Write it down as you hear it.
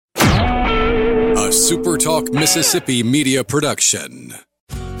SuperTalk Mississippi media production.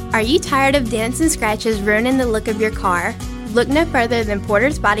 Are you tired of dents and scratches ruining the look of your car? Look no further than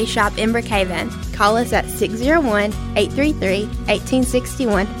Porter's Body Shop in Brookhaven. Call us at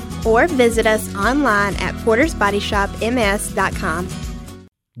 601-833-1861 or visit us online at portersbodyshopms.com.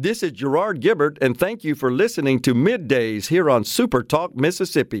 This is Gerard Gibbert, and thank you for listening to Middays here on Super Talk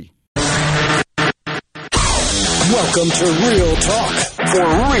Mississippi. Welcome to Real Talk for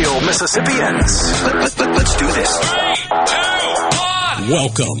real Mississippians. Let's do this. 3, 2, 1.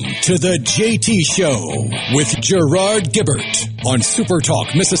 Welcome to the JT Show with Gerard Gibbert on Super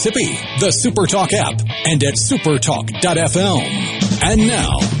Talk Mississippi, the Super Talk app, and at supertalk.fm. And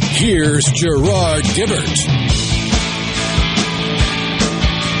now, here's Gerard Gibbert.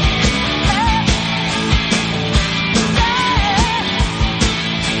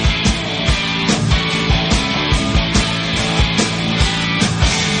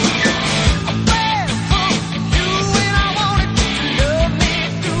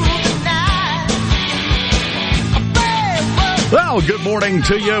 Well, good morning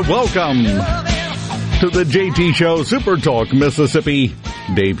to you. Welcome to the JT Show, Super Talk Mississippi.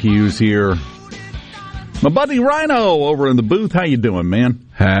 Dave Hughes here. My buddy Rhino over in the booth. How you doing, man?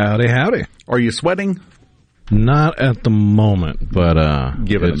 Howdy, howdy. Are you sweating? Not at the moment, but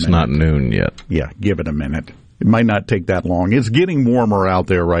it's not noon yet. Yeah, give it a minute. It might not take that long. It's getting warmer out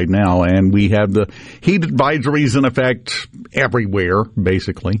there right now, and we have the heat advisories in effect everywhere,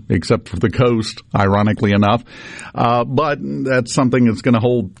 basically, except for the coast, ironically enough. But that's something that's going to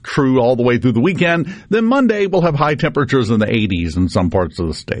hold true all the way through the weekend. Then Monday, we'll have high temperatures in the 80s in some parts of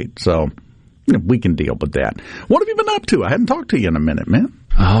the state. So we can deal with that. What have you been up to? I hadn't talked to you in a minute, man.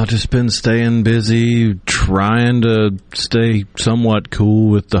 Oh, just been staying busy, trying to stay somewhat cool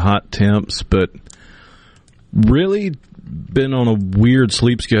with the hot temps, but really been on a weird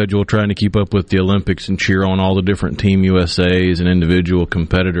sleep schedule trying to keep up with the Olympics and cheer on all the different Team USAs and individual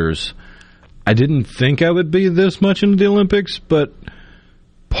competitors. I didn't think I would be this much into the Olympics, but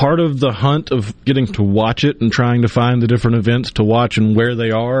part of the hunt of getting to watch it and trying to find the different events to watch and where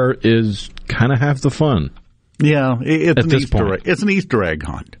they are is kind of half the fun. Yeah, it's an Easter egg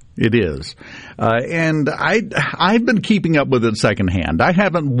hunt. It is. And I've been keeping up with it secondhand. I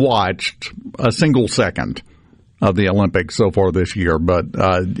haven't watched a single second of the Olympics so far this year, but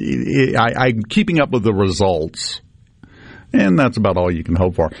I'm keeping up with the results, and that's about all you can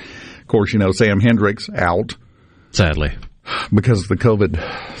hope for. Of course, Sam Hendricks out. Sadly. Because of the COVID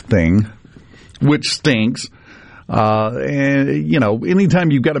thing, which stinks. And,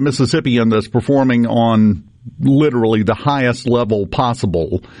 anytime you've got a Mississippian that's performing on literally the highest level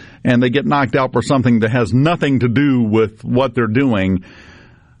possible, and they get knocked out for something that has nothing to do with what they're doing,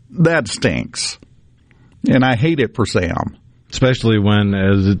 that stinks. And I hate it for Sam. Especially when,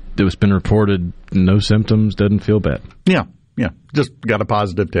 as it's been reported, no symptoms, doesn't feel bad. Yeah. Just got a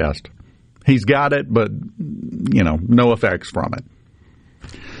positive test. He's got it, but, no effects from it.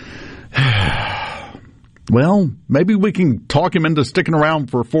 Well, maybe we can talk him into sticking around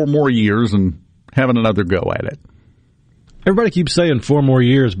for 4 more years and having another go at it. Everybody keeps saying 4 more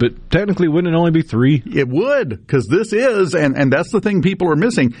years, but technically wouldn't it only be 3? It would, because this is, and that's the thing people are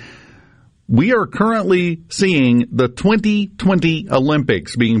missing. We are currently seeing the 2020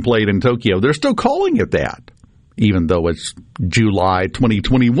 Olympics being played in Tokyo. They're still calling it that. Even though it's July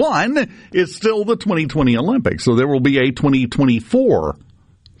 2021, it's still the 2020 Olympics. So there will be a 2024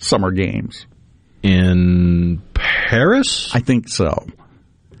 Summer Games. In Paris? I think so.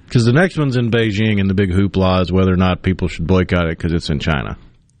 Because the next one's in Beijing, and the big hoopla is whether or not people should boycott it because it's in China.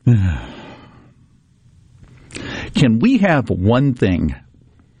 Can we have one thing?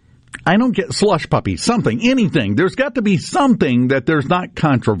 I don't get slush puppy, something, anything. There's got to be something that there's not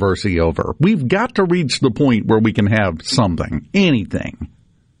controversy over. We've got to reach the point where we can have something, anything.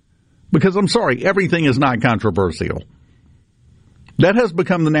 Because I'm sorry, everything is not controversial. That has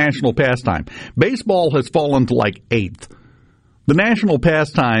become the national pastime. Baseball has fallen to like 8th. The national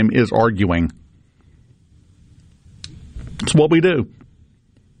pastime is arguing. It's what we do.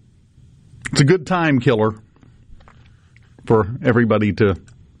 It's a good time killer for everybody to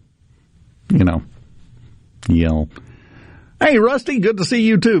yell. Hey, Rusty, good to see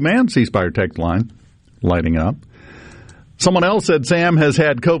you too, man. C-Spire text line lighting up. Someone else said Sam has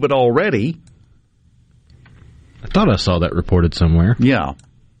had COVID already. I thought I saw that reported somewhere. Yeah.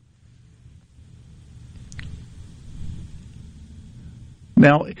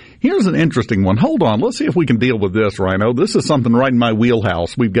 Now, here's an interesting one. Hold on. Let's see if we can deal with this, Rhino. This is something right in my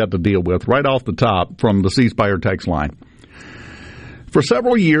wheelhouse we've got to deal with right off the top from the C-Spire text line. For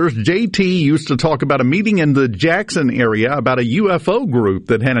several years, JT used to talk about a meeting in the Jackson area about a UFO group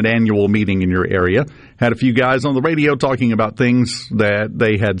that had an annual meeting in your area. Had a few guys on the radio talking about things that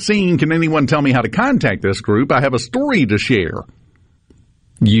they had seen. Can anyone tell me how to contact this group? I have a story to share.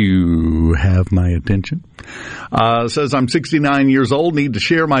 You have my attention. Says, I'm 69 years old, need to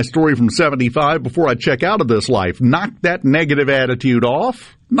share my story from 75 before I check out of this life. Knock that negative attitude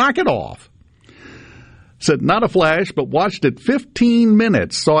off. Knock it off. Said, not a flash, but watched it 15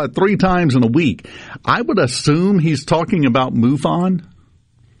 minutes, saw it 3 times in a week. I would assume he's talking about MUFON,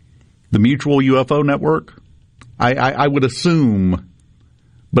 the Mutual UFO Network. I would assume,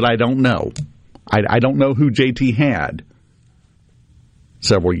 but I don't know. I don't know who JT had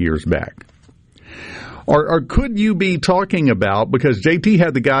several years back. Or could you be talking about, because JT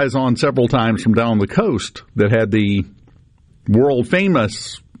had the guys on several times from down the coast that had the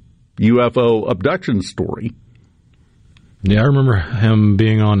world-famous UFO abduction story. Yeah, I remember him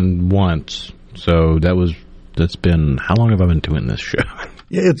being on once. So that's been, how long have I been doing this show?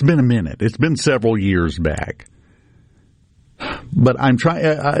 Yeah, it's been a minute. It's been several years back. But I'm trying.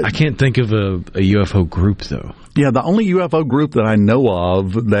 I can't think of a UFO group, though. Yeah, the only UFO group that I know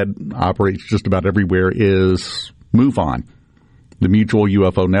of that operates just about everywhere is MUFON, the Mutual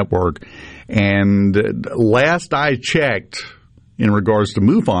UFO Network. And last I checked, in regards to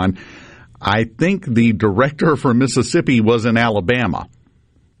MUFON, I think the director for Mississippi was in Alabama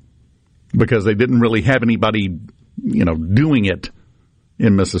because they didn't really have anybody, doing it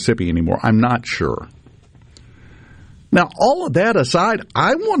in Mississippi anymore. I'm not sure. Now, all of that aside,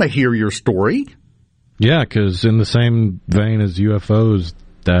 I want to hear your story. Yeah, because in the same vein as UFOs,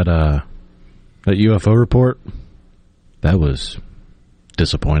 that UFO report, that was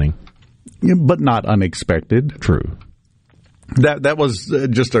disappointing. Yeah, but not unexpected. True. That was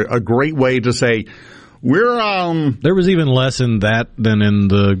just a great way to say, we're... There was even less in that than in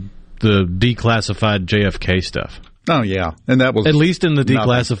the declassified JFK stuff. Oh, yeah. And that was... At least in the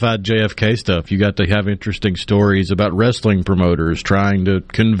declassified JFK stuff, you got to have interesting stories about wrestling promoters trying to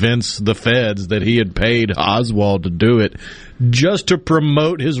convince the feds that he had paid Oswald to do it just to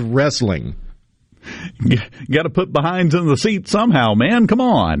promote his wrestling. You got to put behinds in the seat somehow, man. Come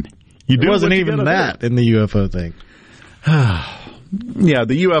on. It wasn't even that in the UFO thing. Yeah,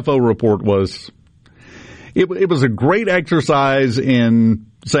 the UFO report was... It was a great exercise in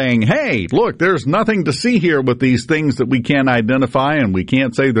saying, hey, look, there's nothing to see here with these things that we can't identify, and we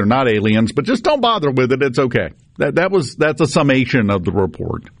can't say they're not aliens, but just don't bother with it. It's okay. That's a summation of the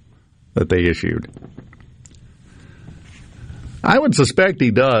report that they issued. I would suspect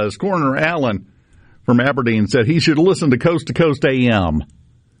he does. Coroner Allen from Aberdeen said he should listen to Coast AM,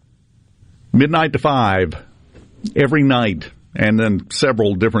 midnight to 5, every night, and then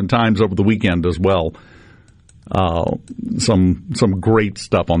several different times over the weekend as well. Some great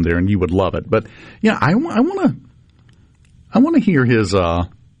stuff on there, and you would love it. But yeah, I want to hear his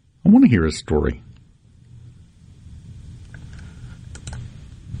story.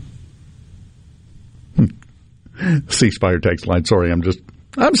 Ceasefire text line. Sorry,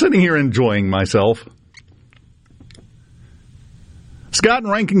 I'm sitting here enjoying myself. Scott in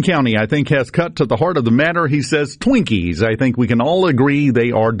Rankin County, I think, has cut to the heart of the matter. He says Twinkies. I think we can all agree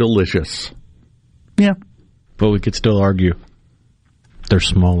they are delicious. Yeah. But we could still argue they're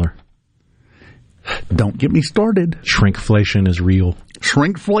smaller. Don't get me started. Shrinkflation is real.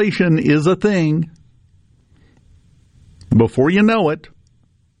 Shrinkflation is a thing. Before you know it,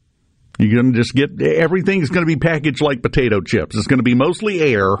 you're going to just get, everything's going to be packaged like potato chips. It's going to be mostly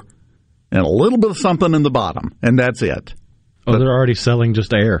air and a little bit of something in the bottom, and that's it. Oh, they're already selling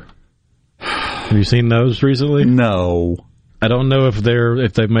just air. Have you seen those recently? No. I don't know if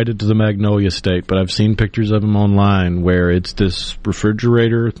they've made it to the Magnolia State, but I've seen pictures of them online where it's this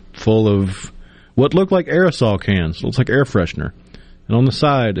refrigerator full of what look like aerosol cans. It looks like air freshener. And on the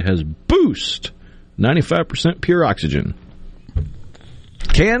side it has Boost, 95% pure oxygen.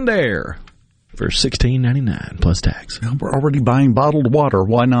 Canned air for $16.99 plus tax. We're already buying bottled water.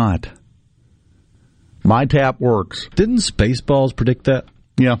 Why not? My tap works. Didn't Spaceballs predict that?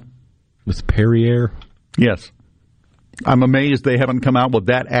 Yeah. With Perrier? Yes. I'm amazed they haven't come out with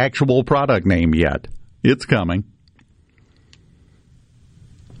that actual product name yet. It's coming.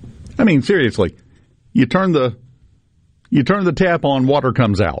 I mean, seriously, you turn the tap on, water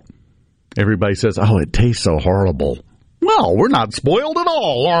comes out. Everybody says, "Oh, it tastes so horrible." Well, we're not spoiled at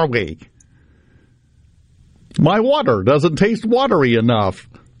all, are we? My water doesn't taste watery enough.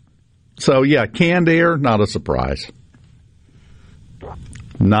 So, yeah, canned air, not a surprise.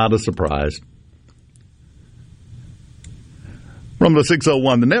 Not a surprise. From the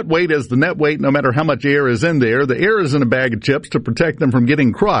 601, the net weight is the net weight no matter how much air is in there. The air is in a bag of chips to protect them from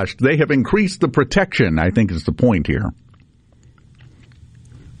getting crushed. They have increased the protection, I think is the point here.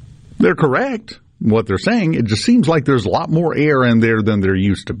 They're correct. What they're saying, it just seems like there's a lot more air in there than there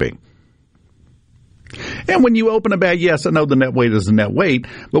used to be. And when you open a bag, yes, I know the net weight is the net weight,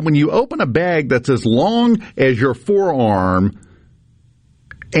 but when you open a bag that's as long as your forearm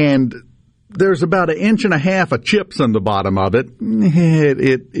and there's about 1.5 inches of chips on the bottom of it,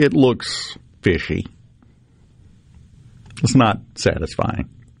 it looks fishy. It's not satisfying.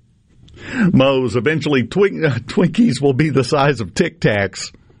 Moe's, eventually Twinkies will be the size of Tic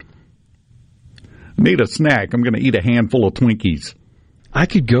Tacs. Need a snack. I'm going to eat a handful of Twinkies. I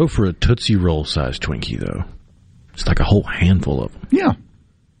could go for a Tootsie Roll sized Twinkie, though. It's like a whole handful of them. Yeah.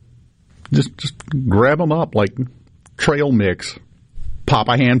 Just grab them up like trail mix. Pop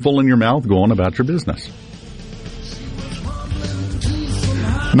a handful in your mouth, go on about your business.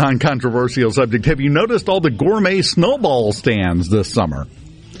 Non-controversial subject. Have you noticed all the gourmet snowball stands this summer?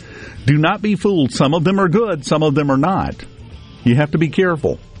 Do not be fooled. Some of them are good, some of them are not. You have to be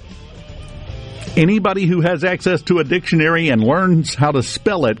careful. Anybody who has access to a dictionary and learns how to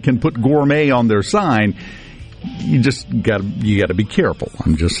spell it can put gourmet on their sign. You got to be careful.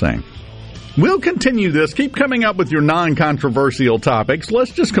 I'm just saying. We'll continue this. Keep coming up with your non-controversial topics.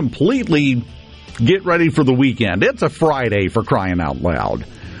 Let's just completely get ready for the weekend. It's a Friday, for crying out loud.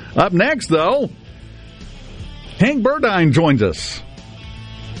 Up next, though, Hank Burdine joins us.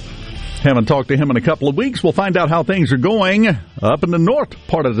 Haven't talked to him in a couple of weeks. We'll find out how things are going up in the north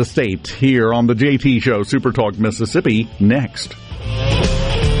part of the state here on the JT Show, Super Talk Mississippi, next.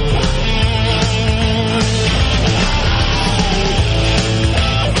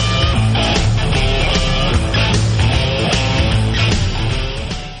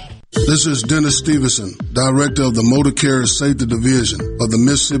 This is Dennis Stevenson, Director of the Motor Carrier Safety Division of the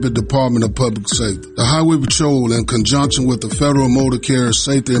Mississippi Department of Public Safety. The Highway Patrol, in conjunction with the Federal Motor Carrier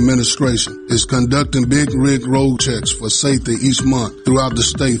Safety Administration, is conducting big rig road checks for safety each month throughout the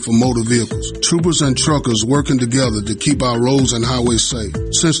state for motor vehicles. Troopers and truckers working together to keep our roads and highways safe.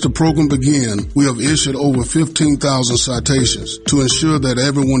 Since the program began, we have issued over 15,000 citations to ensure that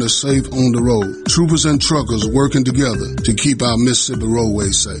everyone is safe on the road. Troopers and truckers working together to keep our Mississippi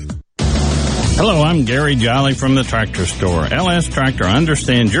roadways safe. Hello, I'm Gary Jolly from the Tractor Store. LS Tractor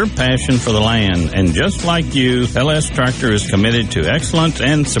understands your passion for the land, and just like you, LS Tractor is committed to excellence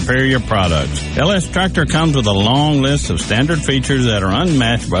and superior products. LS Tractor comes with a long list of standard features that are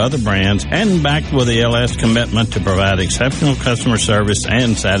unmatched by other brands and backed with the LS commitment to provide exceptional customer service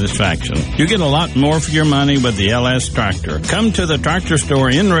and satisfaction. You get a lot more for your money with the LS Tractor. Come to the Tractor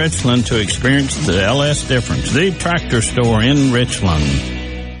Store in Richland to experience the LS difference. The Tractor Store in Richland.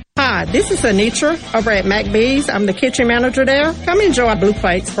 Hi, this is Anitra over at McBee's. I'm the kitchen manager there. Come enjoy our blue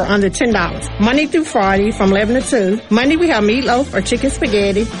plates for under $10. Monday through Friday from 11 to 2. Monday we have meatloaf or chicken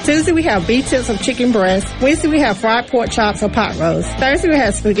spaghetti. Tuesday we have beef tips or chicken breast. Wednesday we have fried pork chops or pot roast. Thursday we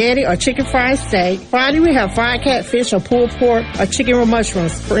have spaghetti or chicken fried steak. Friday we have fried catfish or pulled pork or chicken with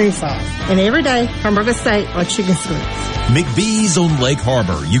mushrooms, spring sauce. And every day, hamburger steak or chicken strips. McBee's on Lake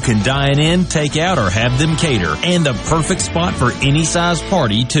Harbor. You can dine in, take out, or have them cater. And the perfect spot for any size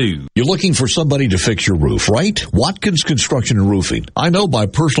party, too. You're looking for somebody to fix your roof, right? Watkins Construction and Roofing. I know by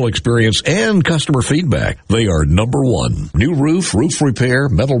personal experience and customer feedback, they are number one. New roof, roof repair,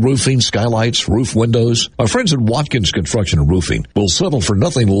 metal roofing, skylights, roof windows. Our friends at Watkins Construction and Roofing will settle for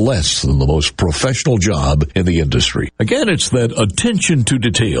nothing less than the most professional job in the industry. Again, it's that attention to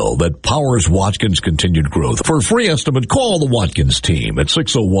detail that powers Watkins' continued growth. For a free estimate, call the Watkins team at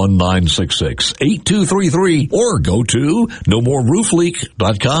 601-966-8233 or go to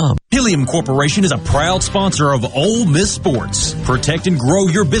nomoreroofleak.com. Pilium Corporation is a proud sponsor of Ole Miss Sports. Protect and grow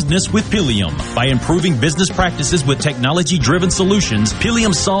your business with Pilium. By improving business practices with technology-driven solutions,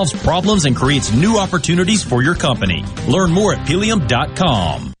 Pilium solves problems and creates new opportunities for your company. Learn more at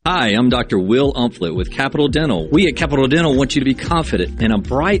Pilium.com. Hi, I'm Dr. Will Umflett with Capital Dental. We at Capital Dental want you to be confident in a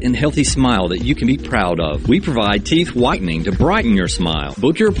bright and healthy smile that you can be proud of. We provide teeth whitening to brighten your smile.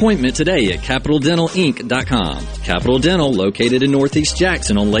 Book your appointment today at CapitalDentalInc.com. Capital Dental, located in Northeast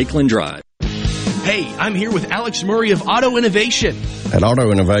Jackson on Lakeland Drive. Hey, I'm here with Alex Murray of Auto Innovation. At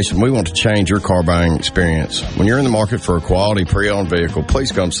Auto Innovation, we want to change your car buying experience. When you're in the market for a quality pre-owned vehicle,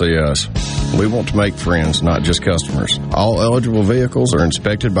 please come see us. We want to make friends, not just customers. All eligible vehicles are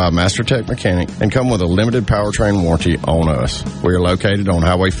inspected by a MasterTech mechanic and come with a limited powertrain warranty on us. We are located on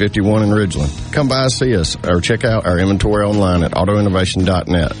Highway 51 in Ridgeland. Come by and see us or check out our inventory online at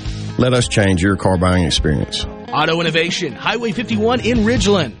autoinnovation.net. Let us change your car buying experience. Auto Innovation, Highway 51 in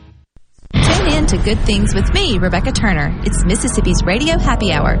Ridgeland. Tune in to Good Things with me, Rebecca Turner. It's Mississippi's Radio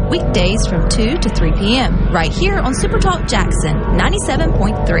Happy Hour, weekdays from 2 to 3 p.m., right here on Super Talk Jackson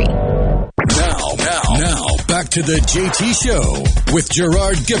 97.3. Now, back to the JT Show with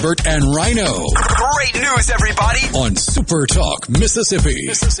Gerard Gibbert and Rhino. Great news, everybody! On Super Talk, Mississippi.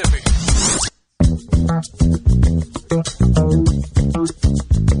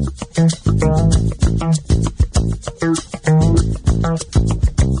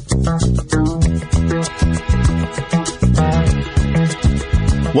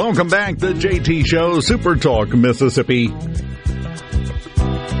 Welcome back to the JT Show, Super Talk, Mississippi.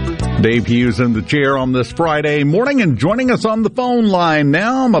 Dave Hughes in the chair on this Friday morning, and joining us on the phone line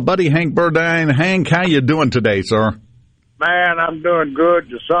now, my buddy Hank Burdine. Hank, how you doing today, sir? Man, I'm doing good.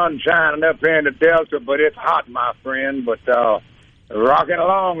 The sun's shining up here in the Delta, but it's hot, my friend. But rocking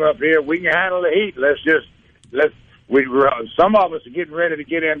along up here, we can handle the heat. Some of us are getting ready to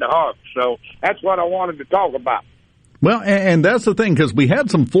get into harvest, so that's what I wanted to talk about. Well, and that's the thing, because we had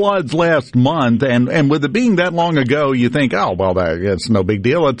some floods last month, and with it being that long ago, you think, oh, well, it's no big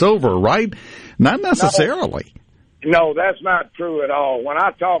deal. It's over, right? Not necessarily. No, that's not true at all. When I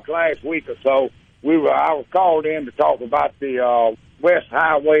talked last week or so, I was called in to talk about the West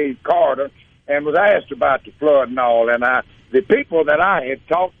Highway corridor and was asked about the flood and all. And the people that I had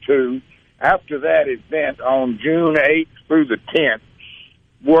talked to after that event on June 8th through the 10th,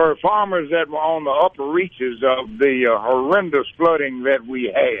 were farmers that were on the upper reaches of the horrendous flooding that we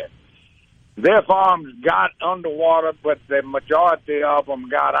had. Their farms got underwater, but the majority of them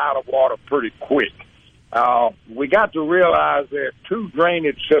got out of water pretty quick. We got to realize there are two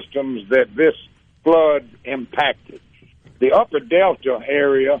drainage systems that this flood impacted. The upper Delta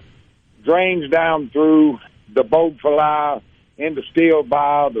area drains down through the Beaufort into Steel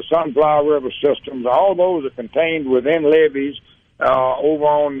Bayou, the Sunflower River systems. All those are contained within levees over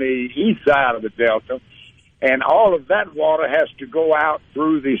on the east side of the Delta, and all of that water has to go out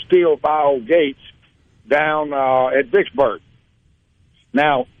through the Steel Bayou gates down at Vicksburg.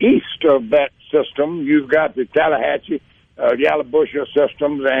 Now, east of that system, you've got the Tallahatchie, Yalobusha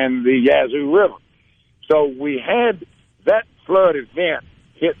systems, and the Yazoo River. So we had that flood event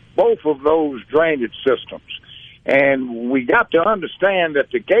hit both of those drainage systems, and we got to understand that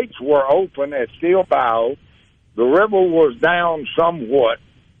the gates were open at Steel Bayou. The river was down somewhat,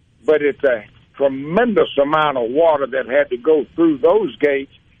 but it's a tremendous amount of water that had to go through those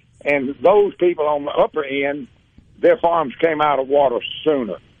gates, and those people on the upper end, their farms came out of water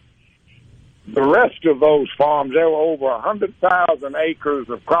sooner. The rest of those farms, there were over 100,000 acres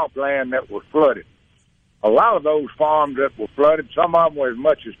of cropland that were flooded. A lot of those farms that were flooded, some of them were as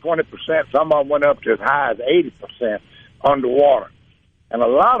much as 20%, some of them went up to as high as 80% underwater. And a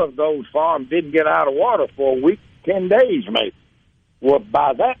lot of those farms didn't get out of water for a week, 10 days maybe. Well,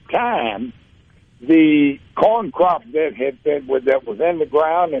 by that time, the corn crop that was in the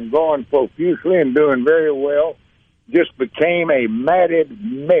ground and growing profusely and doing very well just became a matted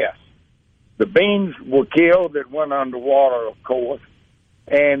mess. The beans were killed that went underwater, of course.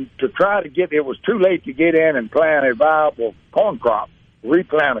 And to try to it was too late to get in and plant a viable corn crop,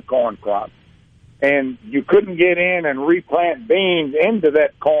 replant a corn crop. And you couldn't get in and replant beans into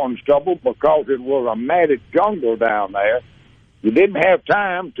that corn stubble because it was a matted jungle down there. You didn't have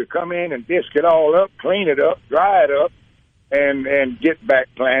time to come in and disc it all up, clean it up, dry it up, and get back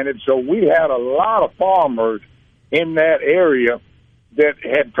planted. So we had a lot of farmers in that area that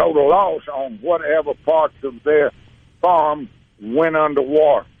had total loss on whatever parts of their farm went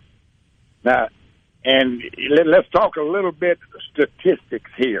underwater. Now, and let's talk a little bit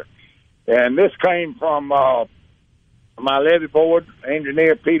statistics here. And this came from my levee board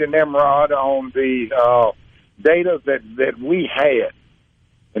engineer, Peter Nimrod, on the data that we had.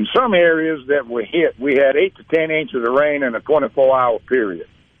 In some areas that were hit, we had 8 to 10 inches of rain in a 24-hour period.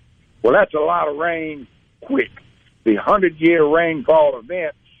 Well, that's a lot of rain quick. The 100-year rainfall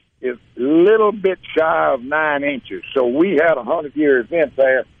event is a little bit shy of 9 inches. So we had a 100-year event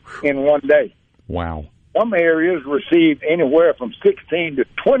there in one day. Wow. Some areas received anywhere from 16 to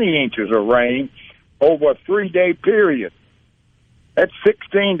 20 inches of rain over a 3-day period. That's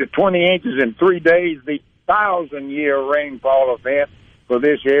 16 to 20 inches in 3 days. The 1,000-year rainfall event for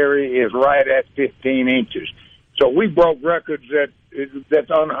this area is right at 15 inches. So we broke records that's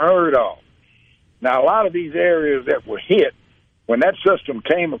unheard of. Now, a lot of these areas that were hit, when that system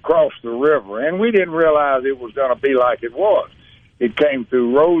came across the river, and we didn't realize it was going to be like it was. It came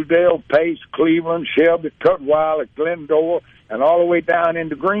through Rosedale, Pace, Cleveland, Shelby, Tutwiler, Glendora, and all the way down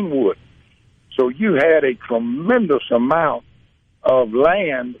into Greenwood. So you had a tremendous amount of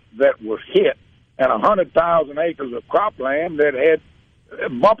land that was hit, and 100,000 acres of cropland that had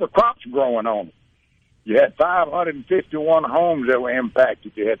bumper crops growing on them. You had 551 homes that were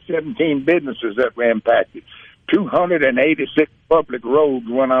impacted. You had 17 businesses that were impacted. 286 public roads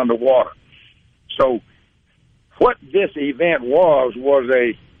went underwater. So what this event was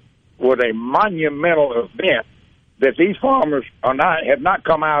a monumental event that these farmers have not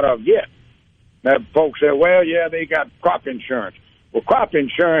come out of yet. Now, folks say, well, yeah, they got crop insurance. Well, crop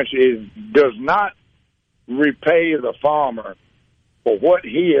insurance does not repay the farmer for what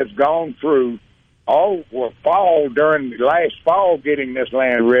he has gone through during the last fall getting this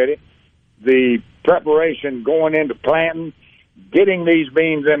land ready, the preparation going into planting, getting these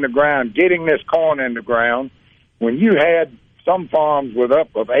beans in the ground, getting this corn in the ground. When you had some farms with up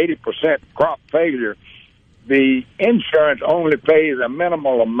of 80% crop failure, the insurance only pays a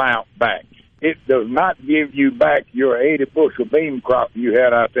minimal amount back. It does not give you back your 80 bushel bean crop you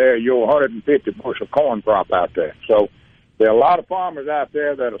had out there, your 150 bushel corn crop out there. So there are a lot of farmers out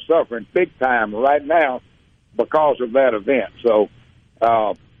there that are suffering big time right now because of that event. So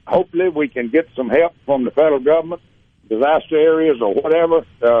hopefully we can get some help from the federal government, disaster areas or whatever,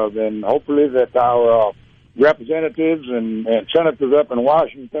 then hopefully that our representatives and senators up in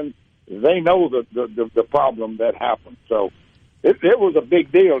Washington, they know the problem that happened. So it was a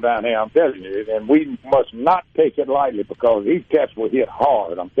big deal down here, I'm telling you, and we must not take it lightly because these cats were hit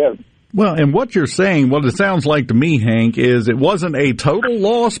hard, I'm telling you. Well, and what you're saying, what it sounds like to me, Hank, is it wasn't a total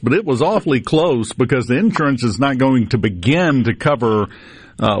loss, but it was awfully close because the insurance is not going to begin to cover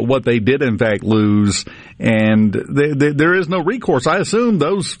what they did in fact lose, and there is no recourse. I assume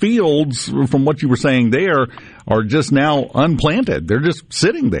those fields, from what you were saying there, are just now unplanted. They're just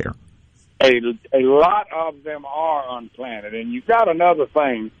sitting there. A lot of them are unplanted, and you've got another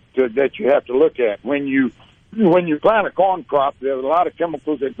thing that you have to look at. When you plant a corn crop, there's a lot of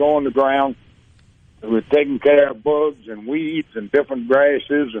chemicals that go in the ground. We're taking care of bugs and weeds and different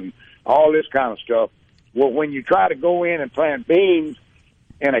grasses and all this kind of stuff. Well, when you try to go in and plant beans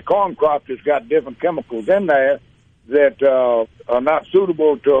in a corn crop that's got different chemicals in there that are not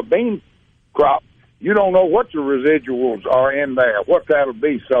suitable to a bean crop, you don't know what the residuals are in there, what that'll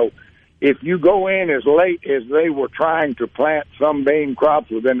be. So if you go in as late as they were trying to plant some bean crops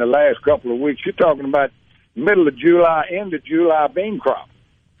within the last couple of weeks, you're talking about middle of July, end of July bean crop.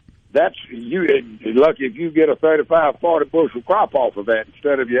 That's you're lucky if you get a 35, 40 bushel crop off of that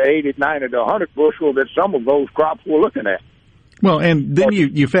instead of your 80, 90 to 100 bushel that some of those crops we're looking at. Well, and then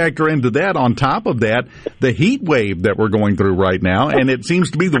you factor into that, on top of that, the heat wave that we're going through right now, and it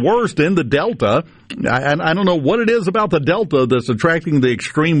seems to be the worst in the Delta. I don't know what it is about the Delta that's attracting the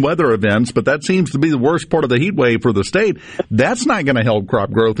extreme weather events, but that seems to be the worst part of the heat wave for the state. That's not going to help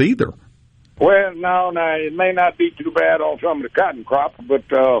crop growth either. Well, no, it may not be too bad on some of the cotton crops, but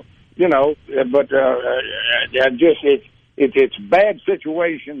it's a bad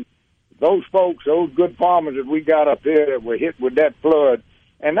situation. Those folks, those good farmers that we got up here that were hit with that flood,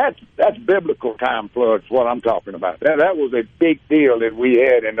 and that's biblical time floods, what I'm talking about. That was a big deal that we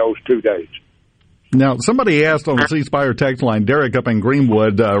had in those 2 days. Now, somebody asked on the C Spire text line, Derek up in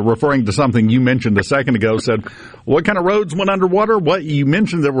Greenwood, referring to something you mentioned a second ago, said, what kind of roads went underwater? What you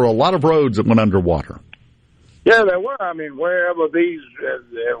mentioned there were a lot of roads that went underwater. Yeah, there were. I mean, wherever the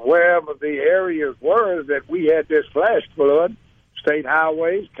areas were that we had this flash flood, state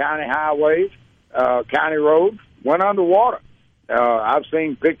highways, county roads went underwater. I've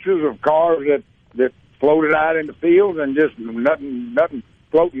seen pictures of cars that floated out in the field and just nothing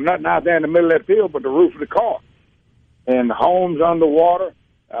floating, nothing out there in the middle of that field but the roof of the car. And homes underwater,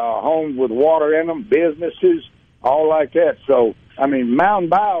 homes with water in them, businesses, all like that. So, I mean, Mountain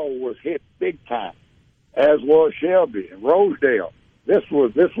Bayou was hit big time, as was Shelby and Rosedale. This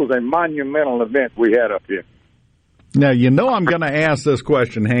was a monumental event we had up here. Now, I'm going to ask this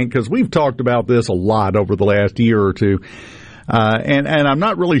question, Hank, because we've talked about this a lot over the last year or two. And I'm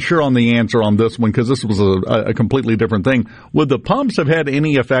not really sure on the answer on this one because this was a completely different thing. Would the pumps have had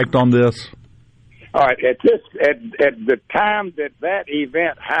any effect on this? All right. At the time that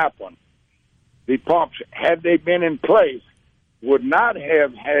event happened, the pumps, had they been in place, would not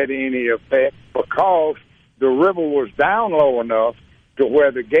have had any effect because the river was down low enough to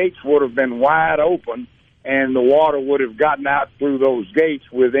where the gates would have been wide open and the water would have gotten out through those gates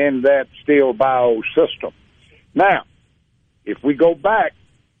within that Steele Bayou system. Now, if we go back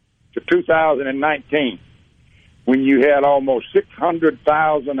to 2019, when you had almost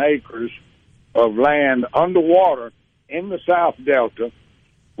 600,000 acres of land underwater in the South Delta,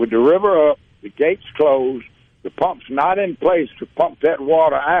 with the river up, the gates closed, the pumps not in place to pump that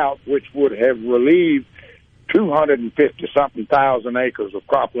water out, which would have relieved 250-something thousand acres of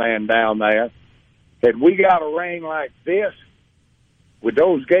cropland down there. Had we got a rain like this, with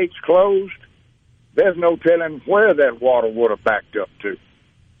those gates closed, there's no telling where that water would have backed up to.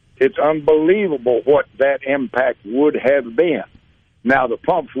 It's unbelievable what that impact would have been. Now, the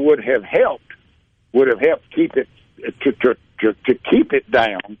pumps would have helped keep it to keep it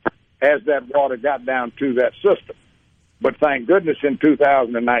down as that water got down to that system. But thank goodness in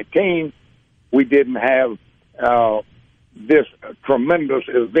 2019 we didn't have this tremendous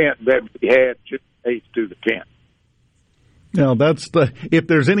event that we had just 8 to the 10. Now, if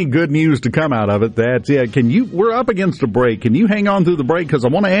there's any good news to come out of it, that's it. We're up against a break. Can you hang on through the break? Because I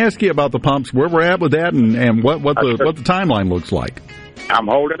want to ask you about the pumps, where we're at with that, and what the timeline looks like. I'm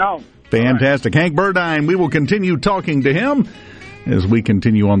holding on. Fantastic. Hank Burdine, we will continue talking to him as we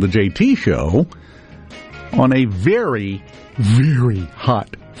continue on the JT Show on a very, very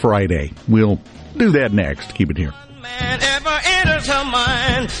hot Friday. We'll do that next. Keep it here. Man ever enters her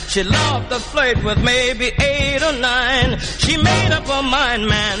mind, she loved to flirt with maybe 8 or 9. She made up her mind,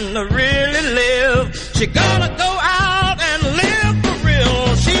 man, to really live. She gonna go out and live for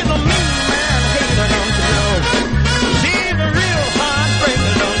real. She's a mean man hater, don't you know? She's a real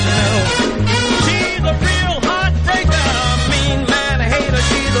heartbreaker, don't you know? She's a real heartbreaker, a mean man hater.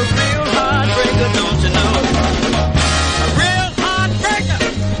 She's a real heartbreaker, don't you know? A real heartbreaker.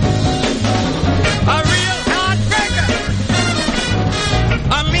 A real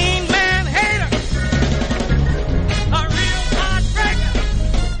a mean man hater. A real heartbreaker.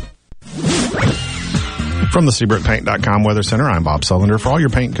 From the SeabrookPaint.com Weather Center, I'm Bob Sullender. For all your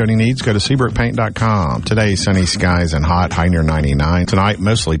paint coating needs, go to SeabrookPaint.com. Today, sunny skies and hot, high near 99. Tonight,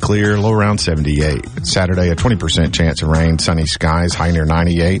 mostly clear, low around 78. Saturday, a 20% chance of rain, sunny skies, high near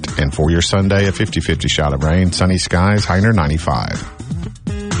 98. And for your Sunday, a 50-50 shot of rain, sunny skies, high near 95.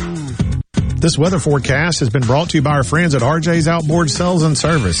 This weather forecast has been brought to you by our friends at RJ's Outboard Sales and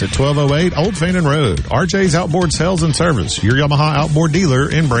Service at 1208 Old Fannin Road. RJ's Outboard Sales and Service, your Yamaha outboard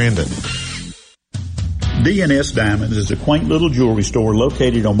dealer in Brandon. D&S Diamonds is a quaint little jewelry store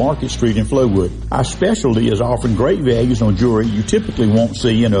located on Market Street in Flowood. Our specialty is offering great values on jewelry you typically won't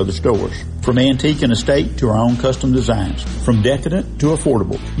see in other stores. From antique and estate to our own custom designs. From decadent to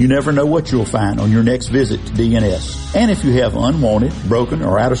affordable. You never know what you'll find on your next visit to D&S. And if you have unwanted, broken,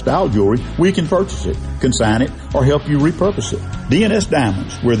 or out-of-style jewelry, we can purchase it, consign it, or help you repurpose it. D&S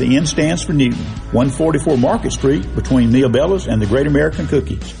Diamonds, where the N stands for Newton. 144 Market Street between Neobella's and the Great American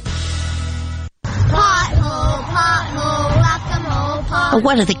Cookies.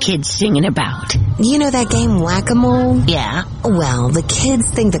 What are the kids singing about? You know that game Whack-A-Mole? Yeah. Well, the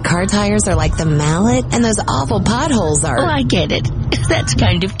kids think the car tires are like the mallet, and those awful potholes are... Oh, I get it. That's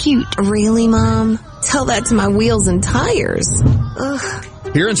kind of cute. Really, Mom? Tell that to my wheels and tires. Ugh.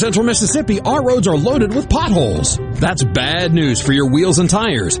 Here in Central Mississippi, our roads are loaded with potholes. That's bad news for your wheels and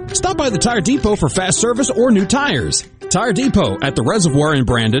tires. Stop by the Tire Depot for fast service or new tires. Tire Depot at the Reservoir in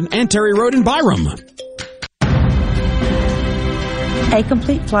Brandon and Terry Road in Byram. A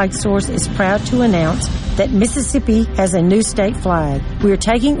Complete Flag Source is proud to announce that Mississippi has a new state flag. We are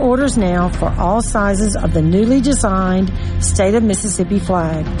taking orders now for all sizes of the newly designed State of Mississippi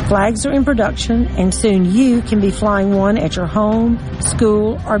flag. Flags are in production, and soon you can be flying one at your home,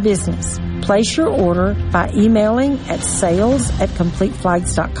 school, or business. Place your order by emailing at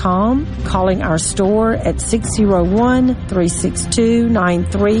sales@completeflags.com, calling our store at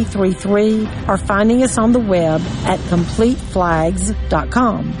 601-362-9333, or finding us on the web at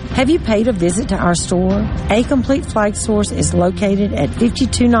completeflags.com. Have you paid a visit to our store? A Complete Flag Source is located at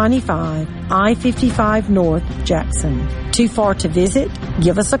 5295 I-55 North, Jackson. Too far to visit?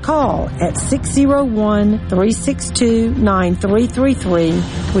 Give us a call at 601-362-9333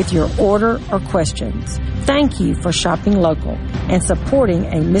 with your order or questions. Thank you for shopping local and supporting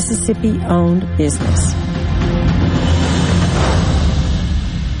a Mississippi-owned business.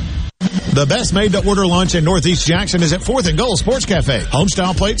 The best made-to-order lunch in Northeast Jackson is at 4th and Gold Sports Cafe.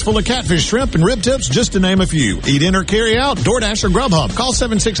 Homestyle plates full of catfish, shrimp, and rib tips, just to name a few. Eat in or carry out, DoorDash or Grubhub. Call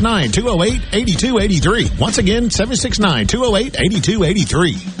 769-208-8283. Once again,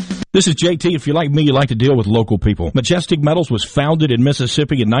 769-208-8283. This is JT. If you're like me, you like to deal with local people. Majestic Metals was founded in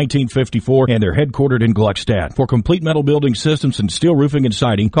Mississippi in 1954, and they're headquartered in Gluckstadt. For complete metal building systems and steel roofing and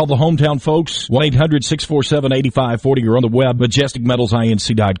siding, call the hometown folks, 1-800-647-8540, or on the web,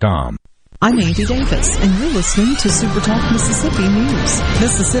 majesticmetalsinc.com. I'm Andy Davis, and you're listening to Super Talk Mississippi News.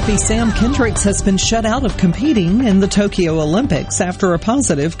 Mississippi Sam Kendricks has been shut out of competing in the Tokyo Olympics after a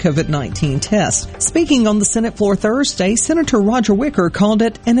positive COVID-19 test. Speaking on the Senate floor Thursday, Senator Roger Wicker called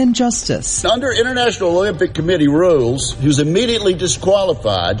it an injustice. Under International Olympic Committee rules, he was immediately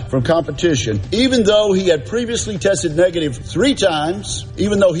disqualified from competition, even though he had previously tested negative 3 times,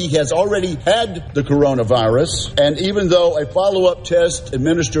 even though he has already had the coronavirus, and even though a follow-up test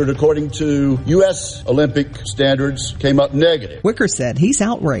administered according to U.S. Olympic standards came up negative. Wicker said he's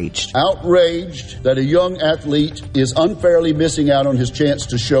outraged. Outraged that a young athlete is unfairly missing out on his chance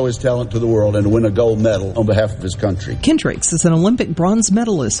to show his talent to the world and to win a gold medal on behalf of his country. Kendricks is an Olympic bronze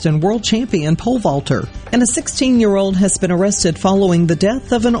medalist and world champion pole vaulter. And a 16-year-old has been arrested following the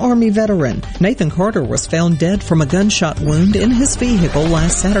death of an Army veteran. Nathan Carter was found dead from a gunshot wound in his vehicle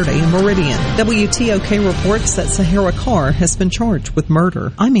last Saturday in Meridian. WTOK reports that Sahara Carr has been charged with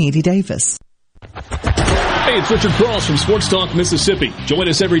murder. I'm Andy Davis. Hey, it's Richard Cross from Sports Talk Mississippi. Join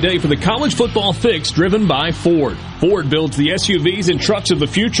us every day for the College Football Fix driven by Ford. Ford builds the SUVs and trucks of the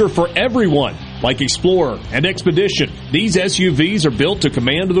future for everyone, like Explorer and Expedition. These SUVs are built to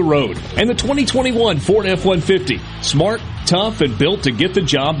command the road. And the 2021 Ford F-150. Smart, tough, and built to get the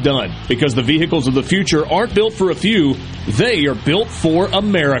job done. Because the vehicles of the future aren't built for a few, they are built for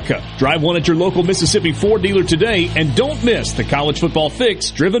America. Drive one at your local Mississippi Ford dealer today, and don't miss the College Football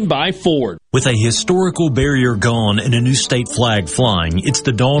Fix driven by Ford. With a historical barrier gone and a new state flag flying, it's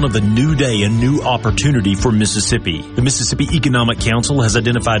the dawn of a new day, a new opportunity for Mississippi. The Mississippi Economic Council has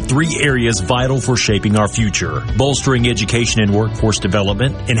identified 3 areas vital for shaping our future: bolstering education and workforce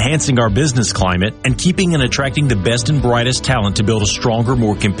development, enhancing our business climate, and keeping and attracting the best and brightest talent to build a stronger,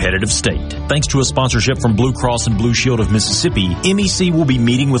 more competitive state. Thanks to a sponsorship from Blue Cross and Blue Shield of Mississippi, MEC will be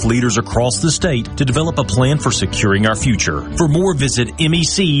meeting with leaders across the state to develop a plan for securing our future. For more, visit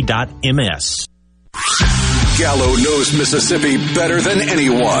mec.ms. Gallo knows Mississippi better than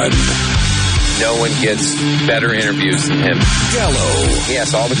anyone. No one gets better interviews than him. Gallo. He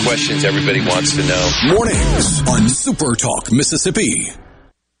asks all the questions everybody wants to know. Mornings on Super Talk Mississippi.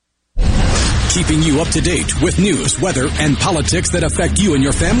 Keeping you up to date with news, weather, and politics that affect you and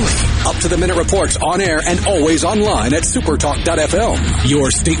your family. Up-to-the-minute reports on air and always online at supertalk.fm. Your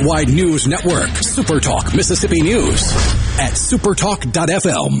statewide news network. Supertalk Mississippi News at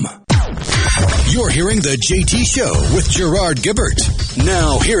supertalk.fm. You're hearing the JT Show with Gerard Gibbert.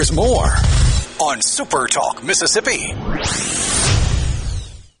 Now here's more on Super Talk Mississippi.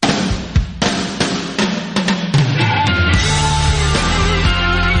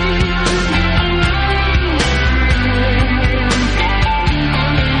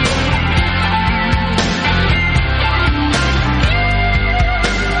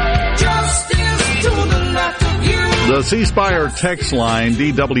 The C Spire text line,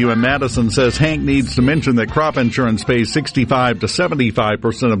 DW in Madison, says Hank needs to mention that crop insurance pays 65 to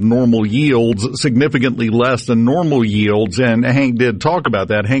 75% of normal yields, significantly less than normal yields. And Hank did talk about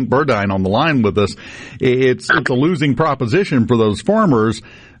that. Hank Burdine on the line with us. It's a losing proposition for those farmers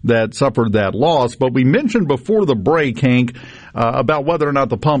that suffered that loss. But we mentioned before the break, Hank, about whether or not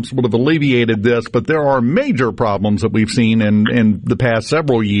the pumps would have alleviated this. But there are major problems that we've seen in the past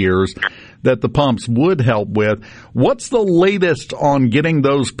several years that the pumps would help with. What's the latest on getting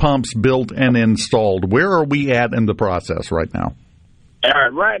those pumps built and installed? Where are we at in the process right now?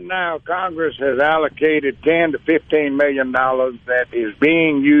 Right now, Congress has allocated $10 to $15 million that is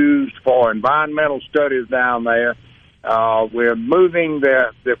being used for environmental studies down there. We're moving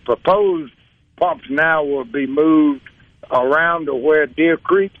the proposed pumps now will be moved around to where Deer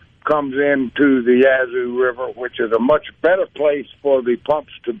Creek comes into the Yazoo River, which is a much better place for the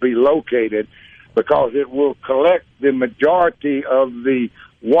pumps to be located because it will collect the majority of the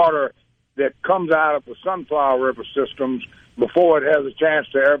water that comes out of the Sunflower River systems before it has a chance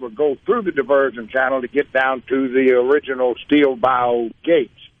to ever go through the diversion channel to get down to the original steel bow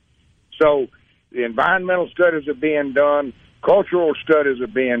gates. So the environmental studies are being done, cultural studies are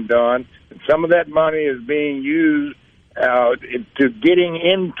being done, and some of that money is being used to getting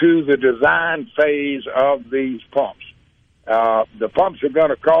into the design phase of these pumps. The pumps are going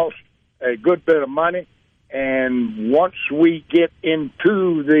to cost a good bit of money, and once we get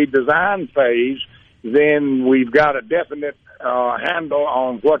into the design phase, then we've got a definite handle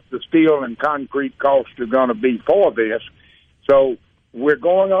on what the steel and concrete costs are going to be for this. So we're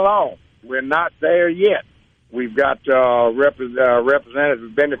going along. We're not there yet. We've got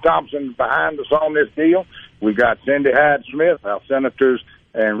Representative Benny Thompson behind us on this deal. We've got Cindy Hyde-Smith, our senators,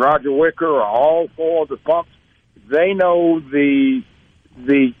 and Roger Wicker are all for the pumps. They know the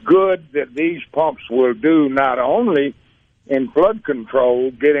good that these pumps will do not only in flood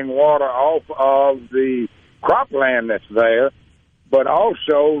control, getting water off of the cropland that's there, but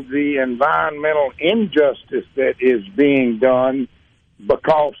also the environmental injustice that is being done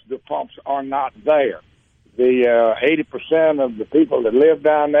because the pumps are not there. The 80% of the people that live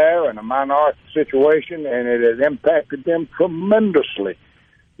down there in a minority situation, and it has impacted them tremendously.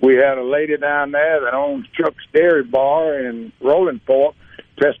 We had a lady down there that owns Chuck's Dairy Bar in Rolling Fork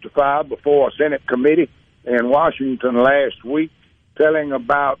testified before a Senate committee in Washington last week, telling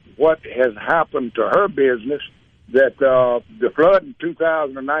about what has happened to her business, that the flood in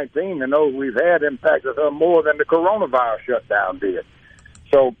 2019 and those we've had impacted her more than the coronavirus shutdown did.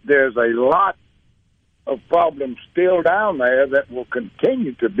 So there's a lot of problems still down there that will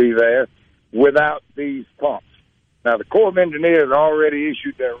continue to be there without these pumps. Now, the Corps of Engineers already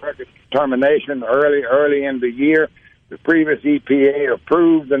issued their record determination early in the year. The previous EPA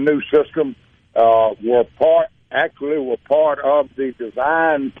approved the new system, were part of the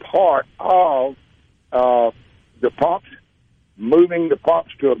design part of the pumps, moving the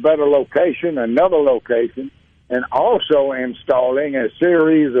pumps to a better location, another location, and also installing a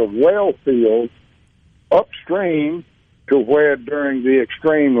series of well fields upstream to where during the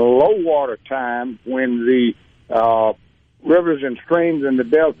extreme low water time, when the rivers and streams in the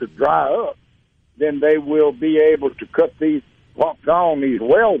Delta dry up, then they will be able to cut these pumps on, these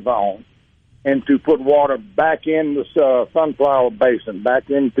wells on, and to put water back in the Sunflower Basin, back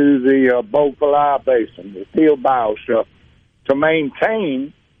into the Beaufort Basin, the Teal Bayou stuff, to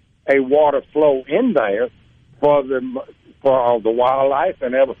maintain a water flow in there for the wildlife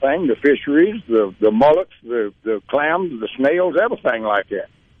and everything, the fisheries, the mullets, the clams, the snails, everything like that.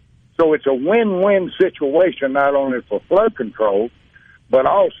 So it's a win-win situation, not only for flood control, but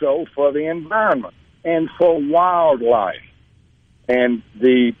also for the environment and for wildlife. And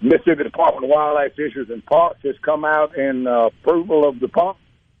the Mississippi Department of Wildlife, Fisheries, and Parks has come out in approval of the pump.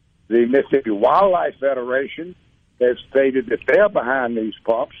 The Mississippi Wildlife Federation has stated that they're behind these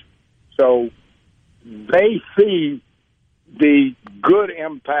pumps. So they see the good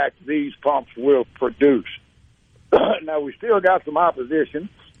impact these pumps will produce. Now, we still got some opposition.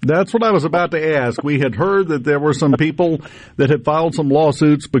 That's what I was about to ask. We had heard that there were some people that had filed some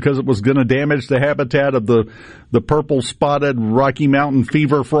lawsuits because it was going to damage the habitat of the purple-spotted Rocky Mountain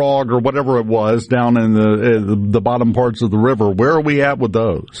fever frog or whatever it was down in the bottom parts of the river. Where are we at with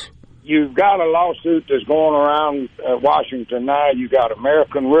those? You've got a lawsuit that's going around Washington now. You got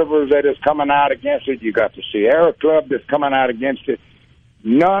American Rivers that is coming out against it. You got the Sierra Club that's coming out against it.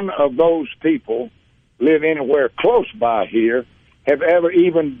 None of those people live anywhere close by here, have ever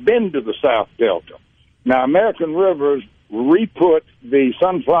even been to the South Delta. Now, American Rivers re-put the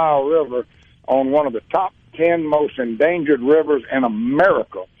Sunflower River on one of the top 10 most endangered rivers in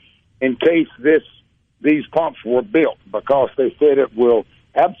America in case these pumps were built, because they said it will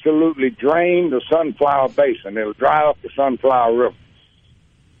absolutely drain the Sunflower Basin. It'll dry up the Sunflower River.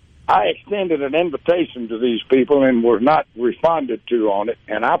 I extended an invitation to these people and was not responded to on it,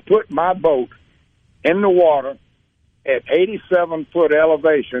 and I put my boat in the water at 87-foot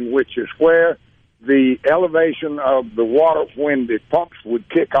elevation, which is where the elevation of the water when the pumps would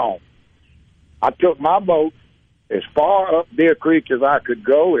kick on. I took my boat as far up Deer Creek as I could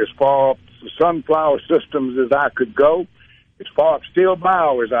go, as far up the Sunflower Systems as I could go, as far up Teal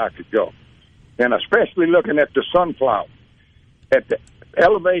Bayou as I could go. And especially looking at the Sunflower, at the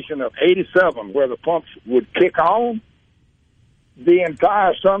elevation of 87, where the pumps would kick on, the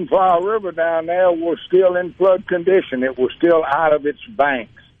entire Sunflower River down there was still in flood condition. It was still out of its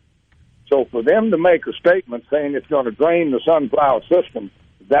banks. So for them to make a statement saying it's going to drain the Sunflower System,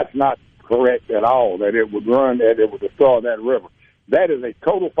 that's not correct at all, that it would destroy that river. That is a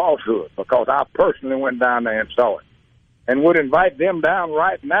total falsehood, because I personally went down there and saw it. And would invite them down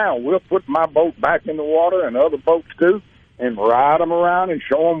right now. We'll put my boat back in the water, and other boats too, and ride them around and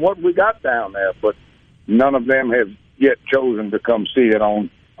show them what we got down there. But none of them have yet chosen to come see it on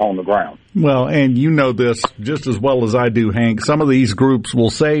the ground. Well, and you know this just as well as I do, Hank. Some of these groups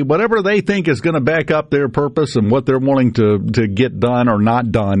will say whatever they think is going to back up their purpose and what they're wanting to get done or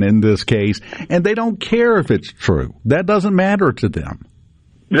not done in this case, and they don't care if it's true. That doesn't matter to them.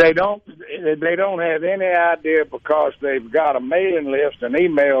 They don't have any idea, because they've got a mailing list, an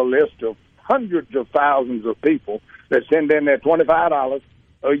email list of hundreds of thousands of people that send in their $25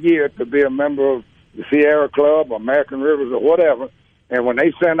 a year to be a member of the Sierra Club, American Rivers, or whatever, and when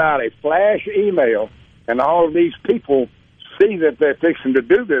they send out a flash email and all of these people see that they're fixing to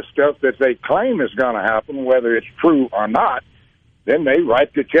do this stuff that they claim is going to happen, whether it's true or not, then they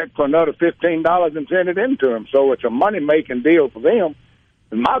write the check for another $15 and send it in to them. So it's a money-making deal for them,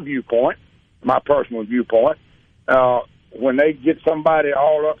 in my viewpoint, my personal viewpoint. when they get somebody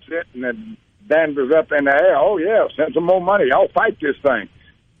all upset and it danders up in the air, oh, yeah, send some more money. I'll fight this thing.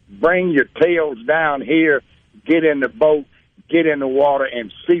 Bring your tails down here, get in the boat, get in the water,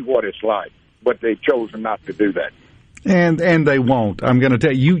 and see what it's like. But they've chosen not to do that. And they won't. I'm going to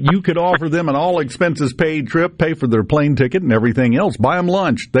tell you, you could offer them an all-expenses-paid trip, pay for their plane ticket and everything else, buy them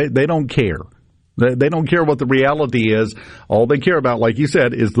lunch. They don't care. They don't care what the reality is. All they care about, like you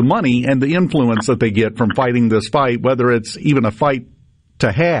said, is the money and the influence that they get from fighting this fight, whether it's even a fight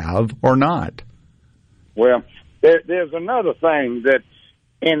to have or not. Well, there's another thing that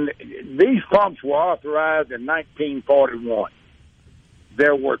these pumps were authorized in 1941.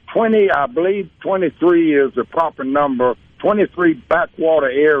 There were 23 is the proper number, 23 backwater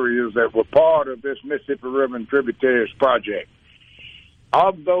areas that were part of this Mississippi River and Tributaries project.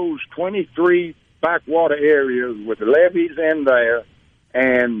 Of those 23 backwater areas with levees in there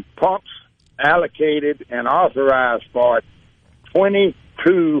and pumps allocated and authorized for it,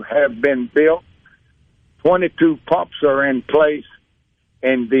 22 have been built, 22 pumps are in place,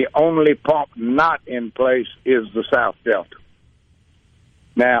 and the only pump not in place is the South Delta.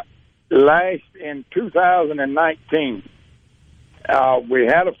 Now, in 2019, we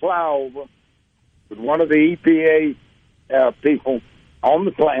had a flyover with one of the EPA people on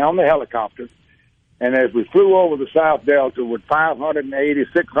the helicopter, and as we flew over the South Delta with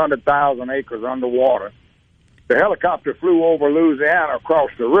 600,000 acres underwater, the helicopter flew over Louisiana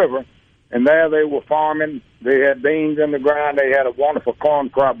across the river, and there they were farming. They had beans in the ground. They had a wonderful corn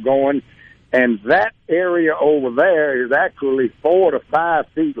crop going. And that area over there is actually 4 to 5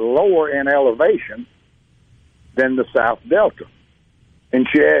 feet lower in elevation than the South Delta. And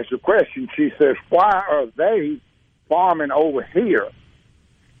she asked a question. She says, why are they farming over here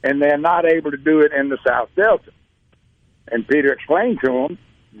and they're not able to do it in the South Delta? And Peter explained to them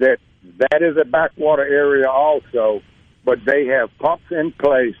that that is a backwater area also, but they have pumps in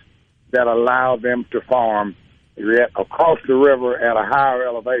place that allow them to farm across the river at a higher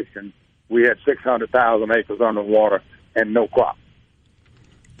elevation. We had 600,000 acres underwater and no crop.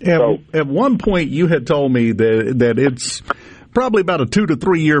 At one point, you had told me that it's probably about a 2 to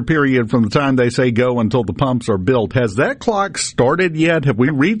 3 year period from the time they say go until the pumps are built. Has that clock started yet? Have we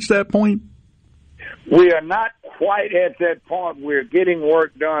reached that point? We are not quite at that point. We're getting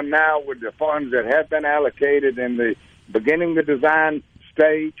work done now with the funds that have been allocated in the beginning the design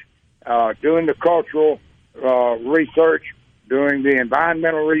stage, doing the cultural research, doing the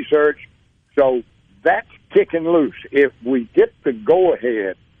environmental research. So that's kicking loose. If we get the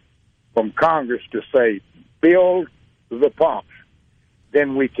go-ahead from Congress to say, build the pumps,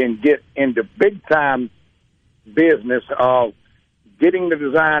 then we can get into big-time business of getting the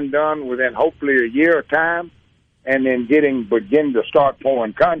design done within hopefully a year of time, and then begin to start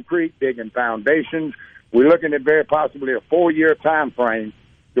pouring concrete, digging foundations. We're looking at very possibly a 4-year time frame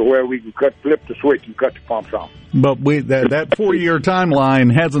to where we can flip the switch and cut the pumps on. But that 4-year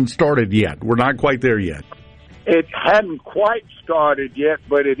timeline hasn't started yet. We're not quite there yet. It hadn't quite started yet,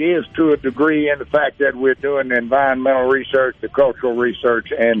 but it is to a degree in the fact that we're doing the environmental research, the cultural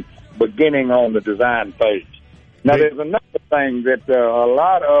research, and beginning on the design phase. Now, there's another thing that a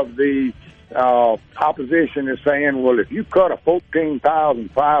lot of the opposition is saying, well, if you cut a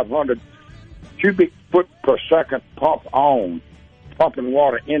 14,500 cubic foot per second pumping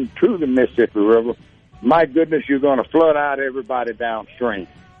water into the Mississippi River, my goodness, you're going to flood out everybody downstream.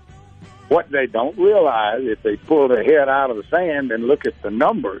 What they don't realize, if they pull their head out of the sand and look at the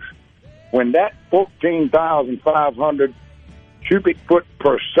numbers, when that 14,500 cubic foot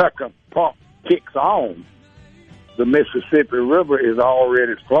per second pump kicks on, the Mississippi River is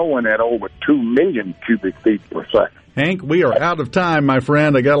already flowing at over 2 million cubic feet per second. Hank, we are out of time, my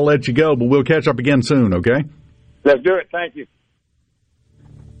friend. I got to let you go, but we'll catch up again soon, okay? Let's do it. Thank you.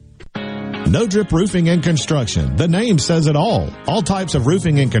 No Drip Roofing and Construction. The name says it all. All types of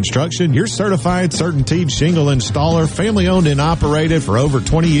roofing and construction. Your certified, CertainTeed shingle installer, family owned and operated for over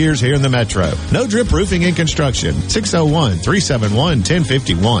 20 years here in the Metro. No Drip Roofing and Construction.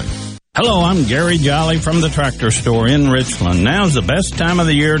 601-371-1051. Hello, I'm Gary Jolly from the Tractor Store in Richland. Now's the best time of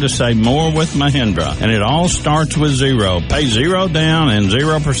the year to save more with Mahindra, and it all starts with zero. Pay zero down and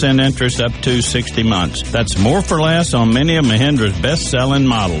 0% interest up to 60 months. That's more for less on many of Mahindra's best-selling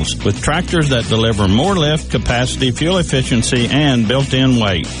models, with tractors that deliver more lift, capacity, fuel efficiency, and built-in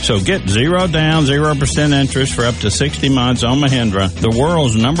weight. So get zero down, 0% interest for up to 60 months on Mahindra, the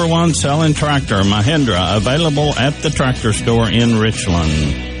world's #1 selling tractor, Mahindra, available at the Tractor Store in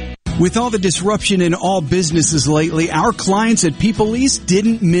Richland. With all the disruption in all businesses lately, our clients at People East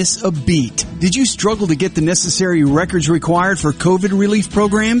didn't miss a beat. Did you struggle to get the necessary records required for COVID relief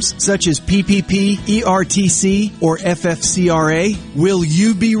programs such as PPP, ERTC, or FFCRA? Will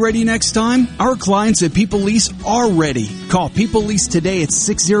you be ready next time? Our clients at People East are ready. Call People East today at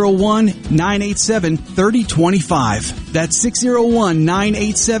 601-987-3025. That's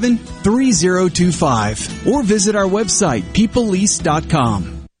 601-987-3025. Or visit our website,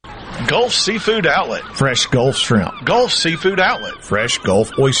 peopleeast.com. Gulf Seafood Outlet. Fresh Gulf shrimp. Gulf Seafood Outlet. Fresh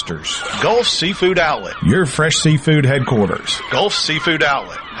Gulf oysters. Gulf Seafood Outlet. Your fresh seafood headquarters. Gulf Seafood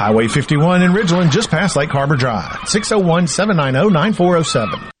Outlet. Highway 51 in Ridgeland, just past Lake Harbor Drive.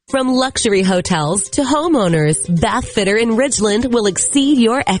 601-790-9407. From luxury hotels to homeowners, Bath Fitter in Ridgeland will exceed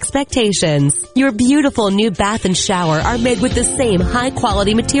your expectations. Your beautiful new bath and shower are made with the same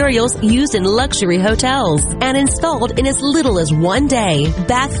high-quality materials used in luxury hotels and installed in as little as 1 day.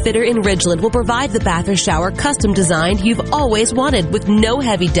 Bath Fitter in Ridgeland will provide the bath or shower custom designed you've always wanted with no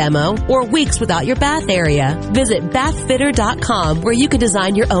heavy demo or weeks without your bath area. Visit bathfitter.com where you can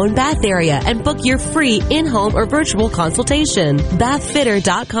design your own bath area and book your free in-home or virtual consultation.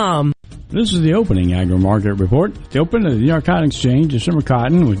 Bathfitter.com. This is the opening agri-market report. The open of the New York Cotton Exchange, December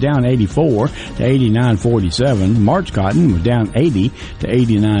cotton was down 84 to 89.47. March cotton was down 80 to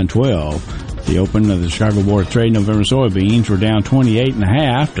 89.12. The open of the Chicago Board of Trade, November soybeans were down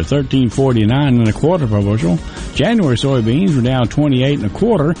 28.5 to 13.49 per bushel. January soybeans were down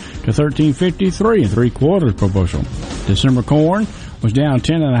 28.25 to 13.53 3/4 per bushel. December corn was down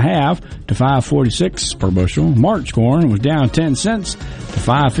 10.5 to 5.46 per bushel. March corn was down 10 cents to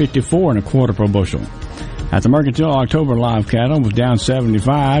 5.54 1/4 per bushel. At the Mercantile, October live cattle was down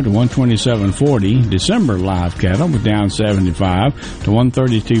 75 to 127.40. December live cattle was down 75 to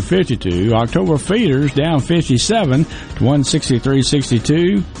 132.52. October feeders down 57 to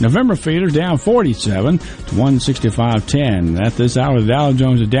 163.62. November feeders down 47 to 165.10. At this hour, the Dow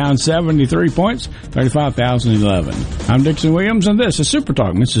Jones is down 73 points, 35,011. I'm Dixon Williams, and this is Super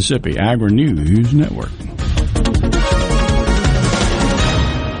Talk Mississippi Agri-News Network.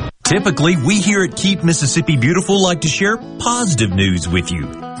 Typically, we here at Keep Mississippi Beautiful like to share positive news with you.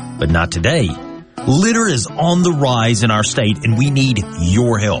 But not today. Litter is on the rise in our state, and we need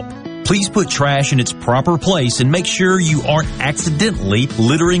your help. Please put trash in its proper place and make sure you aren't accidentally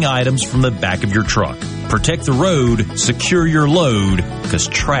littering items from the back of your truck. Protect the road, secure your load, because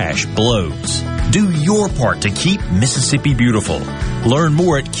trash blows. Do your part to keep Mississippi beautiful. Learn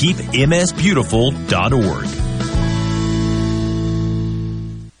more at keepmsbeautiful.org.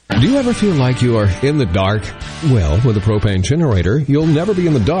 Do you ever feel like you are in the dark? Well, with a propane generator, you'll never be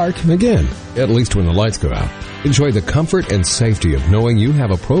in the dark again, at least when the lights go out. Enjoy the comfort and safety of knowing you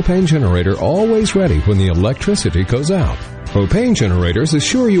have a propane generator always ready when the electricity goes out. Propane generators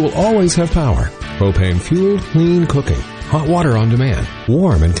assure you will always have power. Propane-fueled, clean cooking. Hot water on demand.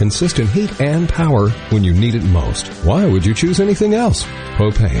 Warm and consistent heat and power when you need it most. Why would you choose anything else?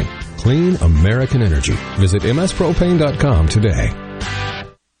 Propane. Clean American energy. Visit mspropane.com today.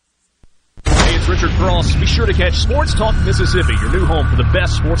 It's Richard Cross. Be sure to catch Sports Talk Mississippi, your new home for the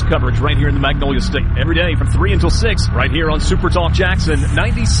best sports coverage right here in the Magnolia State. Every day from 3 until 6, right here on Super Talk Jackson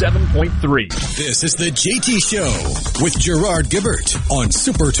 97.3. This is the JT Show with Gerard Gibbert on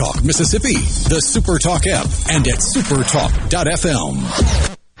Super Talk Mississippi, the Super Talk app, and at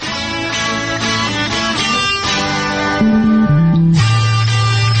supertalk.fm.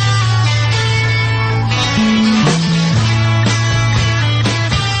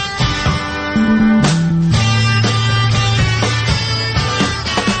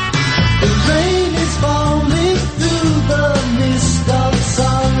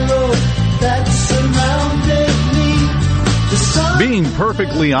 Being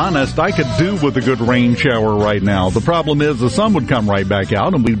perfectly honest, I could do with a good rain shower right now. The problem is the sun would come right back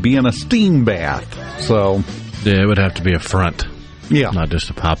out and we'd be in a steam bath. So, yeah, it would have to be a front. Yeah. Not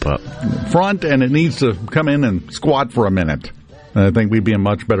just a pop-up. Front, and it needs to come in and squat for a minute. I think we'd be in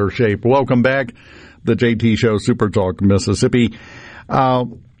much better shape. Welcome back, the JT Show, Super Talk Mississippi.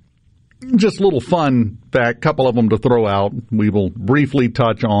 Just a little fun fact, couple of them to throw out. We will briefly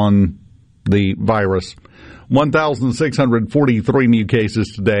touch on the virus. 1,643 new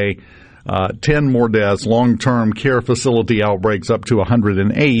cases today, 10 more deaths, long-term care facility outbreaks up to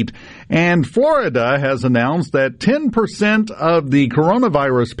 108. And Florida has announced that 10% of the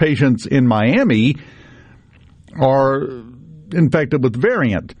coronavirus patients in Miami are infected with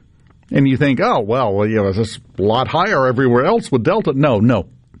variant. And you think, oh, well, you know, it's just a lot higher everywhere else with Delta. No,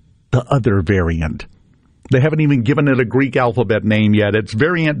 the other variant. They haven't even given it a Greek alphabet name yet. It's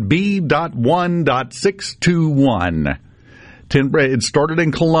variant B.1.621. It started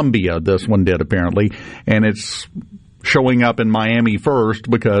in Colombia, this one did apparently, and it's showing up in Miami first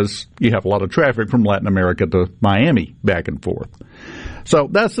because you have a lot of traffic from Latin America to Miami back and forth. So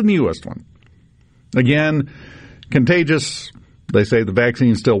that's the newest one. Again, contagious. They say the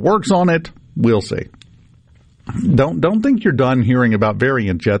vaccine still works on it. We'll see. Don't think you're done hearing about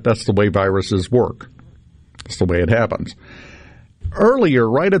variants yet. That's the way viruses work. That's the way it happens. Earlier,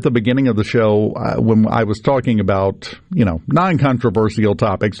 right at the beginning of the show, when I was talking about, non-controversial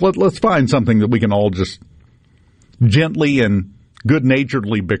topics, let's find something that we can all just gently and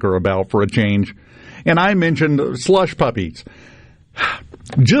good-naturedly bicker about for a change. And I mentioned slush puppies.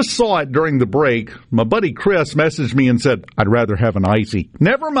 Just saw it during the break. My buddy Chris messaged me and said, I'd rather have an icy.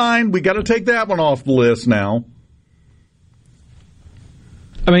 Never mind. We got to take that one off the list now.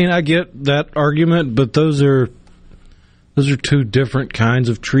 I mean, I get that argument, but those are two different kinds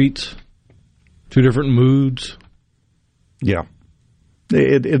of treats, two different moods. Yeah.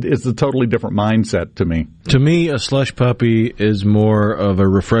 It's a totally different mindset to me. To me, a slush puppy is more of a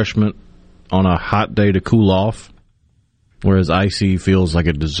refreshment on a hot day to cool off, whereas icy feels like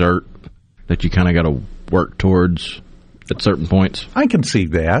a dessert that you kind of got to work towards at certain points. I can see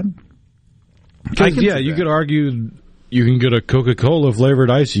that. You could argue you can get a Coca-Cola flavored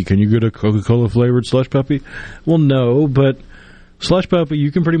icy. Can you get a Coca-Cola flavored slush puppy? Well, no, but slush puppy,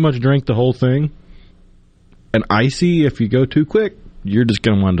 you can pretty much drink the whole thing. And icy, if you go too quick, you're just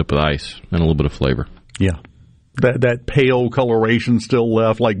going to wind up with ice and a little bit of flavor. Yeah. That pale coloration still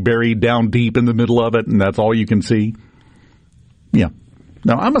left, like buried down deep in the middle of it, and that's all you can see. Yeah.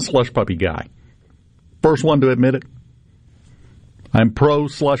 Now, I'm a slush puppy guy. First one to admit it. I'm pro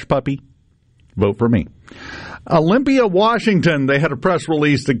slush puppy. Vote for me. Olympia, Washington, they had a press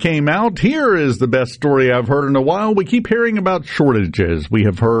release that came out. Here is the best story I've heard in a while. We keep hearing about shortages. We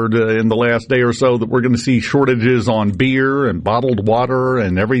have heard in the last day or so that we're going to see shortages on beer and bottled water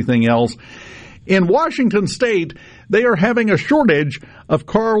and everything else. In Washington State, they are having a shortage of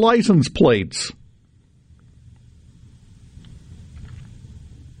car license plates.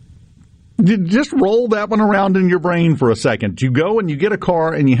 Just roll that one around in your brain for a second. You go and you get a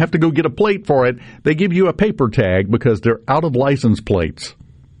car and you have to go get a plate for it. They give you a paper tag because they're out of license plates.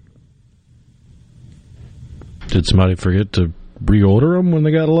 Did somebody forget to reorder them when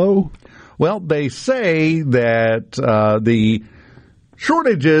they got low? Well, they say that the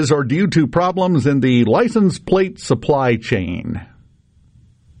shortages are due to problems in the license plate supply chain.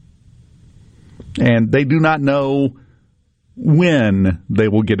 And they do not know when they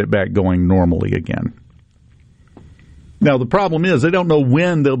will get it back going normally again. Now, the problem is they don't know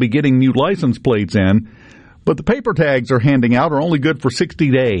when they'll be getting new license plates in, but the paper tags they're handing out are only good for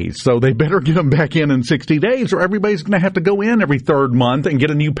 60 days, so they better get them back in 60 days or everybody's going to have to go in every third month and get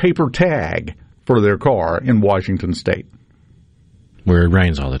a new paper tag for their car in Washington State. Where it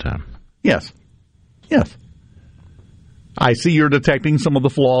rains all the time. Yes. Yes. I see you're detecting some of the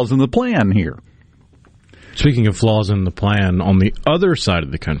flaws in the plan here. Speaking of flaws in the plan, on the other side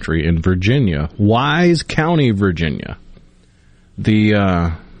of the country, in Virginia, Wise County, Virginia,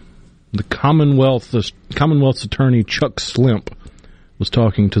 the Commonwealth's attorney Chuck Slimp was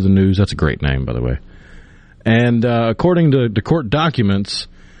talking to the news. That's a great name, by the way. And according to court documents,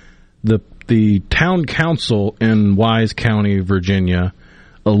 the town council in Wise County, Virginia,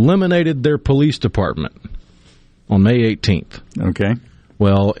 eliminated their police department on May 18th. Okay.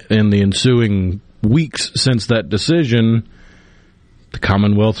 Well, in the ensuing weeks since that decision, the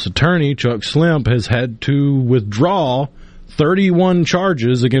Commonwealth's attorney, Chuck Slimp, has had to withdraw 31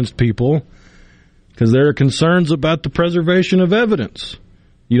 charges against people because there are concerns about the preservation of evidence.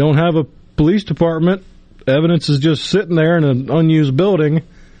 You don't have a police department. Evidence is just sitting there in an unused building.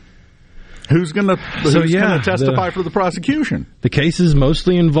 Who's going to testify for the prosecution? The cases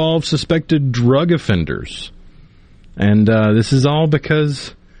mostly involve suspected drug offenders. And this is all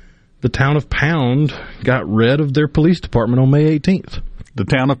because the town of Pound got rid of their police department on May 18th. The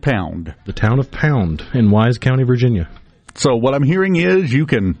town of Pound. The town of Pound in Wise County, Virginia. So what I'm hearing is you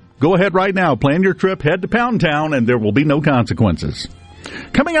can go ahead right now, plan your trip, head to Pound Town, and there will be no consequences.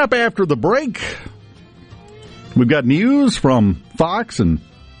 Coming up after the break, we've got news from Fox and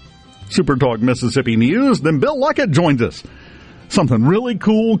Super Talk Mississippi News. Then Bill Luckett joins us. Something really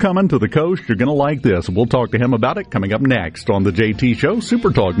cool coming to the coast. You're going to like this. We'll talk to him about it coming up next on the JT Show,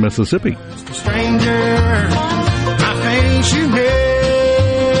 Super Talk Mississippi. Stranger, my face you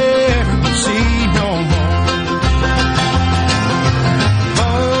never see no more.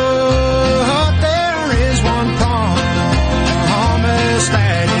 But there is one promise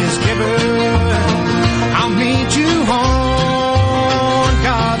that is given. I'll meet you on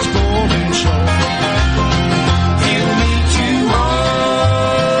God's golden shore. He'll meet you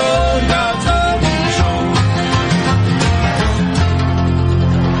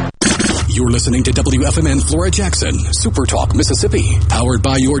listening to WFMN Flora Jackson, Super Talk, Mississippi, powered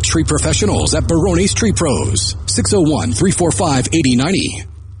by your tree professionals at Barone's Tree Pros. 601-345-8090.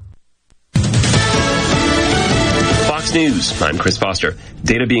 Fox News, I'm Chris Foster.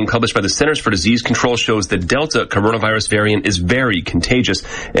 Data being published by the Centers for Disease Control shows the Delta coronavirus variant is very contagious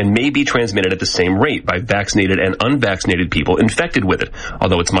and may be transmitted at the same rate by vaccinated and unvaccinated people infected with it,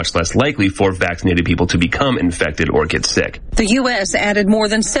 although it's much less likely for vaccinated people to become infected or get sick. The U.S. added more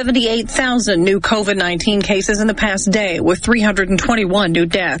than 78,000 new COVID-19 cases in the past day, with 321 new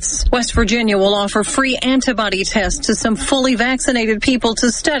deaths. West Virginia will offer free antibody tests to some fully vaccinated people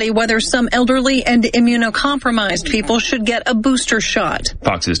to study whether some elderly and immunocompromised people should get a booster shot.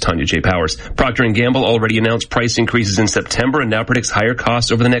 Fox's Tanya J. Powers. Procter & Gamble already announced price increases in September and now predicts higher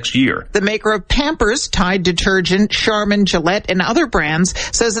costs over the next year. The maker of Pampers, Tide detergent, Charmin, Gillette, and other brands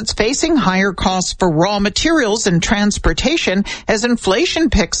says it's facing higher costs for raw materials and transportation as inflation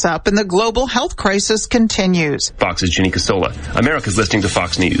picks up and the global health crisis continues. Fox's Ginny Casola. America's listening to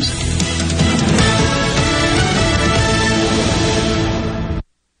Fox News.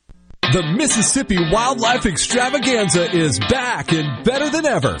 The Mississippi Wildlife Extravaganza is back and better than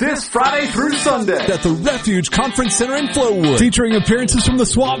ever. This Friday through Sunday at the Refuge Conference Center in Flowood. Featuring appearances from the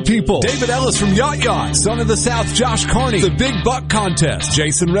Swamp People, David Ellis from Yacht Yacht, Son of the South Josh Carney, the Big Buck Contest,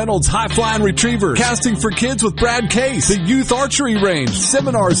 Jason Reynolds High Flying Retrievers, Casting for Kids with Brad Case, the Youth Archery Range,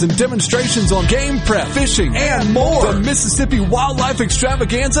 seminars and demonstrations on game prep, fishing, and more. The Mississippi Wildlife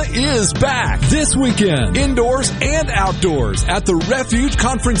Extravaganza is back this weekend, indoors and outdoors at the Refuge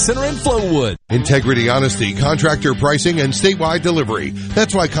Conference Center in Flowood. Integrity, honesty, contractor pricing, and statewide delivery.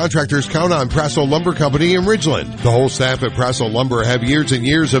 That's why contractors count on Prasso Lumber Company in Ridgeland. The whole staff at Prasso Lumber have years and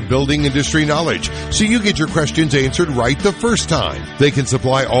years of building industry knowledge, so you get your questions answered right the first time. They can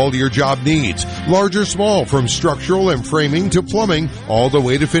supply all your job needs, large or small, from structural and framing to plumbing, all the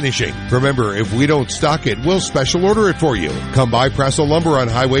way to finishing. Remember, if we don't stock it, we'll special order it for you. Come by Prasso Lumber on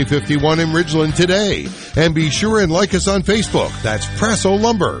Highway 51 in Ridgeland today. And be sure and like us on Facebook. That's Prasso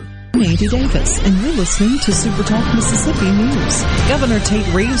Lumber. I'm Andy Davis, and you're listening to Super Talk Mississippi News. Governor Tate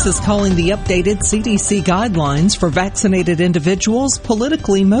Reeves is calling the updated CDC guidelines for vaccinated individuals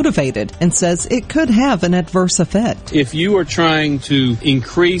politically motivated and says it could have an adverse effect. If you are trying to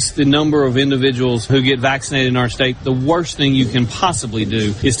increase the number of individuals who get vaccinated in our state, the worst thing you can possibly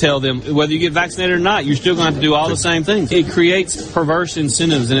do is tell them whether you get vaccinated or not, you're still going to have to do all the same things. It creates perverse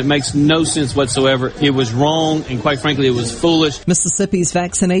incentives, and it makes no sense whatsoever. It was wrong, and quite frankly, it was foolish. Mississippi's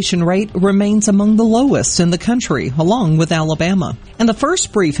vaccination rate remains among the lowest in the country, along with Alabama. And the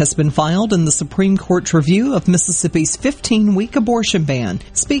first brief has been filed in the Supreme Court's review of Mississippi's 15-week abortion ban.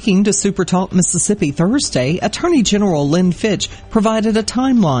 Speaking to Super Talk Mississippi Thursday, Attorney General Lynn Fitch provided a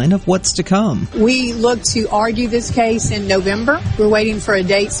timeline of what's to come. We look to argue this case in November. We're waiting for a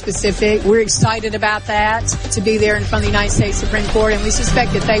date specific. We're excited about that, to be there in front of the United States Supreme Court, and we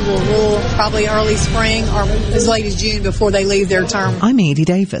suspect that they will rule probably early spring or as late as June before they leave their term. I'm Andy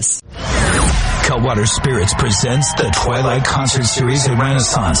Davis. Cutwater Spirits presents the Twilight Concert Series at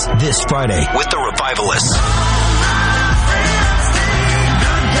Renaissance this Friday with the Revivalists.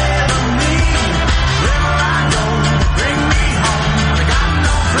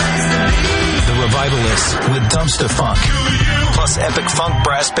 The Revivalists with Dumpster Funk, plus Epic Funk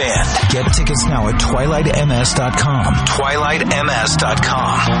Brass Band. Get tickets now at TwilightMS.com.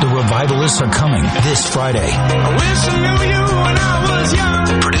 TwilightMS.com. The Revivalists are coming this Friday. I wish I knew you when I was young.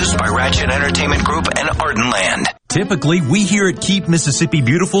 Produced by Ratchet Entertainment Group and Ardenland. Typically, we here at Keep Mississippi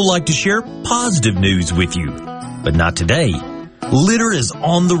Beautiful like to share positive news with you. But not today. Litter is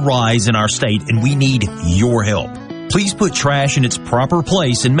on the rise in our state, and we need your help. Please put trash in its proper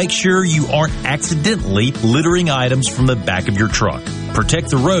place and make sure you aren't accidentally littering items from the back of your truck. Protect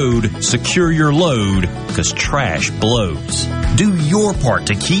the road, secure your load, because trash blows. Do your part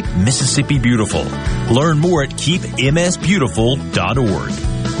to keep Mississippi beautiful. Learn more at keepmsbeautiful.org.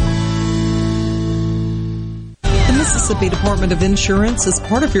 The Mississippi Department of Insurance is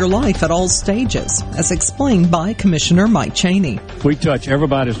part of your life at all stages, as explained by Commissioner Mike Chaney. We touch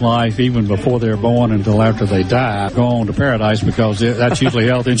everybody's life even before they're born until after they die. Go on to paradise because that's usually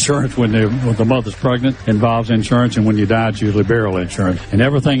health insurance when the mother's pregnant, involves insurance, and when you die, it's usually burial insurance. And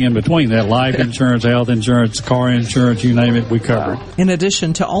everything in between that, life insurance, health insurance, car insurance, you name it, we cover it. In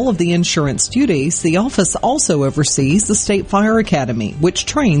addition to all of the insurance duties, the office also oversees the State Fire Academy, which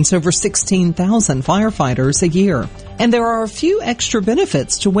trains over 16,000 firefighters a year. And there are a few extra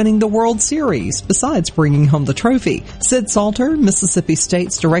benefits to winning the World Series, besides bringing home the trophy. Sid Salter, Mississippi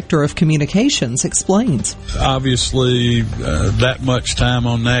State's Director of Communications, explains. Obviously, that much time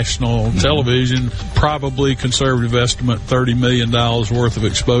on national television, probably conservative estimate $30 million worth of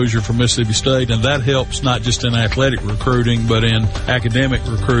exposure for Mississippi State, and that helps not just in athletic recruiting, but in academic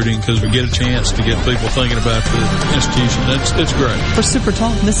recruiting, because we get a chance to get people thinking about the institution. It's great. For Super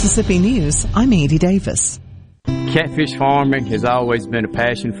Talk Mississippi News, I'm Andy Davis. Catfish farming has always been a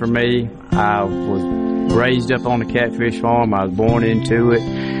passion for me. I was raised up on the catfish farm. I was born into it.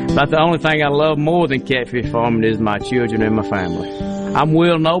 But the only thing I love more than catfish farming is my children and my family. I'm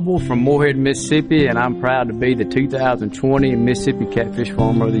Will Noble from Morehead, Mississippi, and I'm proud to be the 2020 Mississippi Catfish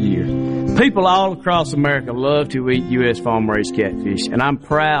Farmer of the Year. People all across America love to eat U.S. farm-raised catfish, and I'm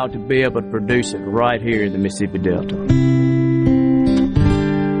proud to be able to produce it right here in the Mississippi Delta.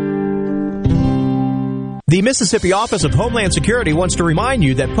 The Mississippi Office of Homeland Security wants to remind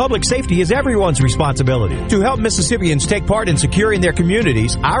you that public safety is everyone's responsibility. To help Mississippians take part in securing their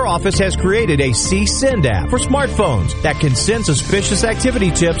communities, our office has created a CSend app for smartphones that can send suspicious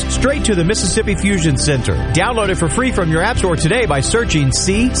activity tips straight to the Mississippi Fusion Center. Download it for free from your app store today by searching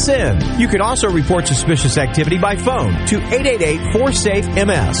CSend. You can also report suspicious activity by phone to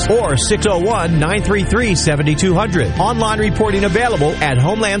 888-4SAFE-MS or 601-933-7200. Online reporting available at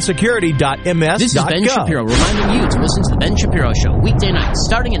homelandsecurity.ms.gov. This is Ben Shapiro reminding you to listen to The Ben Shapiro Show weekday nights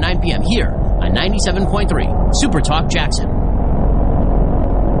starting at 9 p.m. here on 97.3 Super Talk Jackson.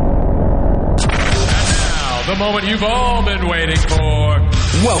 And now, the moment you've all been waiting for.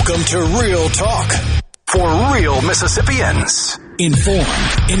 Welcome to Real Talk for real Mississippians. Informed,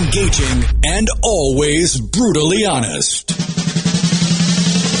 engaging, and always brutally honest.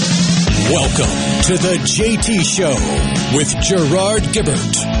 Welcome to the JT Show with Gerard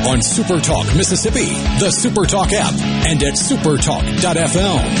Gibbert on Super Talk Mississippi, the Super Talk app, and at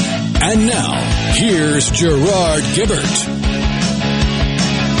supertalk.fm. And now, here's Gerard Gibbert.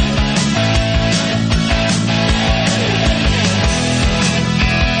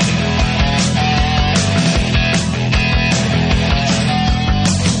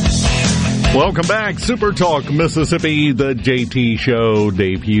 Welcome back, Super Talk Mississippi, the JT Show.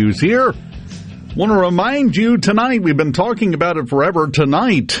 Dave Hughes here. Want to remind you tonight, we've been talking about it forever,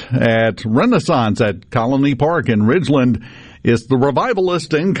 tonight at Renaissance at Colony Park in Ridgeland is the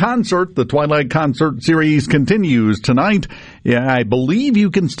Revivalist in concert. The Twilight Concert Series continues tonight. Yeah, I believe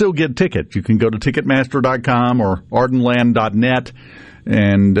you can still get tickets. You can go to Ticketmaster.com or Ardenland.net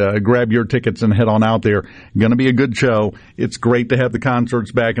and grab your tickets and head on out there. Going to be a good show. It's great to have the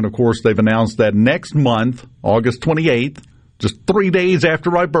concerts back. And, of course, they've announced that next month, August 28th, just 3 days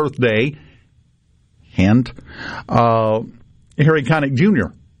after my birthday, hint, Harry Connick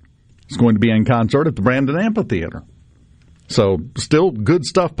Jr. is going to be in concert at the Brandon Amphitheater. So still good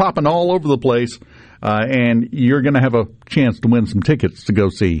stuff popping all over the place. And you're going to have a chance to win some tickets to go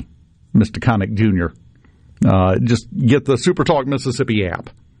see Mr. Connick Jr. Just get the Super Talk Mississippi app.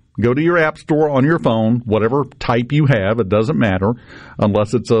 Go to your app store on your phone, whatever type you have. It doesn't matter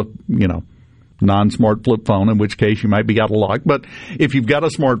unless it's a, non-smart flip phone, in which case you might be out of luck. But if you've got a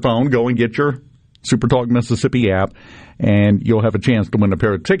smartphone, go and get your Super Talk Mississippi app, and you'll have a chance to win a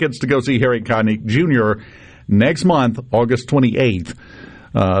pair of tickets to go see Harry Connick Jr. next month, August 28th.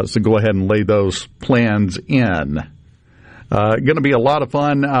 So go ahead and lay those plans in. Going to be a lot of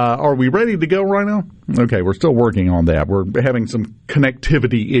fun. Are we ready to go right now? Okay, we're still working on that. We're having some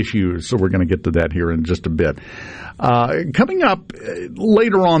connectivity issues, so we're going to get to that here in just a bit. Coming up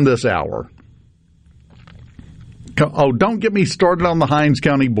later on this hour. Oh, don't get me started on the Hinds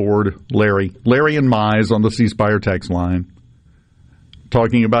County Board, Larry and Mize on the C Spire text line,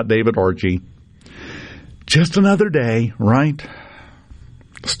 talking about David Archie. Just another day, right?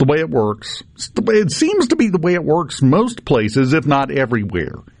 It's the way it works. It seems to be the way it works most places, if not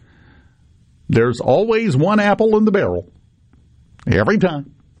everywhere. There's always one apple in the barrel. Every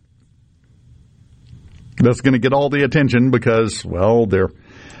time. That's going to get all the attention because, well, they're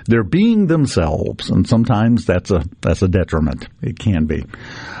being themselves, and sometimes that's a detriment. It can be.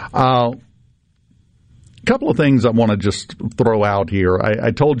 Couple of things I want to just throw out here.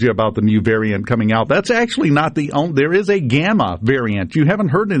 I told you about the new variant coming out. That's actually not the only. There is a Gamma variant. You haven't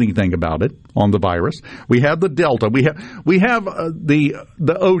heard anything about it on the virus. We have the Delta. We have the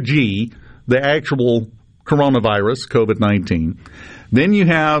OG, the actual coronavirus, COVID-19. Then you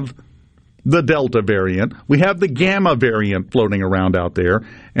have the Delta variant. We have the Gamma variant floating around out there,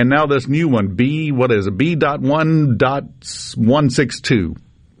 and now this new one, B.1.162.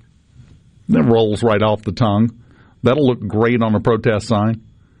 That rolls right off the tongue. That'll look great on a protest sign.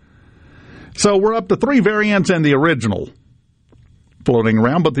 So we're up to 3 variants and the original floating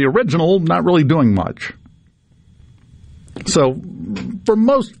around, but the original not really doing much. So for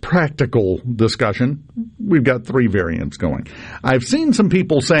most practical discussion, we've got 3 variants going. I've seen some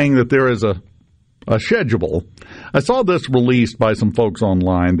people saying that there is a schedule. I saw this released by some folks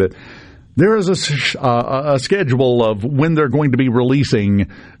online that there is a schedule of when they're going to be releasing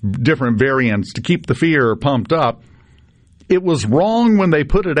different variants to keep the fear pumped up. It was wrong when they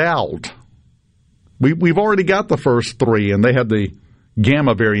put it out. We've already got the first 3, and they had the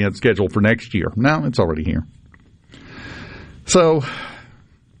Gamma variant scheduled for next year. Now it's already here. So,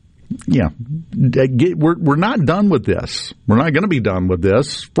 yeah, we're not done with this. We're not going to be done with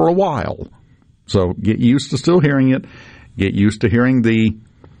this for a while. So get used to still hearing it. Get used to hearing the,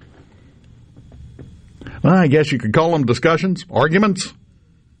 well, I guess you could call them discussions, arguments,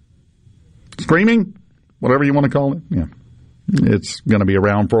 screaming, whatever you want to call it. Yeah, it's going to be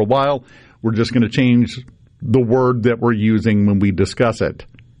around for a while. We're just going to change the word that we're using when we discuss it.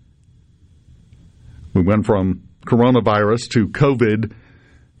 We went from coronavirus to COVID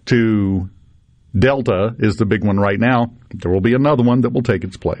to Delta is the big one right now. There will be another one that will take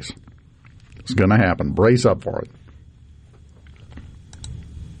its place. It's going to happen. Brace up for it.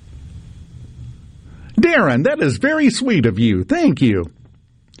 Darren, that is very sweet of you. Thank you.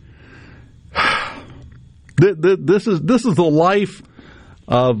 This is the life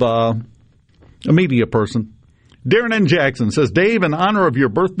of a media person. Darren N. Jackson says, Dave, in honor of your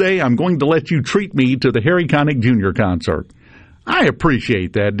birthday, I'm going to let you treat me to the Harry Connick Jr. concert. I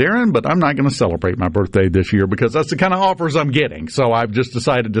appreciate that, Darren, but I'm not going to celebrate my birthday this year because that's the kind of offers I'm getting. So I've just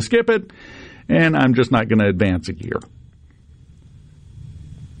decided to skip it, and I'm just not going to advance a year.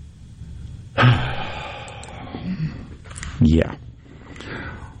 Yeah.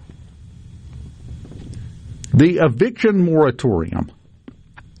 The eviction moratorium.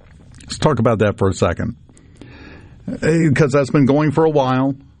 Let's talk about that for a second, because that's been going for a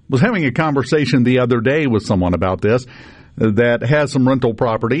while. Was having a conversation the other day with someone about this that has some rental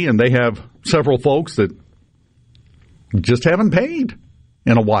property, and they have several folks that just haven't paid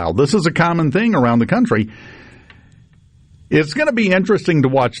in a while. This is a common thing around the country. It's going to be interesting to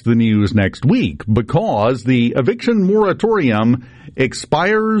watch the news next week because the eviction moratorium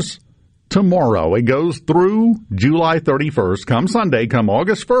expires tomorrow. It goes through July 31st. Come Sunday, come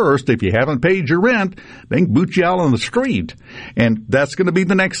August 1st, if you haven't paid your rent, they can boot you out on the street. And that's going to be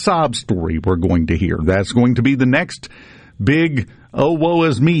the next sob story we're going to hear. That's going to be the next big, oh, woe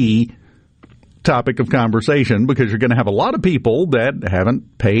is me topic of conversation, because you're going to have a lot of people that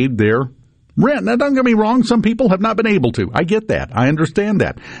haven't paid their rent. Now, don't get me wrong, some people have not been able to. I get that. I understand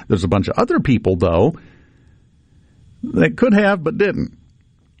that. There's a bunch of other people, though, that could have but didn't.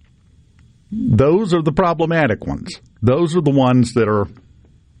 Those are the problematic ones. Those are the ones that are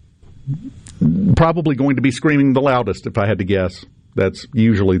probably going to be screaming the loudest, if I had to guess. That's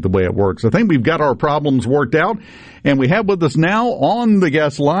usually the way it works. I think we've got our problems worked out, and we have with us now on the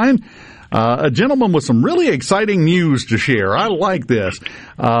guest line a gentleman with some really exciting news to share. I like this.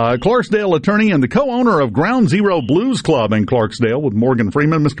 Clarksdale attorney and the co-owner of Ground Zero Blues Club in Clarksdale with Morgan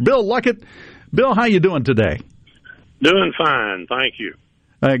Freeman, Mr. Bill Luckett. Bill, how you doing today? Doing fine, thank you.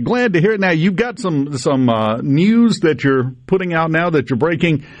 Glad to hear it. Now, you've got some news that you're putting out now that you're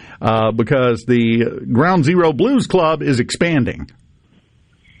breaking because the Ground Zero Blues Club is expanding.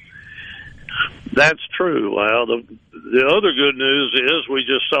 That's true. Well, the other good news is we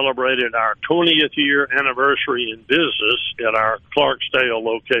just celebrated our 20th year anniversary in business at our Clarksdale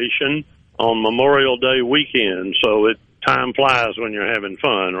location on Memorial Day weekend. So time flies when you're having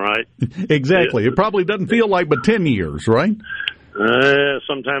fun, right? Exactly. It probably doesn't feel like but 10 years, right?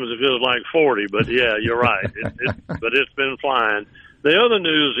 Sometimes it feels like 40, but yeah, you're right. But it's been flying. The other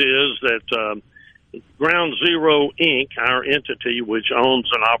news is that Ground Zero Inc., our entity which owns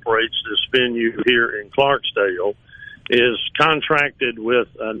and operates this venue here in Clarksdale, is contracted with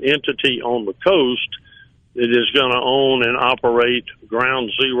an entity on the coast that is going to own and operate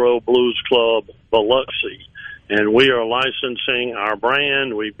Ground Zero Blues Club Biloxi. And we are licensing our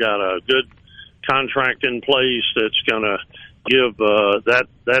brand. We've got a good contract in place that's going to give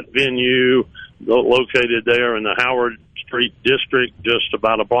that venue located there in the Howard Street district, just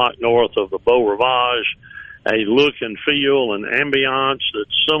about a block north of the Beau Rivage, a look and feel and ambiance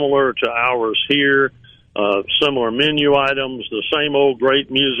that's similar to ours here, similar menu items, the same old great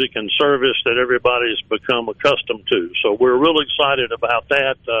music and service that everybody's become accustomed to. So we're real excited about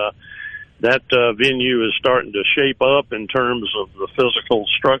that. That venue is starting to shape up in terms of the physical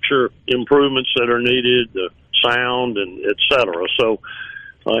structure improvements that are needed, the sound, and et cetera. So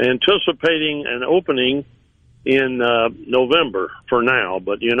anticipating an opening in November for now,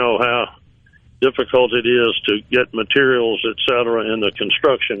 but you know how difficult it is to get materials, et cetera, in the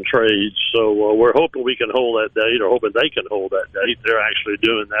construction trades. So we're hoping we can hold that date, or hoping they can hold that date. They're actually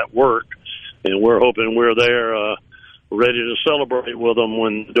doing that work, and we're hoping we're there ready to celebrate with them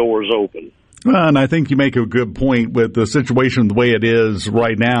when the doors open. And I think you make a good point with the situation the way it is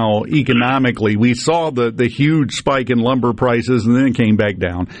right now economically. We saw the huge spike in lumber prices and then it came back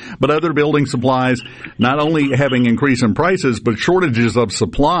down. But other building supplies not only having increase in prices, but shortages of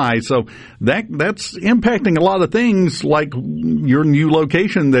supply. So that's impacting a lot of things like your new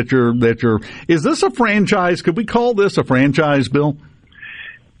location that you're is this a franchise? Could we call this a franchise, Bill?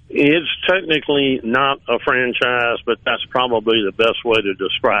 It's technically not a franchise, but that's probably the best way to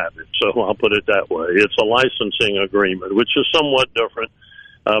describe it. So I'll put it that way. It's a licensing agreement, which is somewhat different,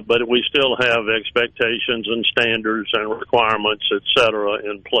 but we still have expectations and standards and requirements, et cetera,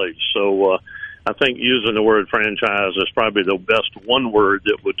 in place. So I think using the word franchise is probably the best one word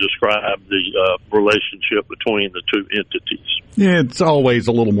that would describe the relationship between the two entities. Yeah, it's always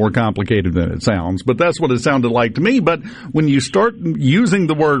a little more complicated than it sounds, but that's what it sounded like to me. But when you start using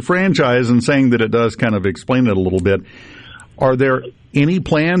the word franchise and saying that it does kind of explain it a little bit, are there any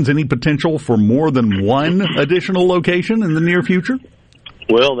plans, any potential for more than one additional location in the near future?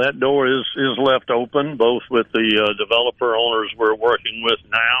 Well, that door is left open, both with the developer owners we're working with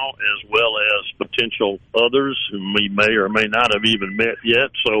now, as well as potential others whom we may or may not have even met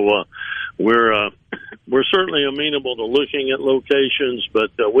yet. So we're certainly amenable to looking at locations,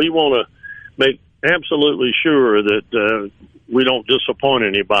 but we want to make absolutely sure that we don't disappoint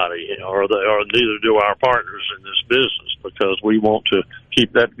anybody, or neither do our partners in this business, because we want to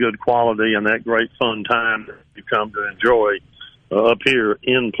keep that good quality and that great fun time that you come to enjoy up here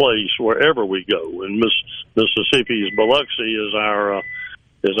in place wherever we go. And Mississippi's Biloxi is our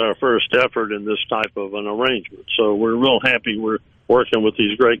first effort in this type of an arrangement. So we're real happy we're working with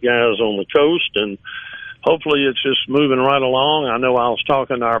these great guys on the coast, and hopefully it's just moving right along. I know I was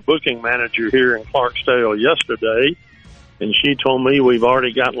talking to our booking manager here in Clarksdale yesterday, and she told me we've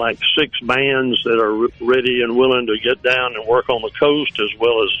already got like 6 bands that are ready and willing to get down and work on the coast as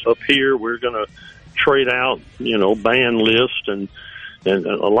well as up here. We're going to trade out, band list, and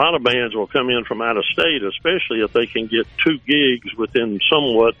a lot of bands will come in from out of state, especially if they can get 2 gigs within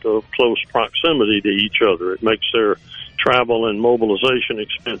somewhat of close proximity to each other. It makes their travel and mobilization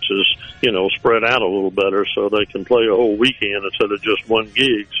expenses, spread out a little better, so they can play a whole weekend instead of just 1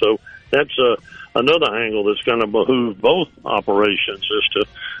 gig. So that's another angle that's going to behoove both operations, is to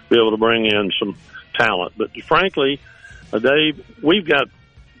be able to bring in some talent. But frankly, Dave, we've got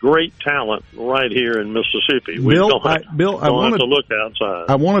great talent right here in Mississippi. We don't have to look outside.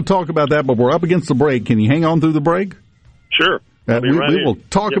 I want to talk about that, but we're up against the break. Can you hang on through the break? Sure. We will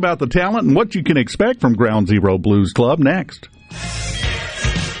talk about the talent and what you can expect from Ground Zero Blues Club next.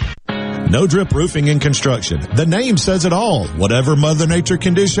 No Drip Roofing and Construction. The name says it all. Whatever Mother Nature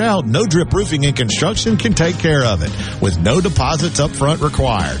can dish out, No Drip Roofing and Construction can take care of it with no deposits up front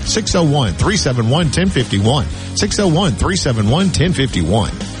required. 601-371-1051.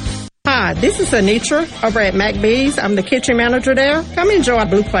 601-371-1051. Hi, this is Anitra over at McBee's. I'm the kitchen manager there. Come enjoy our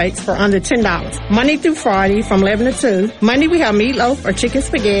blue plates for under $10. Monday through Friday from 11 to 2. Monday we have meatloaf or chicken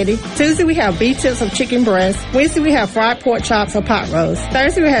spaghetti. Tuesday we have beef tips or chicken breast. Wednesday we have fried pork chops or pot roast.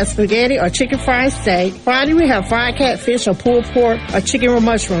 Thursday we have spaghetti or chicken fried steak. Friday we have fried catfish or pulled pork or chicken with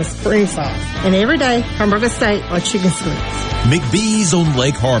mushrooms, spring sauce. And every day, hamburger steak or chicken strips. McBee's on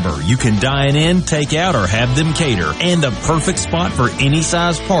Lake Harbor. You can dine in, take out, or have them cater. And the perfect spot for any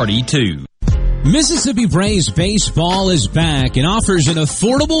size party, too. Mississippi Braves baseball is back and offers an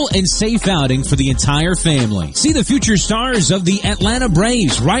affordable and safe outing for the entire family. See the future stars of the Atlanta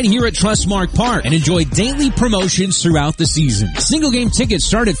Braves right here at Trustmark Park and enjoy daily promotions throughout the season. Single game tickets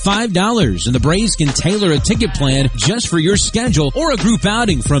start at $5 and the Braves can tailor a ticket plan just for your schedule or a group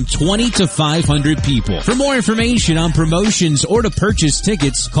outing from 20 to 500 people. For more information on promotions or to purchase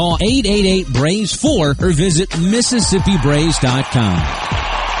tickets, call 888-BRAVES-4 or visit MississippiBraves.com.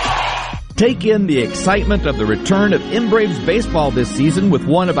 Take in the excitement of the return of M-Braves baseball this season with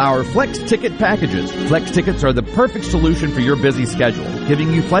one of our Flex Ticket packages. Flex Tickets are the perfect solution for your busy schedule,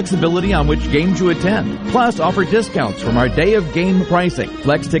 giving you flexibility on which games you attend. Plus, offer discounts from our day of game pricing.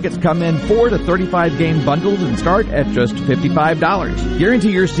 Flex Tickets come in 4 to 35 game bundles and start at just $55.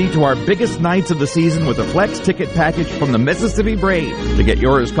 Guarantee your seat to our biggest nights of the season with a Flex Ticket package from the Mississippi Braves. To get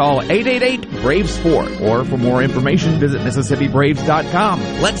yours, call 888-BRAVES-4. Or for more information, visit MississippiBraves.com.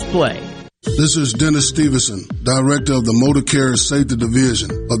 Let's play. This is Dennis Stevenson. Director of the Motor Carrier Safety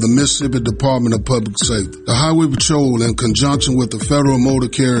Division of the Mississippi Department of Public Safety. The Highway Patrol, in conjunction with the Federal Motor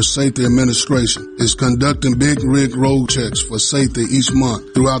Carrier Safety Administration, is conducting big rig road checks for safety each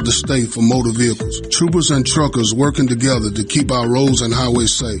month throughout the state for motor vehicles. Troopers and truckers working together to keep our roads and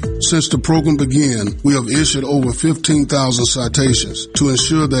highways safe. Since the program began, we have issued over 15,000 citations to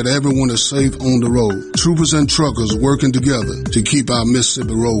ensure that everyone is safe on the road. Troopers and truckers working together to keep our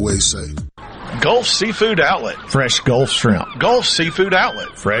Mississippi roadways safe. Gulf Seafood Outlet. Fresh Gulf Shrimp. Gulf Seafood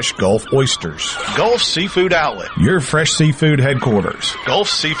Outlet. Fresh Gulf Oysters. Gulf Seafood Outlet. Your fresh seafood headquarters. Gulf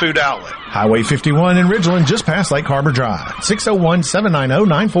Seafood Outlet. Highway 51 in Ridgeland, just past Lake Harbor Drive.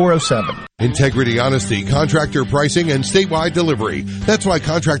 601-790-9407. Integrity, honesty, contractor pricing, and statewide delivery. That's why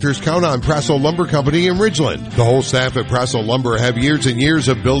contractors count on Prassel Lumber Company in Ridgeland. The whole staff at Prassel Lumber have years and years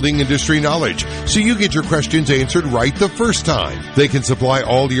of building industry knowledge, so you get your questions answered right the first time. They can supply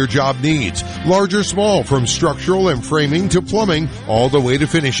all your job needs, large or small, from structural and framing to plumbing, all the way to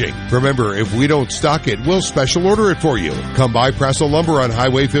finishing. Remember, if we don't stock it, we'll special order it for you. Come by Prassel Lumber on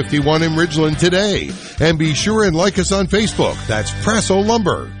Highway 51 in Ridgeland today. And be sure and like us on Facebook. That's Prassel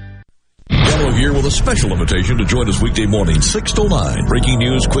Lumber. Gallo here with a special invitation to join us weekday morning, 6 to 9. Breaking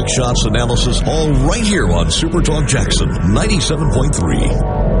news, quick shots, analysis, all right here on Super Talk Jackson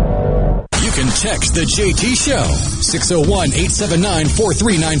 97.3. You can text the JT Show,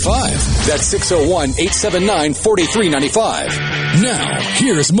 601-879-4395. That's 601-879-4395. Now,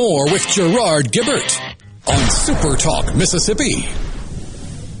 here's more with Gerard Gibbert on Super Talk Mississippi.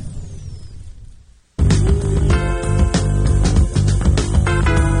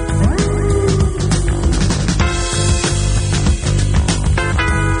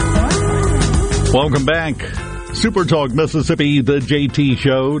 Welcome back. Super Talk Mississippi, the JT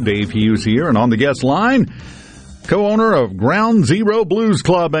Show. Dave Hughes here, and on the guest line, co-owner of Ground Zero Blues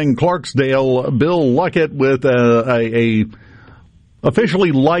Club in Clarksdale, Bill Luckett, with a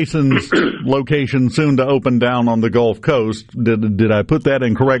officially licensed location soon to open down on the Gulf Coast. Did I put that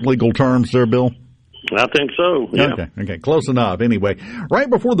in correct legal terms there, Bill? I think so, yeah. Okay, close enough. Anyway, right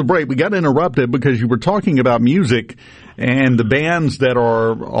before the break, we got interrupted because you were talking about music and the bands that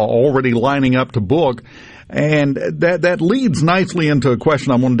are already lining up to book. And that leads nicely into a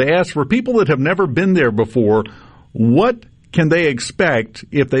question I wanted to ask. For people that have never been there before, what can they expect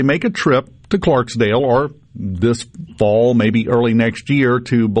if they make a trip to Clarksdale or this fall, maybe early next year,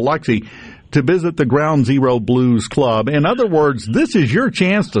 to Biloxi to visit the Ground Zero Blues Club? In other words, this is your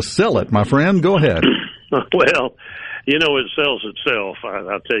chance to sell it, my friend. Go ahead. Well, it sells itself.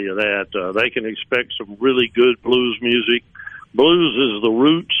 I'll tell you that. They can expect some really good blues music. Blues is the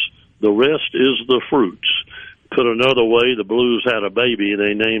roots. The rest is the fruits. Put another way, the blues had a baby.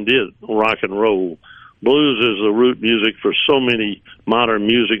 They named it rock and roll. Blues is the root music for so many modern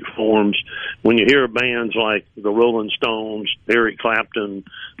music forms. When you hear bands like the Rolling Stones, Eric Clapton,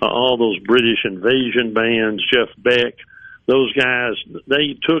 all those British invasion bands, Jeff Beck, those guys,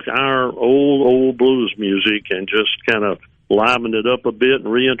 they took our old blues music and just kind of livened it up a bit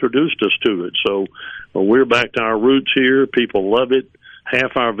and reintroduced us to it. So we're back to our roots here. People love it.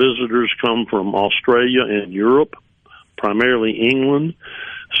 Half our visitors come from Australia and Europe, primarily England.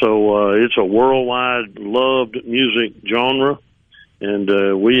 So it's a worldwide loved music genre, and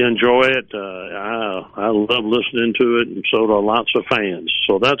we enjoy it. I love listening to it, and so do lots of fans.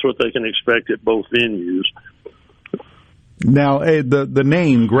 So that's what they can expect at both venues. Now, the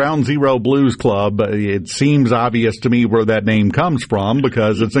name Ground Zero Blues Club, it seems obvious to me where that name comes from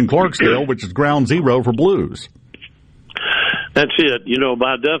because it's in Clarksdale, which is ground zero for blues. That's it.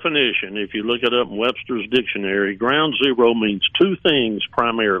 By definition, if you look it up in Webster's dictionary, ground zero means two things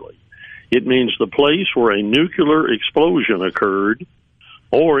primarily. It means the place where a nuclear explosion occurred,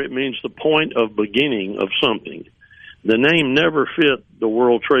 or it means the point of beginning of something. The name never fit the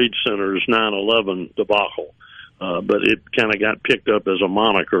World Trade Center's 9/11 debacle, but it kind of got picked up as a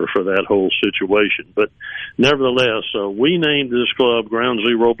moniker for that whole situation. But nevertheless, we named this club Ground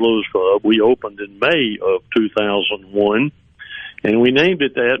Zero Blues Club. We opened in May of 2001. And we named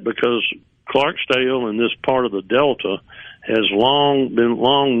it that because Clarksdale and this part of the Delta has been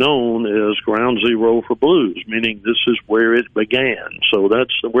long known as ground zero for blues, meaning this is where it began. So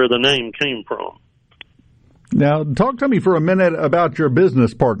that's where the name came from. Now, talk to me for a minute about your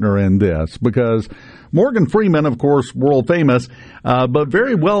business partner in this, because Morgan Freeman, of course, world famous, but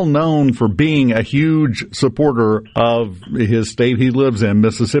very well known for being a huge supporter of his state he lives in,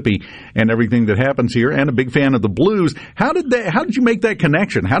 Mississippi, and everything that happens here, and a big fan of the blues. How did you make that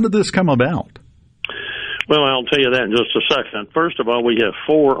connection? How did this come about? Well, I'll tell you that in just a second. First of all, we have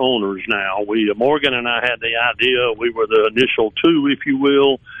 4 owners now. Morgan and I had the idea. We were the initial 2, if you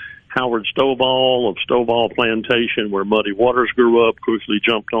will. Howard Stovall of Stovall Plantation, where Muddy Waters grew up, quickly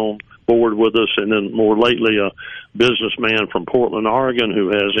jumped on board with us. And then more lately, a businessman from Portland, Oregon, who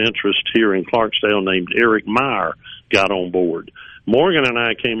has interest here in Clarksdale named Eric Meyer got on board. Morgan and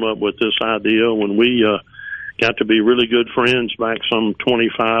I came up with this idea when we got to be really good friends back some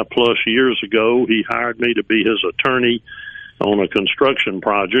 25-plus years ago. He hired me to be his attorney on a construction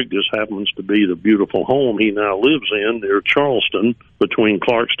project. This happens to be the beautiful home he now lives in near Charleston, between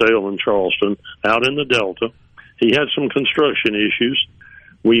Clarksdale and Charleston, out in the Delta. He had some construction issues.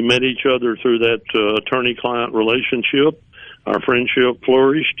 We met each other through that attorney-client relationship. Our friendship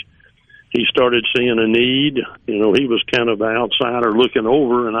flourished. He started seeing a need. You know, he was kind of the outsider looking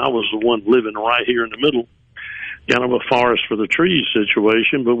over, and I was the one living right here in the middle. Kind of a forest for the trees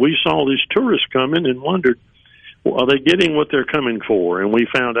situation. But we saw these tourists coming and wondered, well, are they getting what they're coming for? And we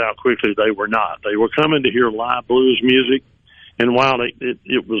found out quickly they were not. They were coming to hear live blues music. And while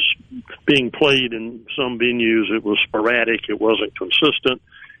it was being played in some venues, it was sporadic. It wasn't consistent.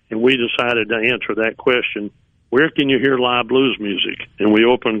 And we decided to answer that question. Where can you hear live blues music? And we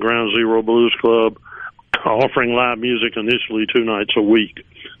opened Ground Zero Blues Club, offering live music initially 2 nights a week.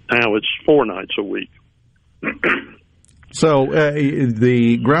 Now it's 4 nights a week. So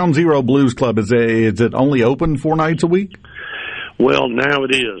the Ground Zero Blues Club, is it only open 4 nights a week? Well, now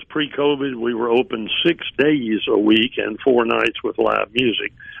it is. Pre-COVID, we were open 6 days a week and 4 nights with live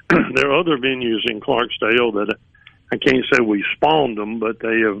music. There are other venues in Clarksdale that I can't say we spawned them, but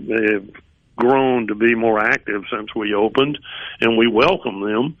they have grown to be more active since we opened, and we welcome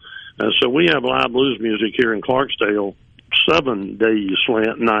them. So we have live blues music here in Clarksdale 7 days,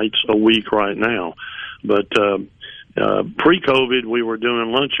 slant nights a week right now. But pre-COVID, we were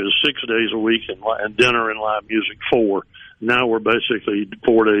doing lunches 6 days a week and dinner and live music 4. Now we're basically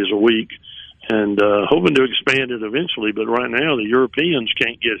 4 days a week, and hoping to expand it eventually. But right now, the Europeans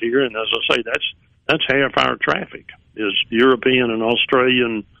can't get here, and as I say, that's half our traffic is European and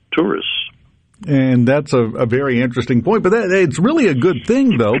Australian tourists. And that's a very interesting point. But it's really a good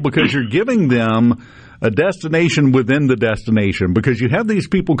thing, though, because you're giving them a destination within the destination, because you have these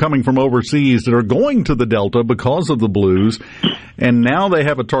people coming from overseas that are going to the Delta because of the blues, and now they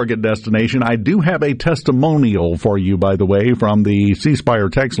have a target destination. I do have a testimonial for you, by the way, from the C Spire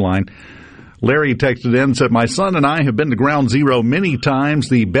text line. Larry texted in and said, "My son and I have been to Ground Zero many times,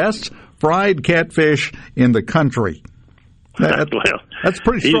 the best fried catfish in the country." That's a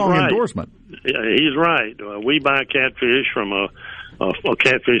pretty strong endorsement. Yeah, he's right. We buy catfish from a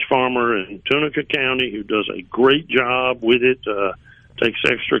catfish farmer in Tunica County who does a great job with it, takes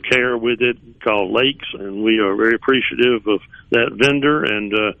extra care with it, called Lakes, and we are very appreciative of that vendor,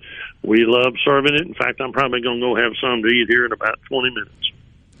 and we love serving it. In fact, I'm probably going to go have some to eat here in about 20 minutes.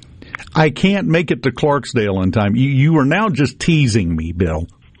 I can't make it to Clarksdale in time. You are now just teasing me, Bill.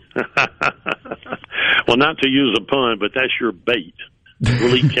 Well, not to use a pun, but that's your bait.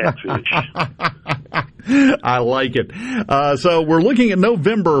 We'll eat catfish. I like it. So we're looking at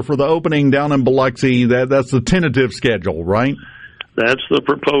November for the opening down in Biloxi. That's the tentative schedule, right? That's the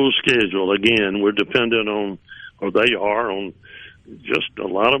proposed schedule. Again, we're dependent on, or they are, on just a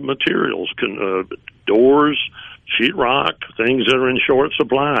lot of materials, doors, sheetrock, things that are in short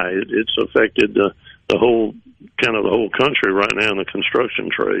supply. It's affected the whole country right now in the construction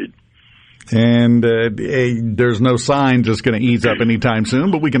trade. And there's no sign just going to ease up anytime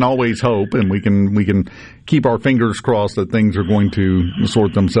soon, but we can always hope, and we can keep our fingers crossed that things are going to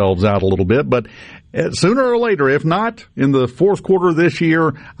sort themselves out a little bit. But sooner or later, if not in the fourth quarter of this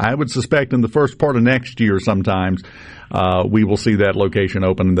year, I would suspect in the first part of next year sometimes, we will see that location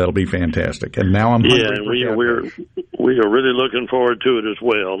open, and that'll be fantastic. And now I'm hungry for we are really looking forward to it as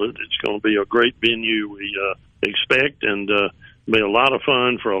well. It's going to be a great venue, we expect, and be a lot of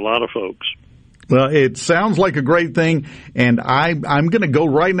fun for a lot of folks. Well, it sounds like a great thing, and I'm going to go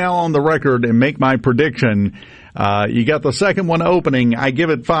right now on the record and make my prediction. You got the second one opening. I give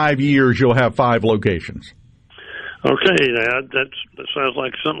it 5 years, you'll have 5 locations. Okay, that sounds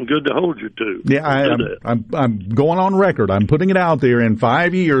like something good to hold you to. Yeah, I'm going on record. I'm putting it out there in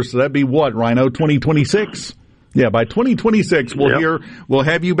 5 years. So that'd be what, Rhino? 2026. Yeah, by 2026, we'll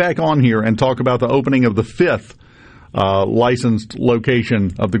have you back on here and talk about the opening of the 5th licensed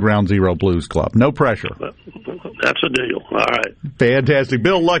location of the Ground Zero Blues Club. No pressure. That's a deal. All right. Fantastic.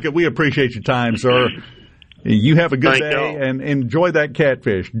 Bill Luckett, we appreciate your time, sir. You have a good day y'all. And enjoy that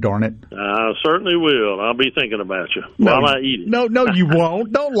catfish, darn it. I certainly will. I'll be thinking about you while I eat it. No, you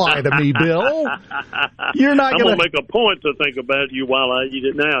won't. Don't lie to me, Bill. You're not going to make a point to think about you while I eat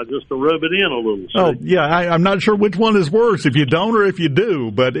it now, just to rub it in a little. Oh, yeah, I'm not sure which one is worse, if you don't or if you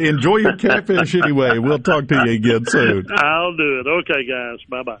do, but enjoy your catfish anyway. We'll talk to you again soon. I'll do it. Okay, guys.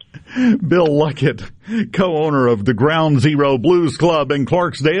 Bye-bye. Bill Luckett, co-owner of the Ground Zero Blues Club in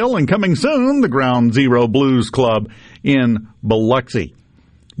Clarksdale, and coming soon, the Ground Zero Blues Club in Biloxi.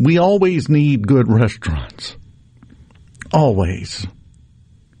 We always need good restaurants. Always.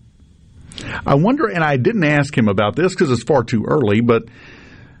 I wonder, and I didn't ask him about this because it's far too early, but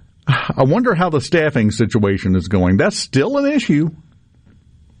I wonder how the staffing situation is going. That's still an issue.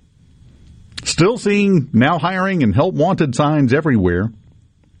 Still seeing now hiring and help wanted signs everywhere.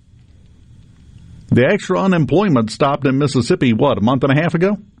 The extra unemployment stopped in Mississippi, a month and a half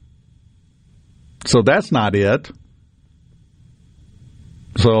ago? So that's not it.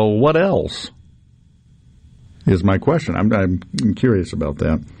 So what else is my question? I'm curious about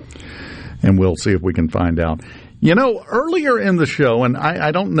that. And we'll see if we can find out. You know, earlier in the show, and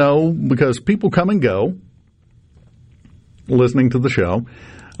I don't know because people come and go listening to the show,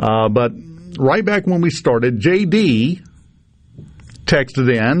 but right back when we started, JD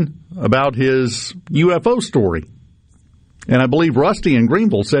texted in about his UFO story. And I believe Rusty in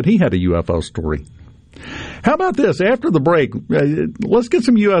Greenville said he had a UFO story. How about this? After the break, let's get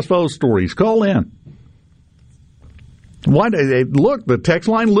some UFO stories. Call in. Look, the text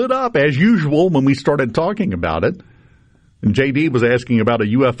line lit up as usual when we started talking about it. And JD was asking about a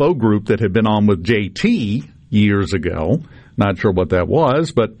UFO group that had been on with JT years ago. Not sure what that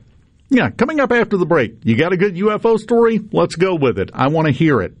was, but yeah, coming up after the break. You got a good UFO story? Let's go with it. I want to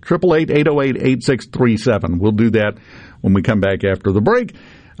hear it. 888-808-8637. We'll do that when we come back after the break.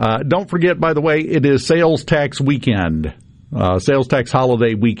 Don't forget, by the way, it is sales tax weekend. Sales tax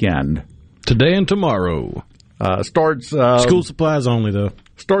holiday weekend. Today and tomorrow. Starts... school supplies only, though.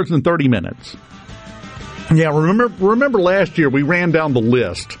 Starts in 30 minutes. Yeah, remember last year we ran down the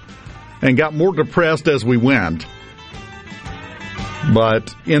list and got more depressed as we went.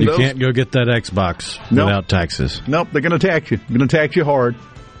 But you can't go get that Xbox without taxes. Nope, they're going to tax you. They're going to tax you hard.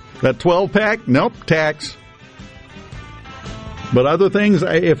 That 12-pack, nope, tax. But other things,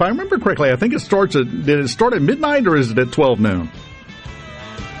 if I remember correctly, I think did it start at midnight or is it at 12 noon?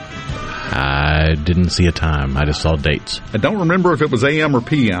 I didn't see a time. I just saw dates. I don't remember if it was AM or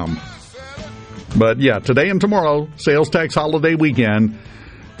PM. But yeah, today and tomorrow, sales tax holiday weekend.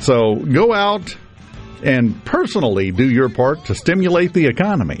 So go out and personally do your part to stimulate the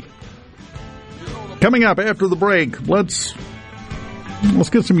economy. Coming up after the break, let's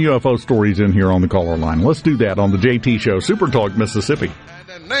get some UFO stories in here on the caller line. Let's do that on the JT Show, Super Talk Mississippi.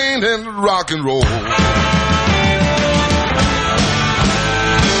 Rock and roll.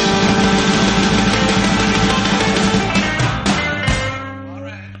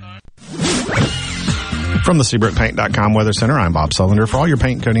 From the SeabrookPaint.com Weather Center, I'm Bob Sullender. For all your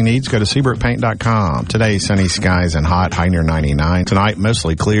paint coating needs, go to SeabrookPaint.com. Today, sunny skies and hot, high near 99. Tonight,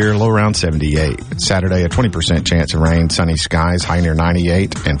 mostly clear, low around 78. Saturday, a 20% chance of rain, sunny skies, high near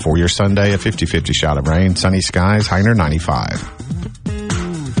 98. And for your Sunday, a 50-50 shot of rain, sunny skies, high near 95.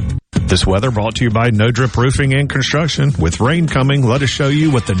 This weather brought to you by No Drip Roofing and Construction. With rain coming, let us show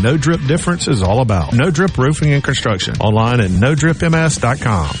you what the No Drip difference is all about. No Drip Roofing and Construction. Online at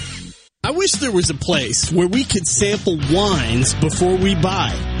NoDripMS.com. I wish there was a place where we could sample wines before we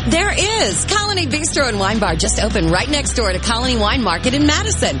buy. There is. Colony Bistro and Wine Bar just opened right next door to Colony Wine Market in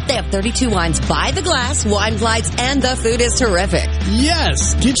Madison. They have 32 wines by the glass, wine flights, and the food is terrific.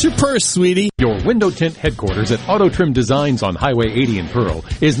 Yes. Get your purse, sweetie. Your window tint headquarters at Auto Trim Designs on Highway 80 in Pearl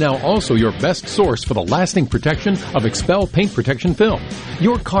is now also your best source for the lasting protection of Expel paint protection film.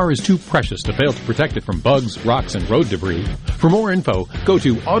 Your car is too precious to fail to protect it from bugs, rocks, and road debris. For more info, go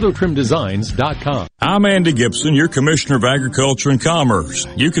to AutoTrimDesigns.com. I'm Andy Gibson, your Commissioner of Agriculture and Commerce.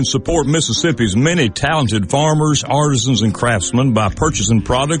 You can support Mississippi's many talented farmers, artisans, and craftsmen by purchasing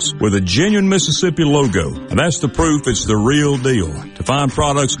products with a genuine Mississippi logo. And that's the proof it's the real deal. To find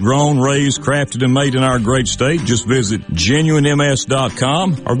products grown, raised, crafted, and made in our great state, just visit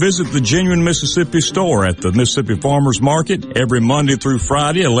GenuineMS.com or visit the Genuine Mississippi store at the Mississippi Farmers Market every Monday through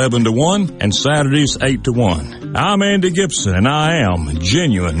Friday, 11 to 1, and Saturdays, 8 to 1. I'm Andy Gibson, and I am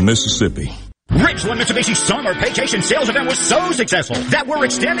Genuine Mississippi. Ridgeland Mitsubishi Summer Vacation Sales Event was so successful that we're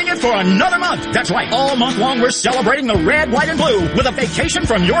extending it for another month. That's right. All month long, we're celebrating the red, white, and blue with a vacation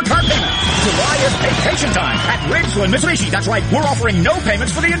from your car payment. July is vacation time at Ridgeland Mitsubishi. That's right. We're offering no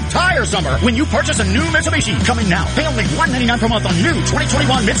payments for the entire summer when you purchase a new Mitsubishi. Coming now. Pay only $199 per month on new 2021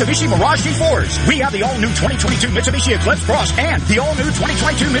 Mitsubishi Mirage G4s. We have the all-new 2022 Mitsubishi Eclipse Cross and the all-new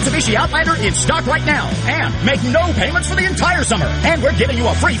 2022 Mitsubishi Outlander in stock right now. And make no payments for the entire summer. And we're giving you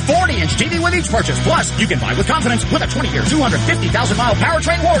a free 40-inch TV with each purchase. Plus, you can buy with confidence with a 20-year, 250,000-mile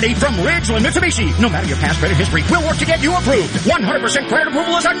powertrain warranty from Ridgeland Mitsubishi. No matter your past credit history, we'll work to get you approved. 100% credit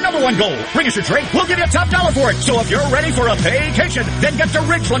approval is our #1 goal. Bring us your trade, we'll give you top dollar for it. So if you're ready for a vacation, then get to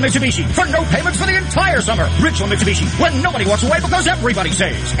Ridgeland Mitsubishi for no payments for the entire summer. Ridgeland Mitsubishi, when nobody walks away because everybody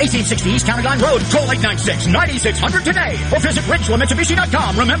saves. 1860 East County Line Road. Call 896-9600 today or visit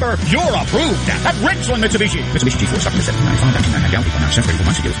RidgelandMitsubishi.com. Remember, you're approved at Ridgeland Mitsubishi. Mitsubishi G4 Supplement 1795 down 9% for 8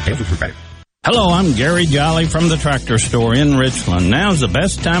 months to deals with credit. Hello, I'm Gary Jolly from the Tractor Store in Richland. Now's the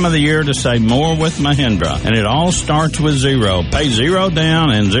best time of the year to save more with Mahindra, and it all starts with zero. Pay zero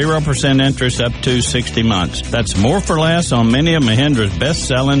down and 0% interest up to 60 months. That's more for less on many of Mahindra's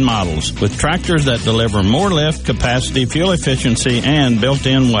best-selling models, with tractors that deliver more lift, capacity, fuel efficiency, and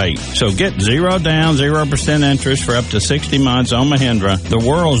built-in weight. So get zero down, 0% interest for up to 60 months on Mahindra, the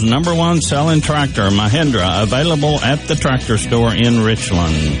world's #1 selling tractor, Mahindra, available at the Tractor Store in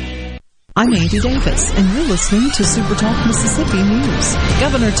Richland. I'm Andy Davis, and you're listening to Super Talk Mississippi News.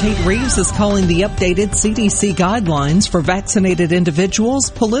 Governor Tate Reeves is calling the updated CDC guidelines for vaccinated individuals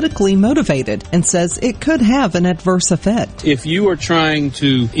politically motivated and says it could have an adverse effect. If you are trying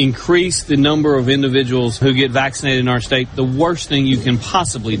to increase the number of individuals who get vaccinated in our state, the worst thing you can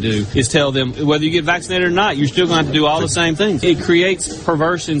possibly do is tell them whether you get vaccinated or not, you're still going to have to do all the same things. It creates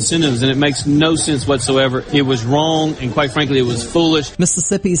perverse incentives, and it makes no sense whatsoever. It was wrong, and quite frankly, it was foolish.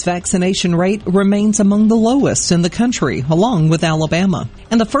 Mississippi's vaccination rate remains among the lowest in the country, along with Alabama.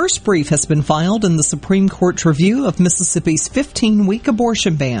 And the first brief has been filed in the Supreme Court's review of Mississippi's 15-week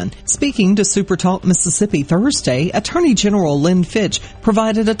abortion ban. Speaking to Super Talk Mississippi Thursday, Attorney General Lynn Fitch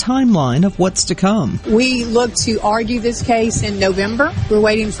provided a timeline of what's to come. We look to argue this case in November. We're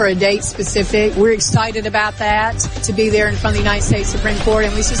waiting for a date specific. We're excited about that, to be there in front of the United States Supreme Court,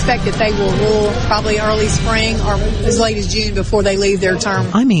 and we suspect that they will rule probably early spring or as late as June before they leave their term.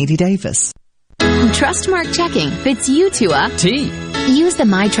 I'm Andy Davis. Trustmark Checking fits you to a T. Use the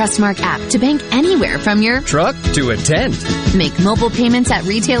My Trustmark app to bank anywhere from your truck to a tent. Make mobile payments at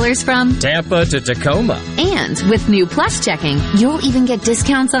retailers from Tampa to Tacoma. And with new Plus Checking, you'll even get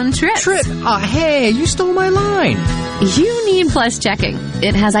discounts on trips. Hey, you stole my line. You need Plus Checking.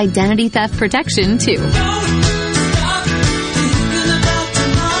 It has identity theft protection, too.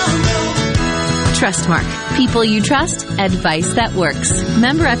 Trustmark. People you trust. Advice that works.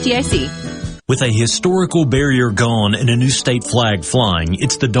 Member FDIC. With a historical barrier gone and a new state flag flying,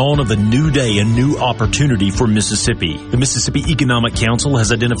 it's the dawn of a new day, a new opportunity for Mississippi. The Mississippi Economic Council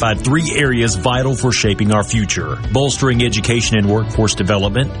has identified 3 areas vital for shaping our future: bolstering education and workforce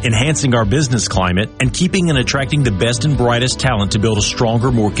development, enhancing our business climate, and keeping and attracting the best and brightest talent to build a stronger,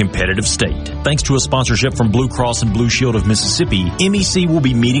 more competitive state. Thanks to a sponsorship from Blue Cross and Blue Shield of Mississippi, MEC will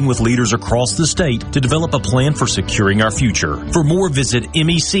be meeting with leaders across the state to develop a plan for securing our future. For more, visit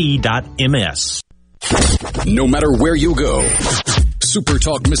mec.ms. No matter where you go, Super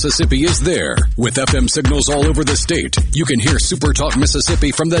Talk Mississippi is there. With FM signals all over the state, you can hear Super Talk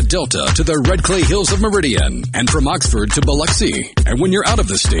Mississippi from the Delta to the Red Clay Hills of Meridian and from Oxford to Biloxi. And when you're out of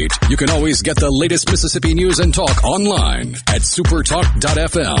the state, you can always get the latest Mississippi news and talk online at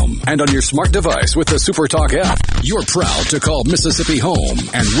supertalk.fm and on your smart device with the Super Talk app. You're proud to call Mississippi home,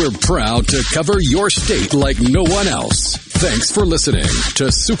 and we're proud to cover your state like no one else. Thanks for listening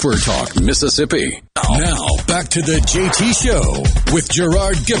to Super Talk Mississippi. Now, back to the JT Show with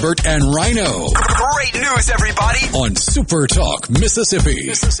Gerard Gibbert and Rhino. Great news, everybody! On Super Talk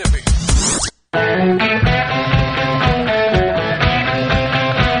Mississippi.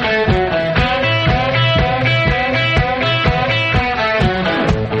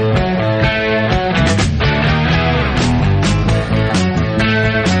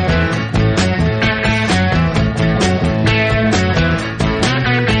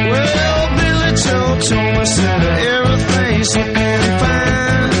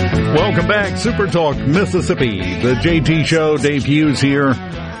 Welcome back, Super Talk Mississippi, the JT Show. Dave Hughes here.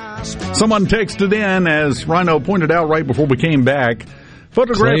 Someone texted in, as Rhino pointed out right before we came back,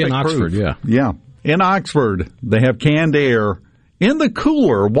 photographic in Oxford, proof. Yeah. In Oxford, they have canned air in the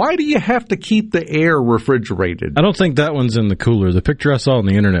cooler. Why do you have to keep the air refrigerated? I don't think that one's in the cooler. The picture I saw on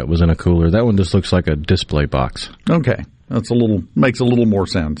the internet was in a cooler. That one just looks like a display box. Okay, makes a little more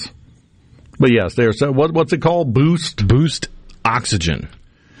sense. But yes, there's what's it called? Boost Oxygen.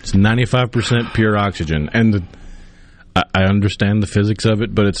 It's 95% pure oxygen, and I understand the physics of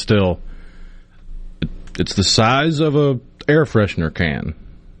it, but it's still it's the size of a air freshener can,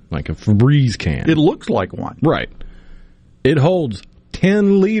 like a Febreze can. It looks like one, right? It holds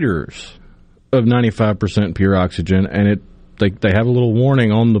 10 liters of 95% pure oxygen, and they have a little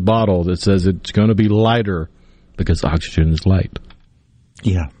warning on the bottle that says it's going to be lighter because oxygen is light.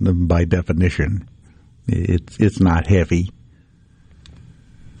 Yeah, by definition, it's not heavy.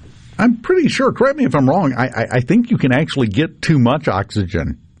 I'm pretty sure, correct me if I'm wrong, I think you can actually get too much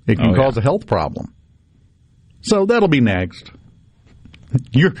oxygen. It can cause a health problem. So that'll be next.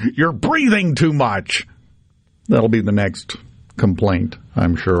 You're breathing too much. That'll be the next complaint,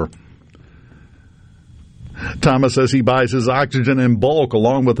 I'm sure. Thomas says he buys his oxygen in bulk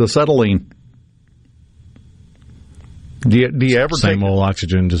along with acetylene. Do you ever same old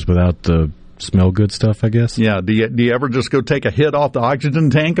oxygen just without the smell good stuff, I guess? Yeah. Do you ever just go take a hit off the oxygen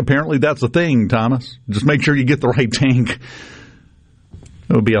tank? Apparently that's the thing, Thomas. Just make sure you get the right tank.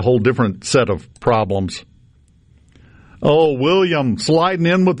 It would be a whole different set of problems. Oh, William sliding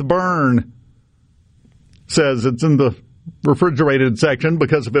in with the burn. Says it's in the refrigerated section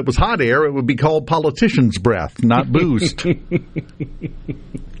because if it was hot air, it would be called politician's breath, not boost.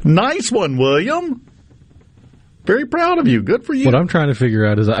 Nice one, William. Very proud of you. Good for you. What I'm trying to figure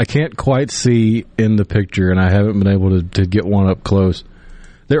out is I can't quite see in the picture, and I haven't been able to get one up close.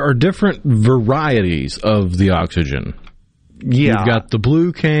 There are different varieties of the oxygen. Yeah. You've got the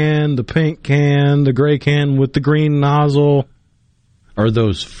blue can, the pink can, the gray can with the green nozzle. Are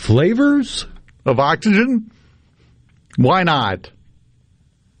those flavors of oxygen? Why not?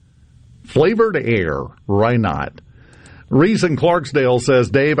 Flavored air. Why not? Reese in Clarksdale says,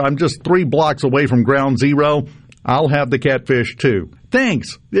 Dave, I'm just 3 blocks away from Ground Zero. I'll have the catfish, too.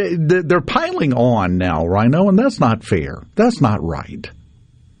 Thanks. They're piling on now, Rhino, and that's not fair. That's not right.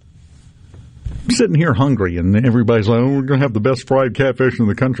 I'm sitting here hungry, and everybody's like, oh, we're going to have the best fried catfish in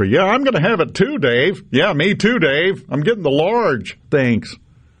the country. Yeah, I'm going to have it, too, Dave. Yeah, me too, Dave. I'm getting the large. Thanks.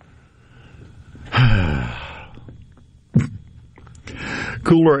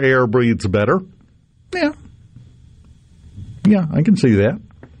 Cooler air breathes better. Yeah. Yeah, I can see that.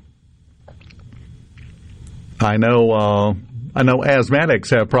 I know asthmatics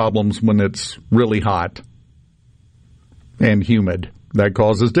have problems when it's really hot and humid. That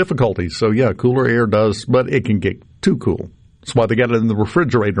causes difficulties. So, yeah, cooler air does, but it can get too cool. That's why they got it in the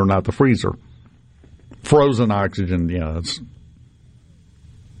refrigerator, not the freezer. Frozen oxygen, yeah.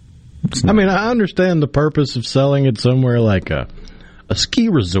 I mean, I understand the purpose of selling it somewhere like a ski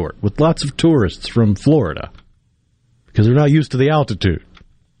resort with lots of tourists from Florida because they're not used to the altitude.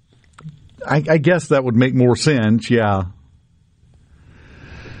 I guess that would make more sense, yeah.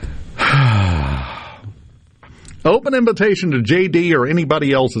 Open invitation to JD or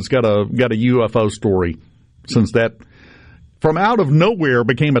anybody else that's got a UFO story, since that from out of nowhere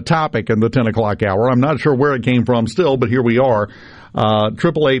became a topic in the 10 o'clock hour. I'm not sure where it came from still, but here we are.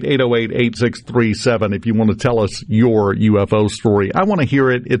 888-808-8637 if you want to tell us your UFO story. I want to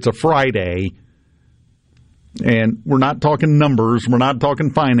hear it. It's a Friday. And we're not talking numbers. We're not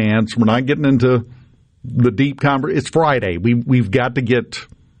talking finance. We're not getting into the deep conversation. It's Friday. We've got to get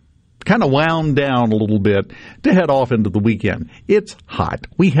kind of wound down a little bit to head off into the weekend. It's hot.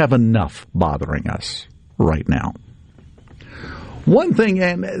 We have enough bothering us right now. One thing,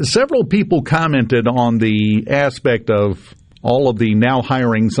 and several people commented on the aspect of all of the now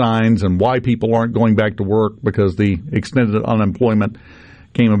hiring signs and why people aren't going back to work because the extended unemployment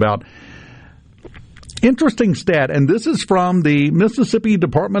came about. Interesting stat, and this is from the Mississippi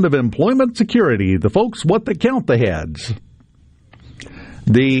Department of Employment Security, the folks what they count the heads.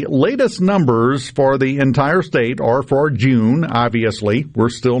 The latest numbers for the entire state are for June, obviously. We're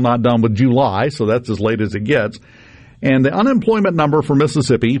still not done with July, so that's as late as it gets. And the unemployment number for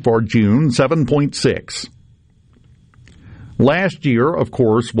Mississippi for June, 7.6. Last year, of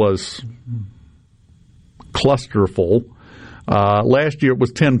course, was clusterful. Last year it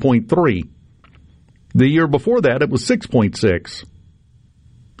was 10.3. The year before that, it was 6.6.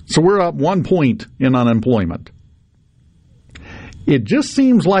 So we're up 1 point in unemployment. It just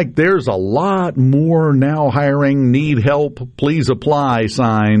seems like there's a lot more now hiring, need help, please apply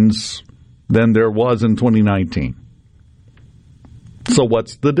signs than there was in 2019. So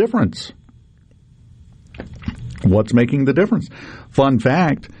what's the difference? What's making the difference? Fun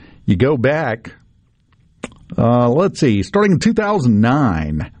fact, you go back, let's see, starting in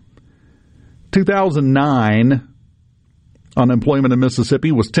 2009, unemployment in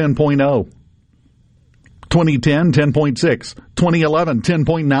Mississippi was 10.0. 2010, 10.6. 2011,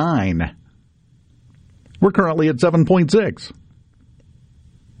 10.9. We're currently at 7.6.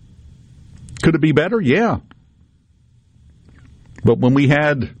 Could it be better? Yeah. But when we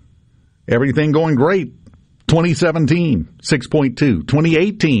had everything going great, 2017, 6.2.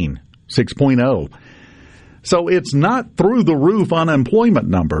 2018, 6.0. So it's not through the roof unemployment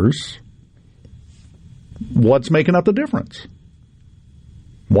numbers. What's making up the difference?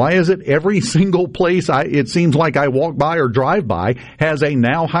 Why is it every single place it seems like I walk by or drive by has a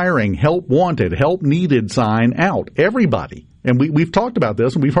now hiring, help wanted, help needed sign out? Everybody. And we've talked about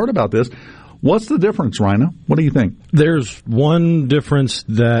this and we've heard about this. What's the difference, Rhino? What do you think? There's one difference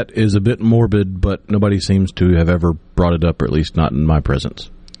that is a bit morbid, but nobody seems to have ever brought it up, or at least not in my presence.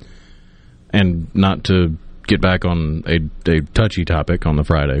 And not to get back on a touchy topic on the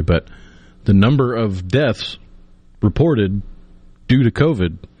Friday, but the number of deaths reported due to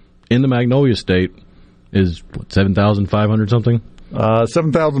COVID in the Magnolia State is, 7,500 something?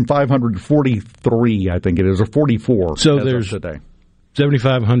 7,543, I think it is, or 44. So there's today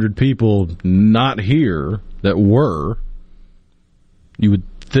 7,500 people not here that were. You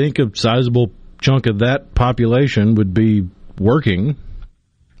would think a sizable chunk of that population would be working.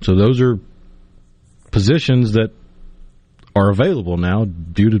 So those are positions that are available now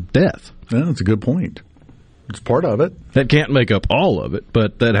due to death. Yeah, that's a good point. It's part of it. That can't make up all of it,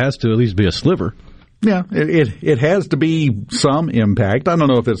 but that has to at least be a sliver. Yeah, it has to be some impact. I don't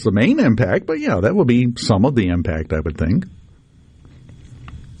know if it's the main impact, but yeah, that would be some of the impact, I would think.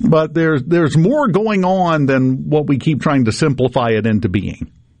 But there's more going on than what we keep trying to simplify it into being.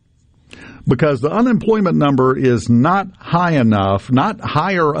 Because the unemployment number is not high enough, not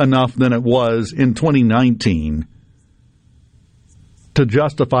higher enough than it was in 2019 to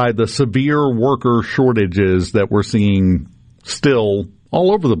justify the severe worker shortages that we're seeing still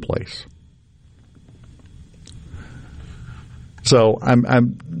all over the place. So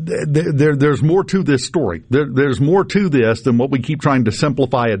there's more to this story. There's more to this than what we keep trying to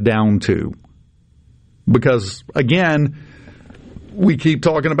simplify it down to. Because, again, we keep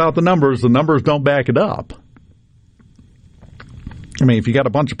talking about the numbers. The numbers don't back it up. I mean, if you got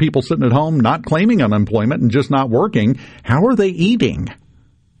a bunch of people sitting at home not claiming unemployment and just not working, how are they eating?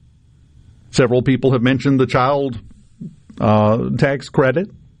 Several people have mentioned the child tax credit.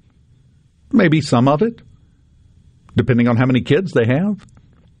 Maybe some of it, depending on how many kids they have.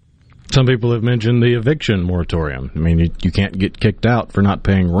 Some people have mentioned the eviction moratorium. I mean, you can't get kicked out for not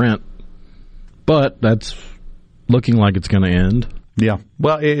paying rent, but that's looking like it's going to end. Yeah.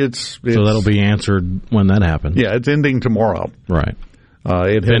 Well, it's so that'll be answered when that happens. Yeah, it's ending tomorrow. Right.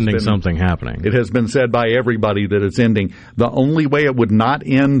 Pending something happening. It has been said by everybody that it's ending. The only way it would not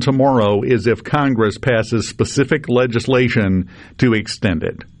end tomorrow is if Congress passes specific legislation to extend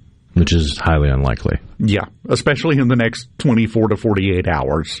it. Which is highly unlikely. Yeah, especially in the next 24 to 48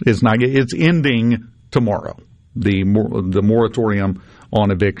 hours. It's ending tomorrow, the moratorium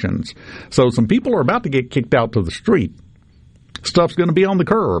on evictions. So some people are about to get kicked out to the street. Stuff's going to be on the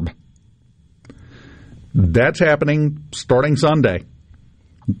curb. That's happening starting Sunday.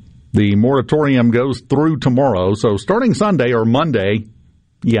 The moratorium goes through tomorrow. So starting Sunday or Monday,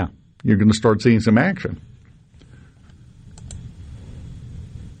 yeah, you're going to start seeing some action.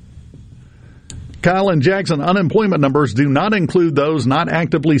 Kyle and Jackson, unemployment numbers do not include those not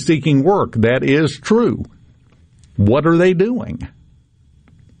actively seeking work. That is true. What are they doing?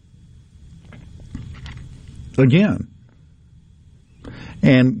 Again.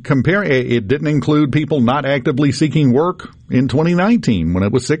 And it didn't include people not actively seeking work in 2019 when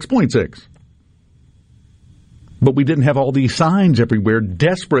it was 6.6. But we didn't have all these signs everywhere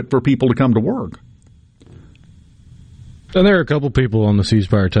desperate for people to come to work. And there are a couple people on the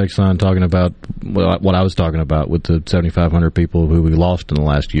ceasefire text line talking about what I was talking about with the 7,500 people who we lost in the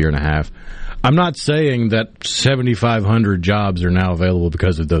last year and a half. I'm not saying that 7,500 jobs are now available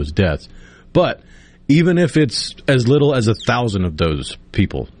because of those deaths. But even if it's as little as 1,000 of those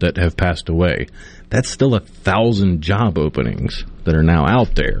people that have passed away, that's still 1,000 job openings that are now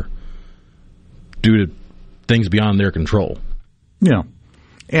out there due to things beyond their control. Yeah.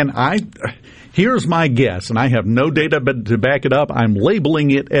 And here's my guess, and I have no data to back it up. I'm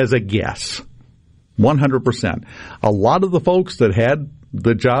labeling it as a guess. 100%. A lot of the folks that had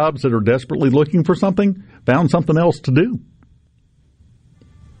the jobs that are desperately looking for something found something else to do.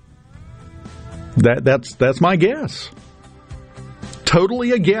 That's my guess.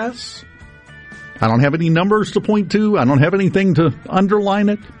 Totally a guess. I don't have any numbers to point to. I don't have anything to underline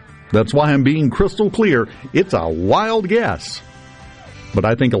it. That's why I'm being crystal clear. It's a wild guess. But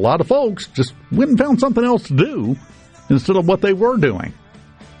I think a lot of folks just went and found something else to do instead of what they were doing.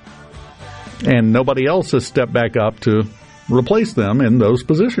 And nobody else has stepped back up to replace them in those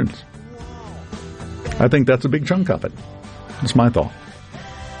positions. I think that's a big chunk of it. That's my thought.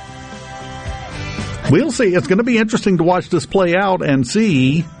 We'll see. It's going to be interesting to watch this play out and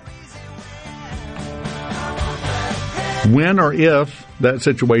see when or if that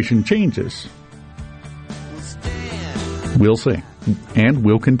situation changes. We'll see. And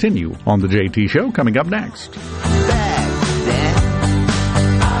we'll continue on the JT Show coming up next.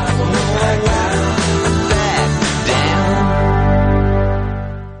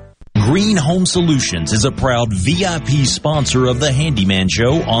 Green Home Solutions is a proud VIP sponsor of the Handyman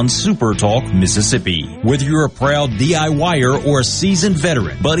Show on Super Talk, Mississippi. Whether you're a proud DIYer or a seasoned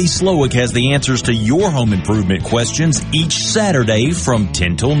veteran, Buddy Slowick has the answers to your home improvement questions each Saturday from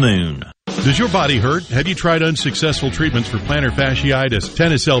 10 till noon. Does your body hurt? Have you tried unsuccessful treatments for plantar fasciitis,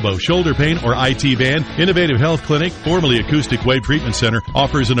 tennis elbow, shoulder pain, or IT band? Innovative Health Clinic, formerly Acoustic Wave Treatment Center,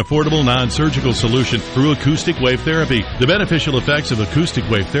 offers an affordable non-surgical solution through acoustic wave therapy. The beneficial effects of acoustic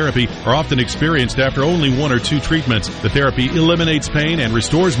wave therapy are often experienced after only 1 or 2 treatments. The therapy eliminates pain and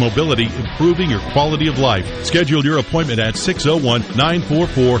restores mobility, improving your quality of life. Schedule your appointment at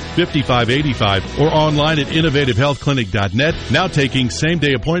 601-944-5585 or online at innovativehealthclinic.net. Now taking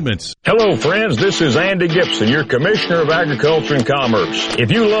same-day appointments. Hello, friends. This is Andy Gibson, your Commissioner of Agriculture and Commerce.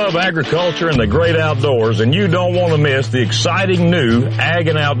 If you love agriculture and the great outdoors, and you don't want to miss the exciting new Ag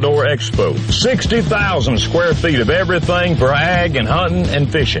and Outdoor Expo. 60,000 square feet of everything for ag and hunting and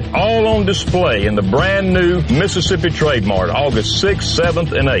fishing. All on display in the brand new Mississippi Trade Mart, August 6th,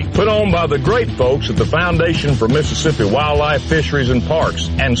 7th, and 8th. Put on by the great folks at the Foundation for Mississippi Wildlife, Fisheries, and Parks,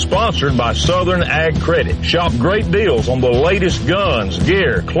 and sponsored by Southern Ag Credit. Shop great deals on the latest guns,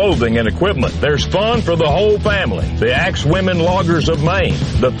 gear, clothing, and equipment. There's fun for the whole family. The Axe Women Loggers of Maine,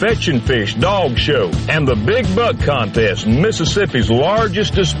 the Fetch and Fish Dog Show, and the Big Buck Contest, Mississippi's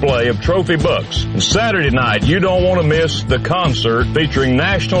largest display of trophy bucks. And Saturday night, you don't want to miss the concert featuring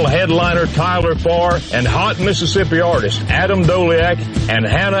national headliner Tyler Farr and hot Mississippi artists Adam Doliak and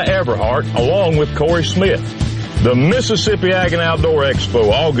Hannah Everhart, along with Corey Smith. The Mississippi Ag and Outdoor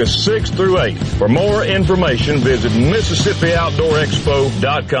Expo, August 6th through 8th. For more information, visit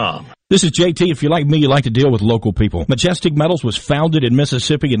MississippiOutdoorExpo.com. This is JT. If you're like me, you like to deal with local people. Majestic Metals was founded in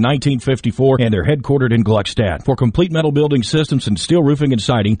Mississippi in 1954, and they're headquartered in Gluckstadt. For complete metal building systems and steel roofing and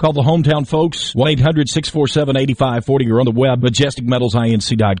siding, call the hometown folks, 1-800-647-8540, or on the web,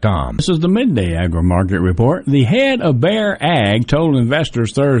 majesticmetalsinc.com. This is the Midday Agri-Market Report. The head of Bayer Ag told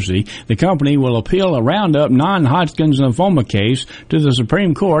investors Thursday the company will appeal a Roundup non-Hodgkin's lymphoma case to the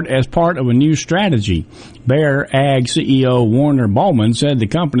Supreme Court as part of a new strategy. Bayer Ag CEO Warner Ballman said the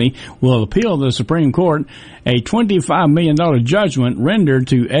company will appeal the Supreme Court a $25 million judgment rendered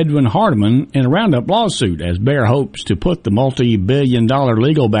to Edwin Hardeman in a Roundup lawsuit, as Bayer hopes to put the multi-billion-dollar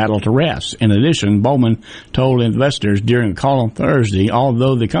legal battle to rest. In addition, Bowman told investors during a call on Thursday,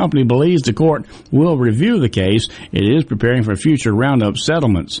 although the company believes the court will review the case, it is preparing for future Roundup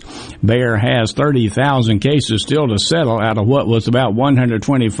settlements. Bayer has 30,000 cases still to settle out of what was about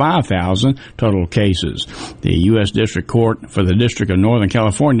 125,000 total cases. The U.S. District Court for the District of Northern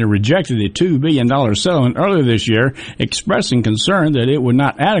California rejected a $2 billion settlement earlier this year, expressing concern that it would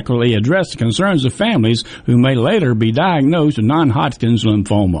not adequately address the concerns of families who may later be diagnosed with non-Hodgkin's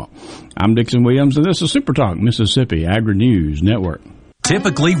lymphoma. I'm Dixon Williams, and this is Super Talk Mississippi Agri-News Network.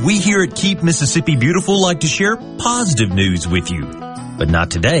 Typically, we here at Keep Mississippi Beautiful like to share positive news with you, but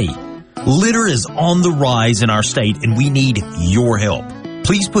not today. Litter is on the rise in our state, and we need your help.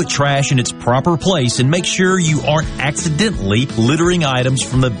 Please put trash in its proper place and make sure you aren't accidentally littering items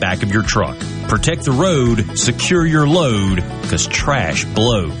from the back of your truck. Protect the road, secure your load, because trash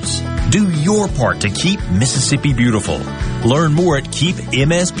blows. Do your part to keep Mississippi beautiful. Learn more at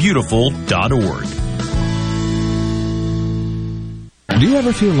keepmsbeautiful.org. Do you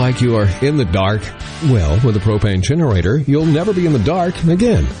ever feel like you are in the dark? Well, with a propane generator, you'll never be in the dark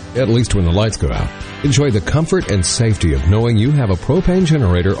again, at least when the lights go out. Enjoy the comfort and safety of knowing you have a propane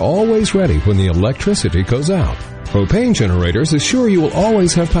generator always ready when the electricity goes out. Propane generators assure you will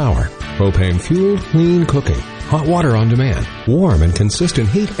always have power. Propane-fueled, clean cooking. Hot water on demand. Warm and consistent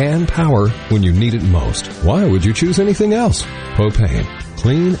heat and power when you need it most. Why would you choose anything else? Propane.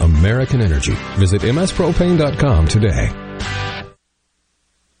 Clean American energy. Visit mspropane.com today.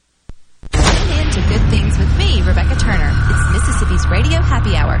 Good Things with me, Rebecca Turner. It's Mississippi's Radio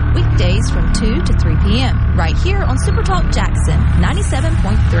Happy Hour, weekdays from 2 to 3 p.m. right here on Super Talk Jackson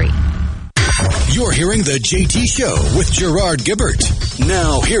 97.3. You're hearing The JT Show with Gerard Gibbert.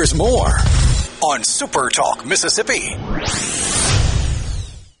 Now here's more on Super Talk Mississippi.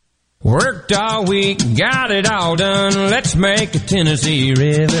 Worked all week, got it all done. Let's make the Tennessee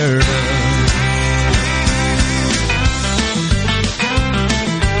River run.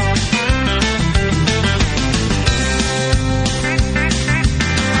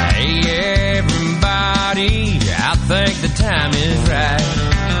 I think the time is right.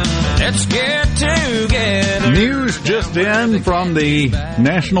 Let's get together. News just in from the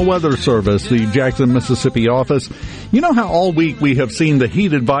National Weather Service, the Jackson, Mississippi office. You know how all week we have seen the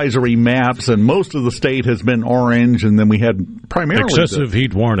heat advisory maps, and most of the state has been orange, and then we had primarily excessive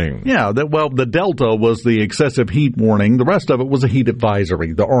heat warning. Yeah, the Delta was the excessive heat warning. The rest of it was a heat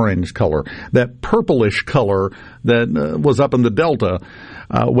advisory, the orange color. That purplish color that was up in the Delta.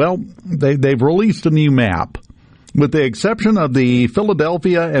 They've released a new map. With the exception of the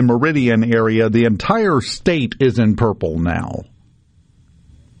Philadelphia and Meridian area, the entire state is in purple now.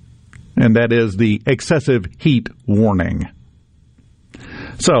 And that is the excessive heat warning.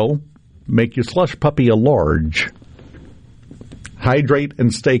 So, make your slush puppy a large. Hydrate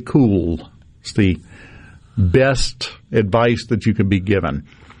and stay cool. It's the best advice that you can be given.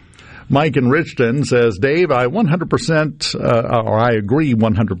 Mike in Richton says, Dave, I 100%, or I agree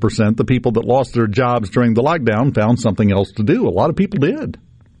 100%, the people that lost their jobs during the lockdown found something else to do. A lot of people did.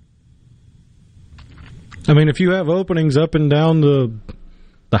 I mean, if you have openings up and down the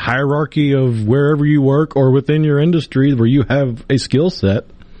hierarchy of wherever you work or within your industry where you have a skill set,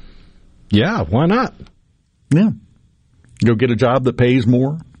 yeah, why not? Yeah. Go get a job that pays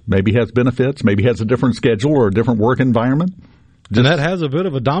more, maybe has benefits, maybe has a different schedule or a different work environment. And that has a bit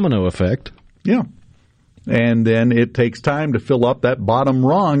of a domino effect. Yeah. And then it takes time to fill up that bottom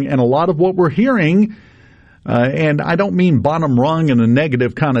rung. And a lot of what we're hearing, and I don't mean bottom rung in a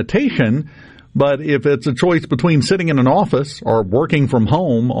negative connotation, but if it's a choice between sitting in an office or working from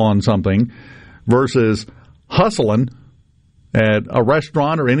home on something versus hustling at a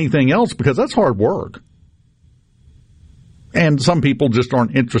restaurant or anything else, because that's hard work. And some people just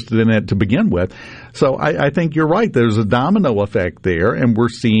aren't interested in it to begin with. So I think you're right. There's a domino effect there, and we're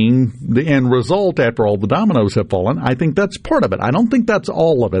seeing the end result after all the dominoes have fallen. I think that's part of it. I don't think that's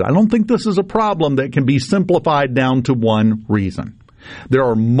all of it. I don't think this is a problem that can be simplified down to one reason. There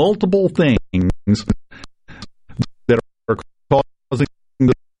are multiple things that are causing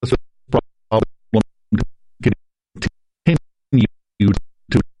this problem to continue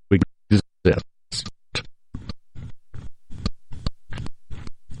to exist.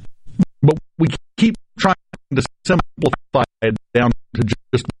 But we keep trying to simplify it down to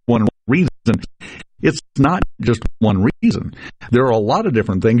just one reason. It's not just one reason. There are a lot of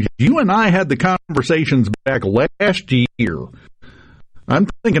different things. You and I had the conversations back last year. I'm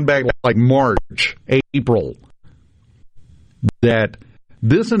thinking back like March, April, that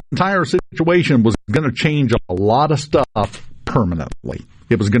this entire situation was going to change a lot of stuff permanently.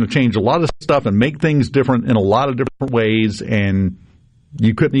 It was going to change a lot of stuff and make things different in a lot of different ways, and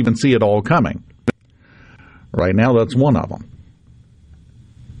you couldn't even see it all coming. Right now, that's one of them.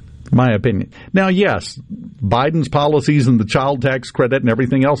 My opinion. Now, yes, Biden's policies and the child tax credit and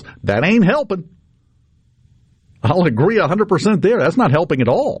everything else, that ain't helping. I'll agree 100% there. That's not helping at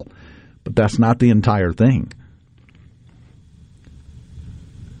all. But that's not the entire thing.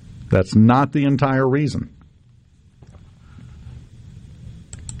 That's not the entire reason.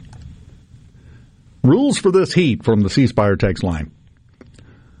 Rules for this heat from the C Spire text line.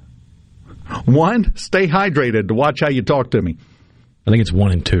 1, stay hydrated to watch how you talk to me. I think it's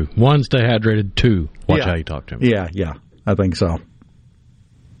 1 and 2. 1, stay hydrated. 2, watch how you talk to me. Yeah, I think so.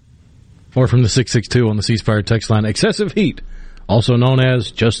 Or from the 662 on the C Spire text line, excessive heat, also known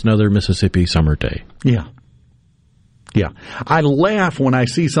as just another Mississippi summer day. Yeah. I laugh when I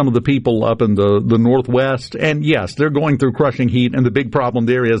see some of the people up in the Northwest, and yes, they're going through crushing heat, and the big problem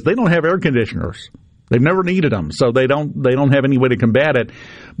there is they don't have air conditioners. They've never needed them, so they don't have any way to combat it.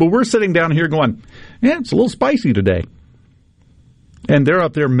 But we're sitting down here going, yeah, it's a little spicy today. And they're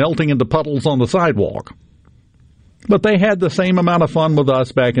up there melting into puddles on the sidewalk. But they had the same amount of fun with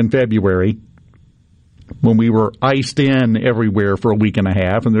us back in February when we were iced in everywhere for a week and a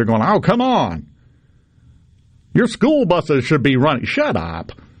half, and they're going, oh, come on. Your school buses should be running. Shut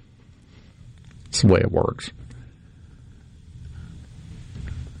up. That's the way it works.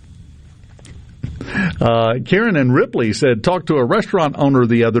 Karen and Ripley said, talked to a restaurant owner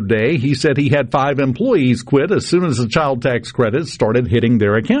the other day. He said he had 5 employees quit as soon as the child tax credits started hitting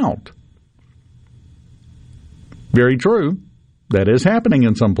their account. Very true. That is happening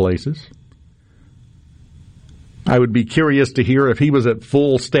in some places. I would be curious to hear if he was at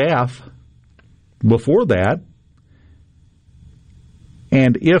full staff before that.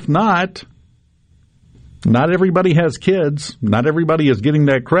 And if not everybody has kids. Not everybody is getting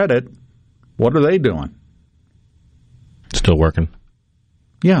that credit. What are they doing? Still working.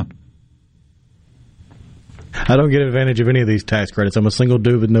 Yeah. I don't get advantage of any of these tax credits. I'm a single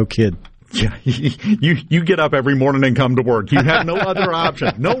dude with no kid. Yeah, you get up every morning and come to work. You have no other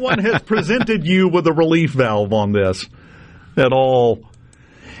option. No one has presented you with a relief valve on this at all.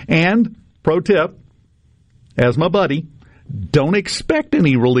 And, pro tip, as my buddy, don't expect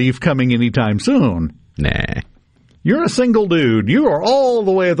any relief coming anytime soon. Nah. You're a single dude. You are all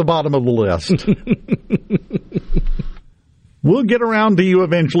the way at the bottom of the list. We'll get around to you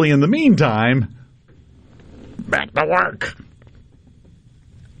eventually. In the meantime, back to work.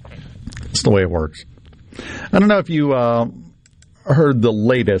 That's the way it works. I don't know if you heard the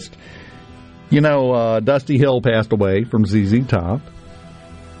latest. You know, Dusty Hill passed away from ZZ Top.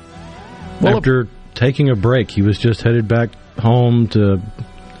 Well, after taking a break, he was just headed back home to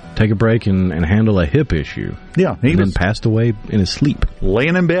take a break and handle a hip issue. Yeah, he then passed away in his sleep.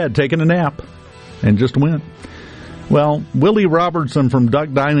 Laying in bed, taking a nap, and just went. Well, Willie Robertson from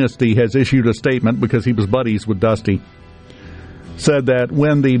Duck Dynasty has issued a statement because he was buddies with Dusty. Said that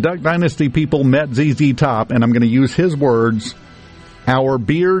when the Duck Dynasty people met ZZ Top, and I'm going to use his words, our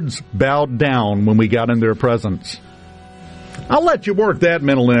beards bowed down when we got in their presence. I'll let you work that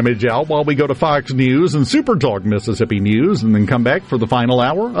mental image out while we go to Fox News and Super Talk Mississippi News, and then come back for the final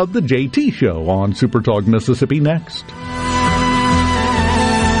hour of the JT Show on Super Talk Mississippi next.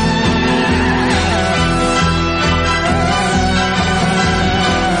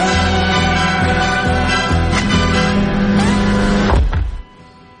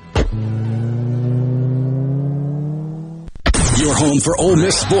 Your home for Ole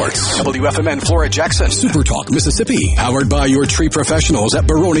Miss sports. WFMN Flora Jackson. Super Talk Mississippi. Powered by your tree professionals at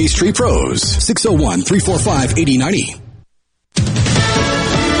Barone's Tree Pros. 601-345-8090.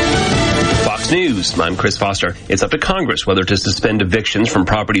 News. I'm Chris Foster. It's up to Congress whether to suspend evictions from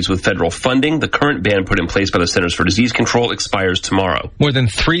properties with federal funding. The current ban put in place by the Centers for Disease Control expires tomorrow. More than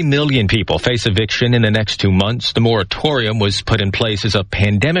 3 million people face eviction in the next 2 months. The moratorium was put in place as a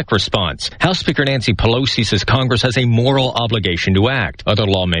pandemic response. House Speaker Nancy Pelosi says Congress has a moral obligation to act. Other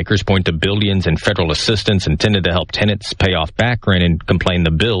lawmakers point to billions in federal assistance intended to help tenants pay off back rent and complain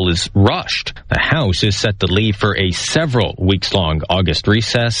the bill is rushed. The House is set to leave for a several weeks-long August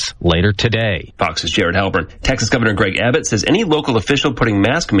recess later today. Fox's Jared Halpern. Texas Governor Greg Abbott says any local official putting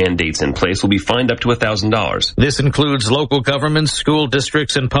mask mandates in place will be fined up to $1,000. This includes local governments, school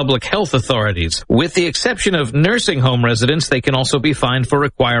districts, and public health authorities. With the exception of nursing home residents, they can also be fined for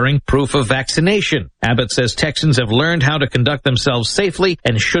requiring proof of vaccination. Abbott says Texans have learned how to conduct themselves safely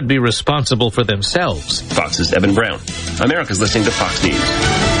and should be responsible for themselves. Fox's Evan Brown. America's listening to Fox News.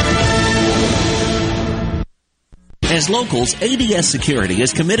 As locals, ADS Security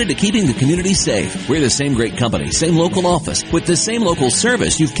is committed to keeping the community safe. We're the same great company, same local office, with the same local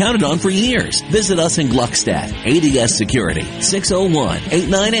service you've counted on for years. Visit us in Gluckstadt. ADS Security,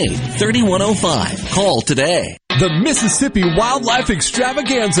 601-898-3105. Call today. The Mississippi Wildlife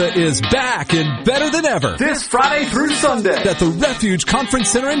Extravaganza is back and better than ever. This Friday through Sunday at the Refuge Conference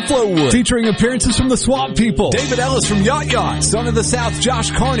Center in Flowood. Featuring appearances from the Swamp People, David Ellis from Yacht Yacht, Son of the South Josh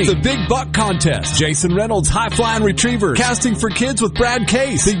Carney, the Big Buck Contest, Jason Reynolds High Flying Retrievers, Casting for Kids with Brad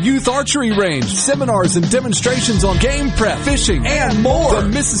Case, the Youth Archery Range, seminars and demonstrations on game prep, fishing, and more. The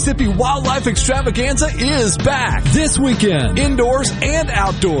Mississippi Wildlife Extravaganza is back this weekend, indoors and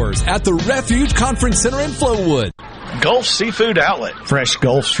outdoors at the Refuge Conference Center in Flowood. Gulf Seafood Outlet, fresh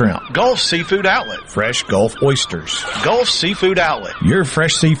Gulf shrimp. Gulf Seafood Outlet, fresh Gulf oysters. Gulf Seafood Outlet, your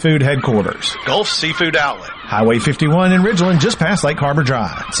fresh seafood headquarters. Gulf Seafood Outlet, Highway 51 in Ridgeland, just past Lake Harbor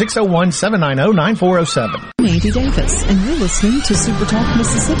Drive. 601-790-9407. I'm Andy Davis, and you're listening to Super Talk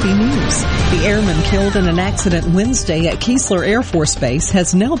Mississippi News. The airman killed in an accident Wednesday at Keesler Air Force Base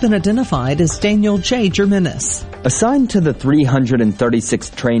has now been identified as Daniel J. Germanis. Assigned to the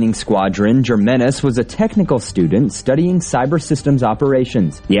 336th Training Squadron, Germanis was a technical student studying cyber systems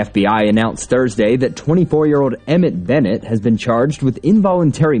operations. The FBI announced Thursday that 24-year-old Emmett Bennett has been charged with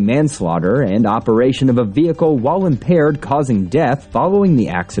involuntary manslaughter and operation of a vehicle while impaired, causing death following the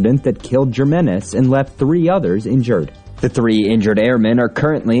accident that killed Germanis and left 3 others injured. The 3 injured airmen are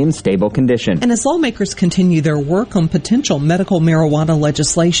currently in stable condition. And as lawmakers continue their work on potential medical marijuana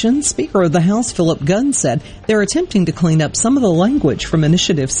legislation, Speaker of the House Philip Gunn said they're attempting to clean up some of the language from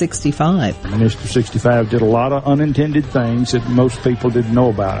Initiative 65. Initiative 65 did a lot of unintended things that most people didn't know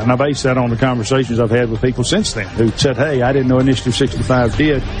about. And I base that on the conversations I've had with people since then who said, hey, I didn't know Initiative 65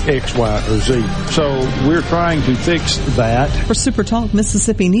 did X, Y, or Z. So we're trying to fix that. For Super Talk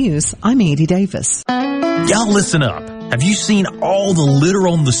Mississippi News, I'm Andy Davis. Y'all listen up. Have you seen all the litter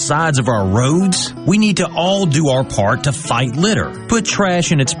on the sides of our roads? We need to all do our part to fight litter. Put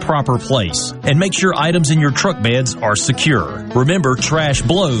trash in its proper place and make sure items in your truck beds are secure. Remember, trash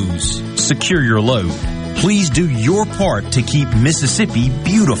blows. Secure your load. Please do your part to keep Mississippi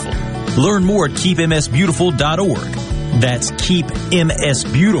beautiful. Learn more at keepmsbeautiful.org. That's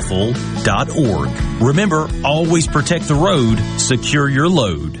keepmsbeautiful.org. Remember, always protect the road, secure your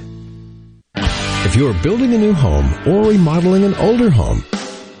load. If you're building a new home or remodeling an older home,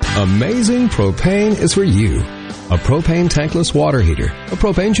 Amazing Propane is for you. A propane tankless water heater, a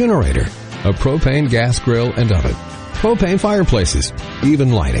propane generator, a propane gas grill and oven, propane fireplaces,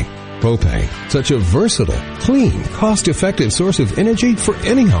 even lighting. Propane, such a versatile, clean, cost-effective source of energy for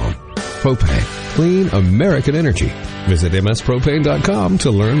any home. Propane, clean American energy. Visit mspropane.com to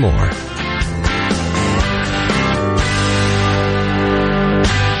learn more.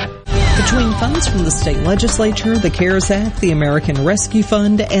 Between funds from the state legislature, the CARES Act, the American Rescue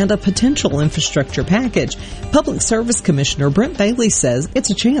Fund, and a potential infrastructure package, Public Service Commissioner Brent Bailey says it's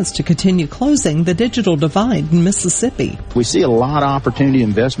a chance to continue closing the digital divide in Mississippi. We see a lot of opportunity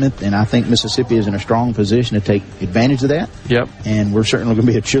investment, and I think Mississippi is in a strong position to take advantage of that. Yep. And we're certainly going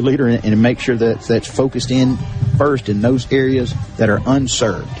to be a cheerleader and make sure that that's focused in first in those areas that are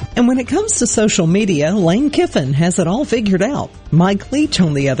unserved. And when it comes to social media, Lane Kiffin has it all figured out. Mike Leach,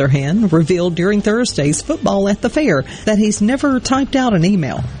 on the other hand, revealed during Thursday's Football at the Fair that he's never typed out an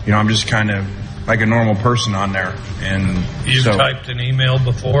email. You know, I'm just kind of like a normal person on there. And you've typed an email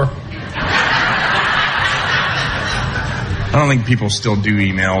before? I don't think people still do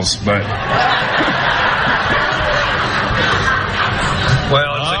emails, but...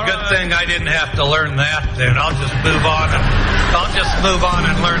 Well, it's a good thing I didn't have to learn that then. I'll just move on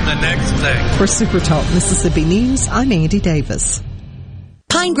and learn the next thing. For Super Talk Mississippi News, I'm Andy Davis.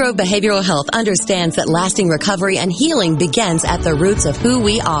 Pine Grove Behavioral Health understands that lasting recovery and healing begins at the roots of who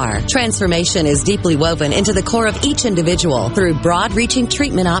we are. Transformation is deeply woven into the core of each individual through broad-reaching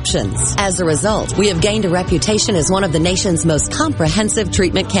treatment options. As a result, we have gained a reputation as one of the nation's most comprehensive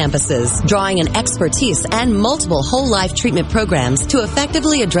treatment campuses, drawing on expertise and multiple whole-life treatment programs to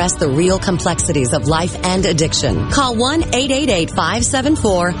effectively address the real complexities of life and addiction. Call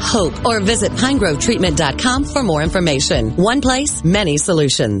 1-888-574-HOPE or visit pinegrovetreatment.com for more information. One place, many solutions.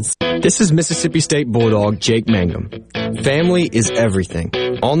 This is Mississippi State Bulldog Jake Mangum. Family is everything.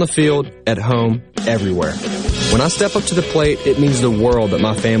 On the field, at home, everywhere. When I step up to the plate, it means the world that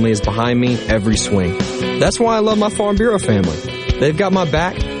my family is behind me every swing. That's why I love my Farm Bureau family. They've got my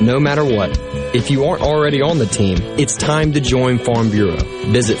back no matter what. If you aren't already on the team, it's time to join Farm Bureau.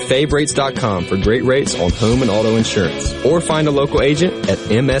 Visit favrates.com for great rates on home and auto insurance, or find a local agent at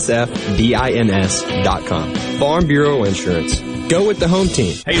msfbins.com. Farm Bureau Insurance. Go with the home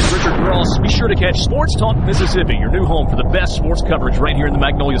team. Hey, it's Richard Cross. Be sure to catch Sports Talk Mississippi, your new home for the best sports coverage right here in the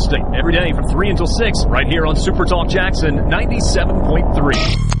Magnolia State. Every day from 3 until 6, right here on Super Talk Jackson 97.3.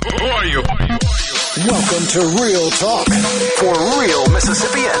 Who are you? Welcome to Real Talk for real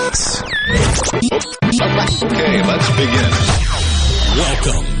Mississippians. Okay, let's begin.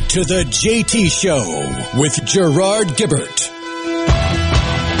 Welcome to the JT Show with Gerard Gibbert.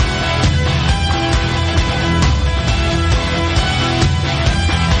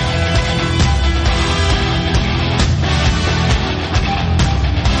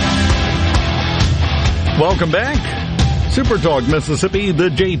 Welcome back. Super Talk Mississippi, the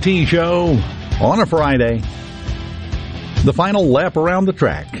JT Show on a Friday. The final lap around the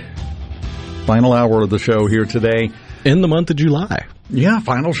track. Final hour of the show here today. In the month of July. Yeah,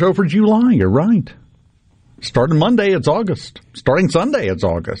 final show for July. You're right. Starting Monday, it's August. Starting Sunday, it's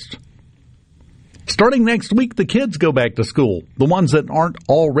August. Starting next week, the kids go back to school. The ones that aren't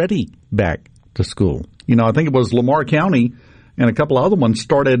already back to school. You know, I think it was Lamar County and a couple other ones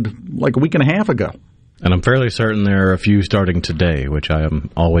started like a week and a half ago. And I'm fairly certain there are a few starting today, which I am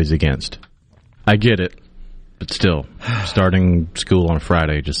always against. I get it, but still, starting school on a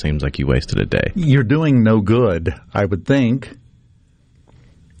Friday just seems like you wasted a day. You're doing no good, I would think.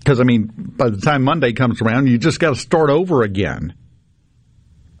 Because, I mean, by the time Monday comes around, you just got to start over again.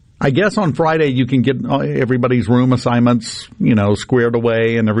 I guess on Friday you can get everybody's room assignments, you know, squared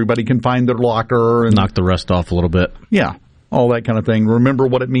away, and everybody can find their locker. And knock the rust off a little bit. Yeah. All that kind of thing. Remember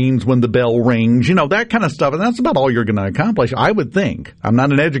what it means when the bell rings, you know, that kind of stuff. And that's about all you're going to accomplish, I would think. I'm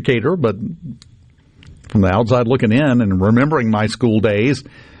not an educator, but from the outside looking in and remembering my school days,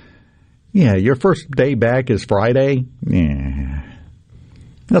 yeah, your first day back is Friday. Yeah.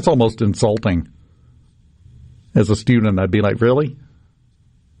 That's almost insulting. As a student, I'd be like, really?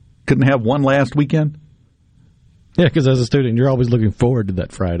 Couldn't have one last weekend? Yeah, because as a student, you're always looking forward to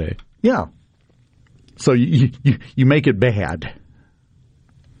that Friday. Yeah. So you make it bad.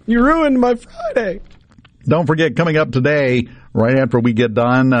 You ruined my Friday. Don't forget, coming up today, right after we get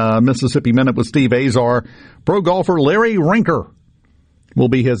done, Mississippi Minute with Steve Azar, pro golfer Larry Rinker will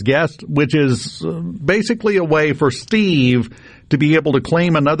be his guest, which is basically a way for Steve to be able to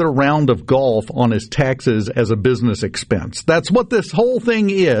claim another round of golf on his taxes as a business expense. That's what this whole thing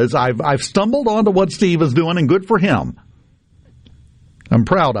is. I've stumbled onto what Steve is doing, and good for him. I'm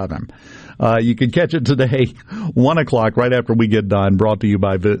proud of him. You can catch it today, 1 o'clock, right after we get done, brought to you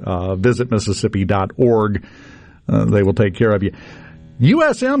by visitmississippi.org. They will take care of you.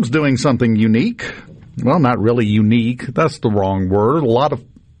 USM's doing something unique. Well, not really unique. That's the wrong word. A lot of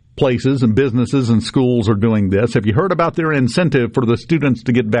places and businesses and schools are doing this. Have you heard about their incentive for the students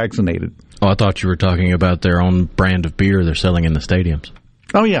to get vaccinated? Oh, I thought you were talking about their own brand of beer they're selling in the stadiums.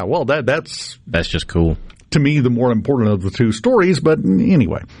 Oh, yeah. Well, that's just cool. To me, the more important of the two stories. But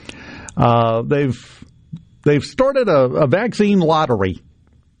anyway, they've started a vaccine lottery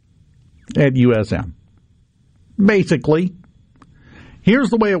at USM. Basically, here's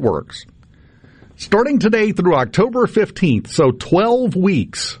the way it works. Starting today through October 15th, so 12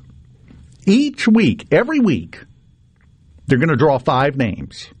 weeks, each week, every week, they're going to draw 5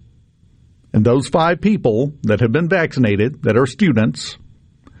 names. And those 5 people that have been vaccinated, that are students,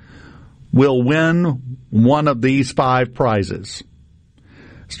 will win one of these 5 prizes.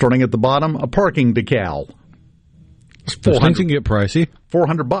 Starting at the bottom, a parking decal. Those things can get pricey.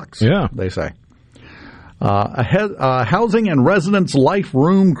 $400, yeah, they say. A housing and residence life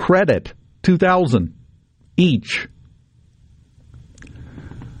room credit, $2,000 each.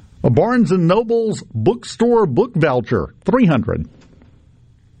 A Barnes & Noble's bookstore book voucher, $300.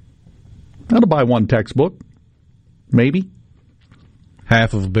 That'll buy one textbook, maybe.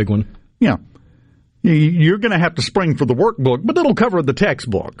 Half of a big one. Yeah. You're going to have to spring for the workbook, but it'll cover the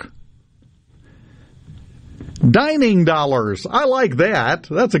textbook. Dining dollars. I like that.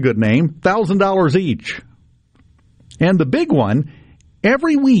 That's a good name. $1,000 each. And the big one,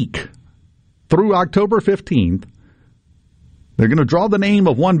 every week through October 15th, they're going to draw the name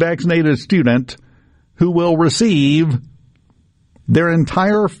of one vaccinated student who will receive their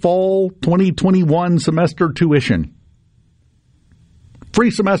entire fall 2021 semester tuition.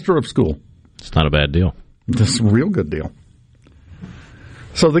 Free semester of school. It's not a bad deal. It's a real good deal.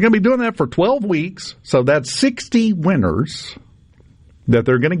 So they're going to be doing that for 12 weeks. So that's 60 winners that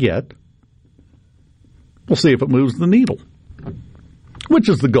they're going to get. We'll see if it moves the needle, which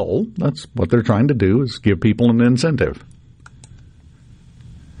is the goal. That's what they're trying to do, is give people an incentive.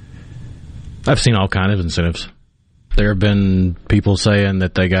 I've seen all kinds of incentives. There have been people saying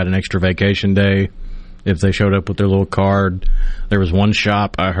that they got an extra vacation day if they showed up with their little card. There was one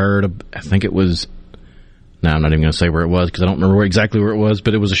shop I heard, I think it was, now I'm not even going to say where it was because I don't remember exactly where it was,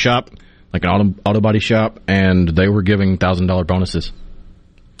 but it was a shop, like an auto body shop, and they were giving $1,000 bonuses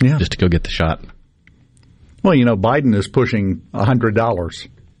just to go get the shot. Well, you know, Biden is pushing $100.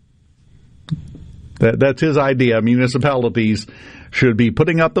 That's his idea. Municipalities should be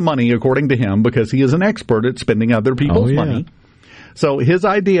putting up the money, according to him, because he is an expert at spending other people's money. So his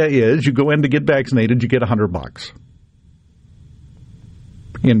idea is you go in to get vaccinated, you get $100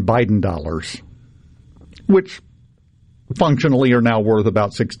 in Biden dollars, which functionally are now worth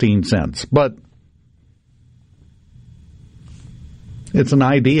about 16 cents. But it's an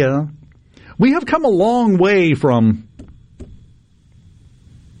idea. We have come a long way from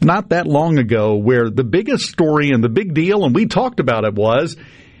not that long ago where the biggest story and the big deal, and we talked about it, was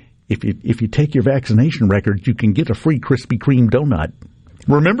if you take your vaccination record, you can get a free Krispy Kreme donut.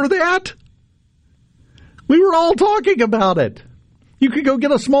 Remember that? We were all talking about it. You could go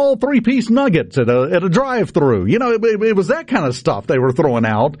get a small 3-piece nuggets at a drive-thru. You know, it was that kind of stuff they were throwing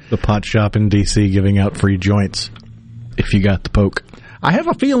out. The pot shop in D.C. giving out free joints if you got the poke. I have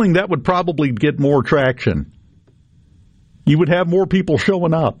a feeling that would probably get more traction. You would have more people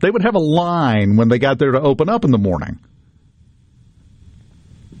showing up. They would have a line when they got there to open up in the morning.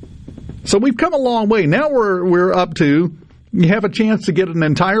 So we've come a long way. Now we're up to, you have a chance to get an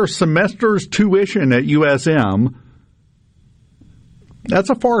entire semester's tuition at USM.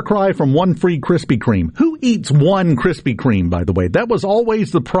 That's a far cry from one free Krispy Kreme. Who eats one Krispy Kreme, by the way? That was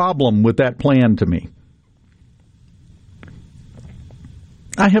always the problem with that plan to me.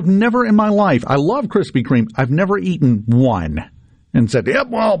 I have never in my life, I love Krispy Kreme, I've never eaten one and said, yep,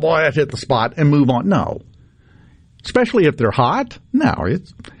 well, boy, I hit the spot and move on. No. Especially if they're hot. No,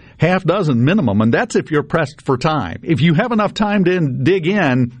 it's half dozen minimum, and that's if you're pressed for time. If you have enough time to dig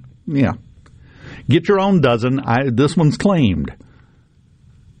in, get your own dozen. This one's claimed.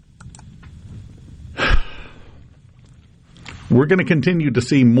 We're going to continue to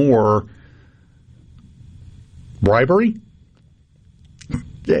see more bribery.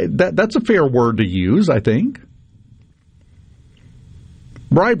 That's a fair word to use, I think.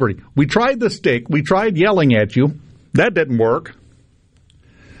 Bribery. We tried the stick. We tried yelling at you. That didn't work.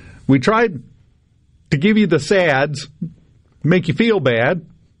 We tried to give you the SADs, make you feel bad.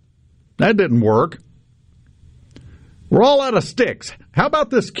 That didn't work. We're all out of sticks. How about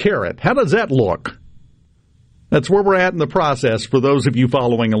this carrot? How does that look? That's where we're at in the process for those of you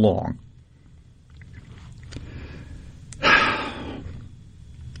following along.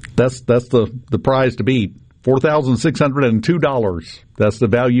 That's the prize to beat. $4,602. That's the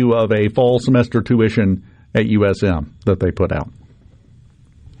value of a fall semester tuition at USM that they put out.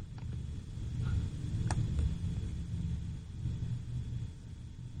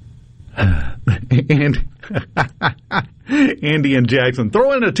 And Andy and Jackson,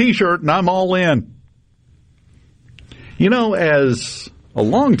 throw in a T-shirt and I'm all in. You know, as a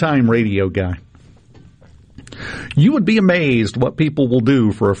longtime radio guy, you would be amazed what people will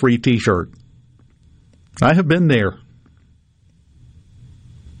do for a free T-shirt. I have been there.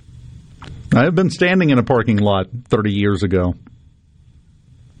 I have been standing in a parking lot 30 years ago,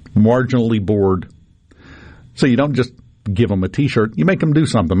 marginally bored. So you don't just give them a T-shirt. You make them do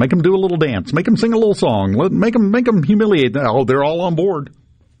something. Make them do a little dance. Make them sing a little song. Make them humiliate. Oh, they're all on board.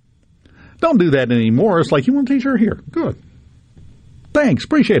 Don't do that anymore. It's like, you want a T-shirt? Here. Good. Thanks.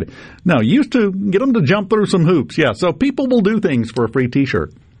 Appreciate it. No, you used to get them to jump through some hoops. Yeah, so people will do things for a free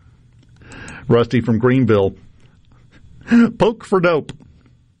T-shirt. Rusty from Greenville. Poke for dope.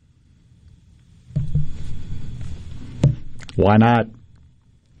 Why not?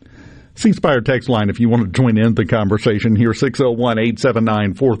 C-Spire text line if you want to join in the conversation here,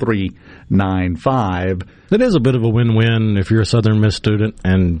 601-879-4395. It is a bit of a win-win if you're a Southern Miss student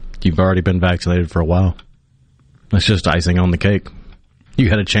and you've already been vaccinated for a while. That's just icing on the cake. You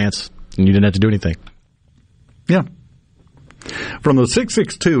had a chance and you didn't have to do anything. Yeah. From the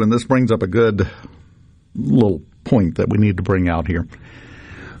 662, and this brings up a good little point that we need to bring out here.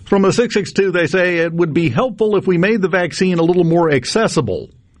 From the 662, they say it would be helpful if we made the vaccine a little more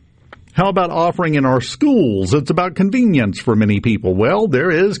accessible. How about offering in our schools? It's about convenience for many people. Well, there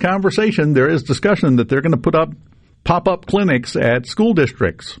is conversation, there is discussion that they're going to put up pop-up clinics at school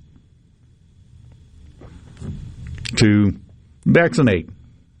districts to vaccinate.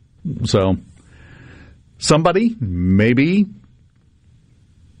 So, somebody may be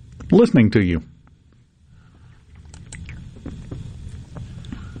listening to you.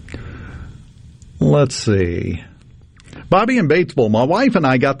 Let's see. Bobby in Batesville, my wife and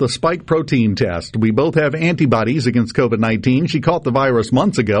I got the spike protein test. We both have antibodies against COVID-19. She caught the virus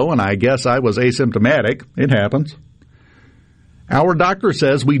months ago, and I guess I was asymptomatic. It happens. Our doctor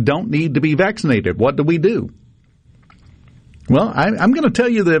says we don't need to be vaccinated. What do we do? Well, I'm going to tell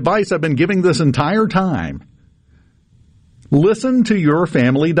you the advice I've been giving this entire time. Listen to your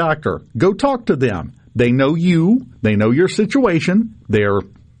family doctor. Go talk to them. They know you. They know your situation. They're,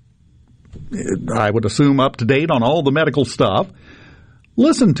 I would assume, up to date on all the medical stuff.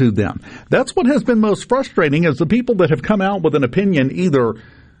 Listen to them. That's what has been most frustrating is the people that have come out with an opinion either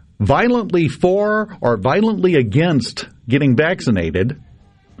violently for or violently against getting vaccinated,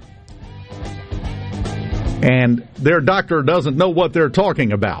 and their doctor doesn't know what they're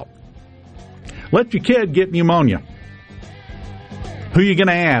talking about. Let your kid get pneumonia. Who are you going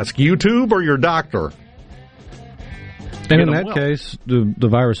to ask, YouTube or your doctor? And in that case, the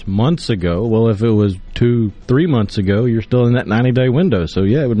virus months ago, well, if it was 2-3 months ago, you're still in that 90-day window. So,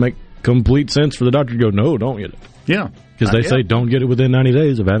 yeah, it would make complete sense for the doctor to go, no, don't get it. Yeah. Because they say don't get it within 90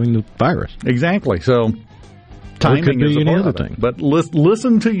 days of having the virus. Exactly. So, timing is a part of it. But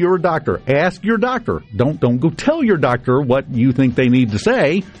listen to your doctor. Ask your doctor. Don't go tell your doctor what you think they need to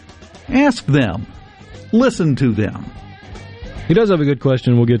say. Ask them. Listen to them. He does have a good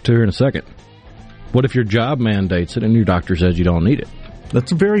question we'll get to here in a second. What if your job mandates it and your doctor says you don't need it?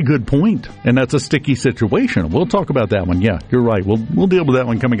 That's a very good point, and that's a sticky situation. We'll talk about that one. Yeah, you're right. We'll deal with that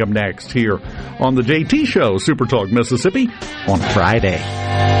one coming up next here on the JT Show, Super Talk Mississippi, on Friday.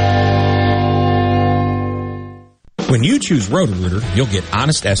 When you choose Roto-Rooter, you'll get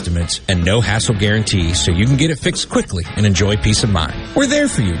honest estimates and no hassle guarantees so you can get it fixed quickly and enjoy peace of mind. We're there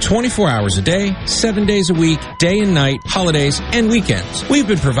for you 24 hours a day, 7 days a week, day and night, holidays, and weekends. We've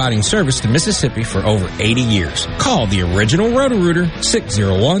been providing service to Mississippi for over 80 years. Call the original Roto-Rooter,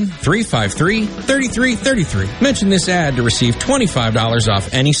 601-353-3333. Mention this ad to receive $25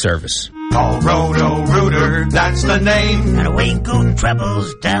 off any service. Call Roto-Rooter, that's the name. And away go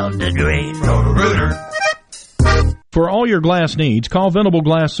troubles down the drain. Roto-Rooter. For all your glass needs, call Venable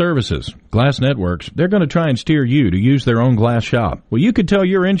Glass Services. Glass Networks, they're going to try and steer you to use their own glass shop. Well, you could tell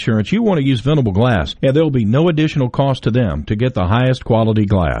your insurance you want to use Venable Glass, and there will be no additional cost to them to get the highest quality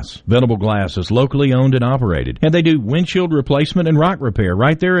glass. Venable Glass is locally owned and operated, and they do windshield replacement and rock repair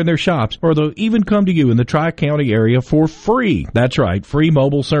right there in their shops, or they'll even come to you in the Tri-County area for free. That's right, free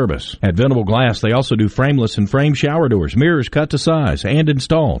mobile service. At Venable Glass, they also do frameless and frame shower doors, mirrors cut to size and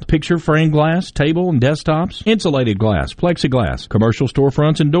installed, picture frame glass, table and desktops, insulated glass, plexiglass, commercial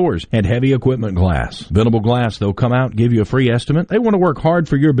storefronts and doors, and heavy equipment glass. Venable Glass, they'll come out and give you a free estimate. They want to work hard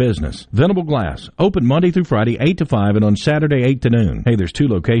for your business. Venable Glass, open Monday through Friday, 8 to 5, and on Saturday, 8 to noon. Hey, there's 2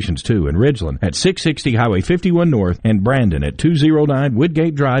 locations, too, in Ridgeland at 660 Highway 51 North and Brandon at 209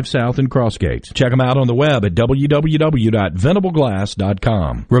 Woodgate Drive South in Crossgates. Check them out on the web at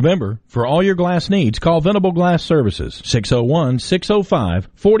www.venableglass.com. Remember, for all your glass needs, call Venable Glass Services,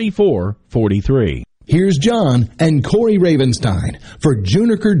 601-605-4443. Here's John and Corey Ravenstein for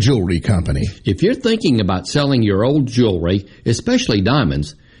Juniker Jewelry Company. If you're thinking about selling your old jewelry, especially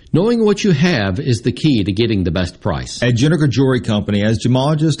diamonds, knowing what you have is the key to getting the best price. At Juniker Jewelry Company, as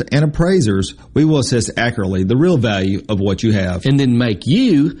gemologists and appraisers, we will assess accurately the real value of what you have. And then make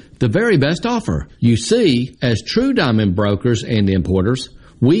you the very best offer. You see, as true diamond brokers and importers,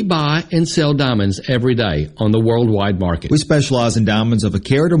 we buy and sell diamonds every day on the worldwide market. We specialize in diamonds of a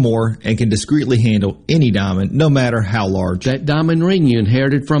carat or more and can discreetly handle any diamond, no matter how large. That diamond ring you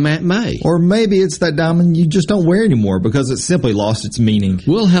inherited from Aunt May. Or maybe it's that diamond you just don't wear anymore because it simply lost its meaning.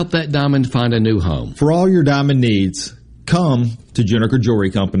 We'll help that diamond find a new home. For all your diamond needs, come to Juniker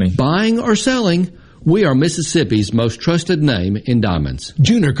Jewelry Company. Buying or selling, we are Mississippi's most trusted name in diamonds.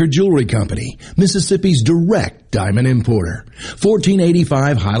 Juniker Jewelry Company, Mississippi's direct diamond importer.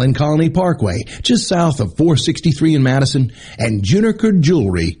 1485 Highland Colony Parkway, just south of 463 in Madison, and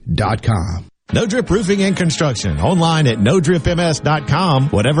JunikerJewelry.com. No Drip Roofing and Construction. Online at NoDripMS.com.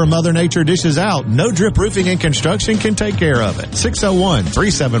 Whatever Mother Nature dishes out, No Drip Roofing and Construction can take care of it.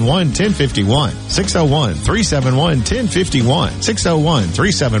 601-371-1051. 601-371-1051.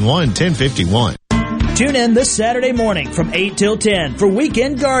 601-371-1051. Tune in this Saturday morning from 8 till 10 for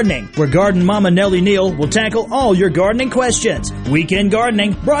Weekend Gardening, where Garden Mama Nellie Neal will tackle all your gardening questions. Weekend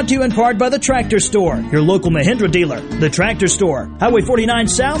Gardening, brought to you in part by The Tractor Store, your local Mahindra dealer. The Tractor Store, Highway 49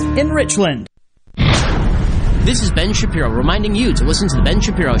 South in Richland. This is Ben Shapiro reminding you to listen to The Ben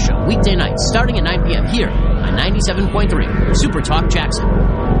Shapiro Show weekday nights starting at 9 p.m. here on 97.3 Super Talk Jackson.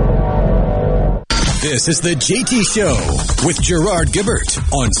 This is the JT Show with Gerard Gibbert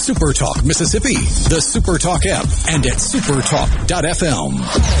on Super Talk Mississippi, the Super Talk app, and at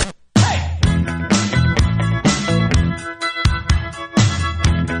supertalk.fm.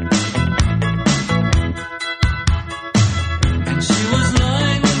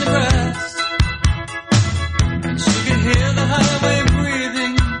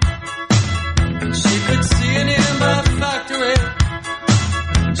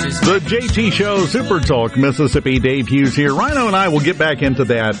 The JT Show, Super Talk Mississippi. Dave Hughes here. Rhino and I will get back into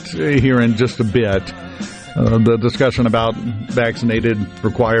that here in just a bit. The discussion about vaccinated,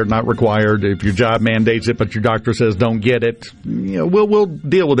 required, not required. If your job mandates it, but your doctor says don't get it, we'll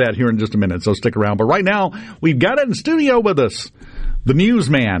deal with that here in just a minute. So stick around. But right now, we've got it in studio with us, the Muse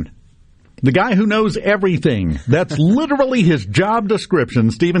Man. The guy who knows everything. That's literally his job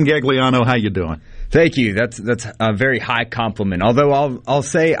description. Stephen Gagliano, how you doing? Thank you. That's a very high compliment. Although I'll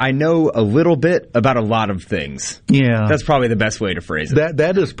say I know a little bit about a lot of things. Yeah. That's probably the best way to phrase it.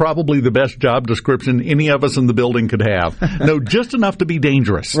 That is probably the best job description any of us in the building could have. No, just enough to be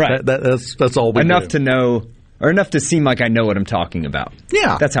dangerous. Right. That's all we enough do. to know, or enough to seem like I know what I'm talking about.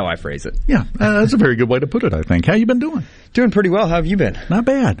 Yeah. That's how I phrase it. Yeah. That's a very good way to put it, I think. How you been doing? Doing pretty well. How have you been? Not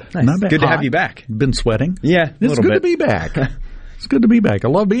bad. Nice. Not bad. Good to have you back. Been sweating? Yeah, It's good to be back. It's good to be back. I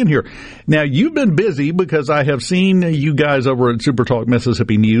love being here. Now, you've been busy because I have seen you guys over at Super Talk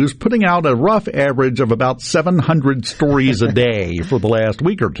Mississippi News putting out a rough average of about 700 stories a day for the last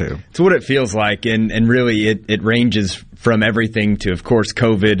week or two. It's what it feels like, and really it ranges from everything to, of course,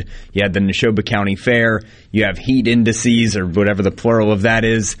 COVID. You had the Neshoba County Fair. You have heat indices, or whatever the plural of that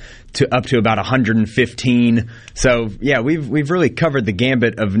is, to up to about 115. So, yeah, we've really covered the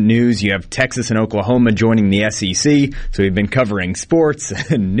gambit of news. You have Texas and Oklahoma joining the SEC, so we've been covering sports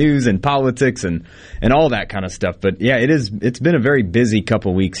and news and politics and all that kind of stuff. But, yeah, it's been a very busy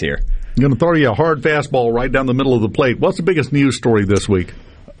couple weeks here. I'm going to throw you a hard fastball right down the middle of the plate. What's the biggest news story this week?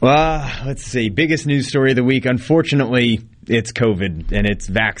 Let's see. Biggest news story of the week, unfortunately, it's COVID, and it's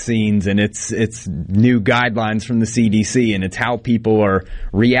vaccines, and it's new guidelines from the CDC, and it's how people are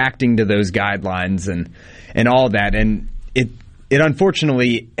reacting to those guidelines and all that. And it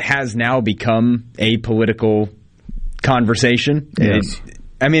unfortunately has now become a political conversation. Yes.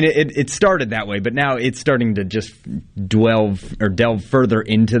 It started that way, but now it's starting to just delve further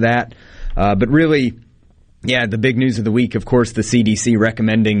into that. But really, yeah, the big news of the week, of course, the CDC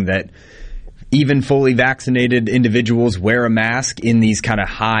recommending that even fully vaccinated individuals wear a mask in these kind of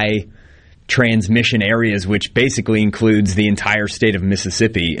high transmission areas, which basically includes the entire state of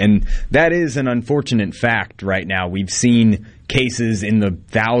Mississippi. And that is an unfortunate fact right now. We've seen cases in the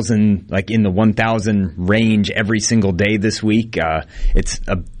 1,000 range every single day this week. It's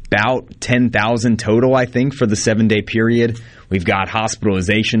about 10,000 total, I think, for the 7-day period. We've got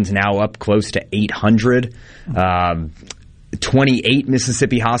hospitalizations now up close to 800. 28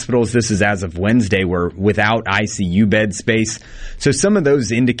 Mississippi hospitals, this is as of Wednesday, were without ICU bed space. So some of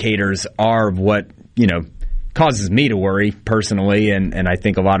those indicators are what, causes me to worry personally, and I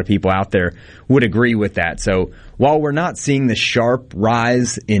think a lot of people out there would agree with that. So while we're not seeing the sharp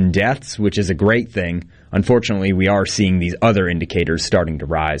rise in deaths, which is a great thing, unfortunately we are seeing these other indicators starting to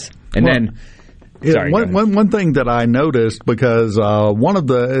rise. And one thing that I noticed, because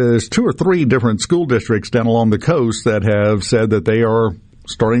there's 2 or 3 different school districts down along the coast that have said that they are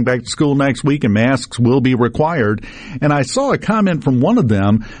starting back to school next week and masks will be required. And I saw a comment from one of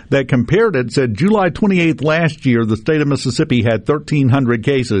them that compared it, said July 28th last year, the state of Mississippi had 1,300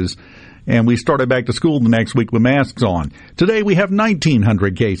 cases. And we started back to school the next week with masks on. Today we have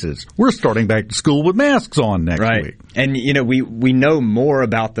 1,900 cases. We're starting back to school with masks on next week. And, we know more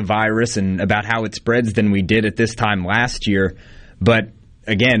about the virus and about how it spreads than we did at this time last year. But,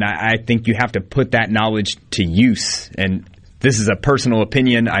 again, I think you have to put that knowledge to use. And this is a personal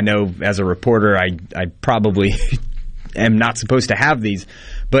opinion. I know as a reporter I probably am not supposed to have these.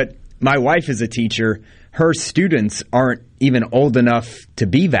 But my wife is a teacher. Her students aren't even old enough to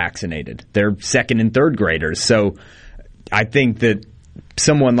be vaccinated. They're 2nd and 3rd graders. So I think that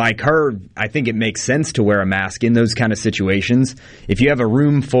someone like her, I think it makes sense to wear a mask in those kind of situations. If you have a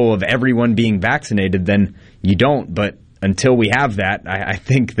room full of everyone being vaccinated, then you don't. But until we have that, I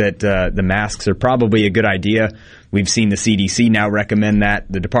think that the masks are probably a good idea. We've seen the CDC now recommend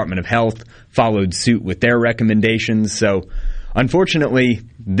that. The Department of Health followed suit with their recommendations. So unfortunately,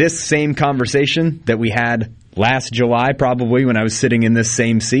 this same conversation that we had last July, probably when I was sitting in this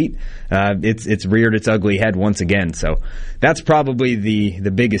same seat, it's reared its ugly head once again. So that's probably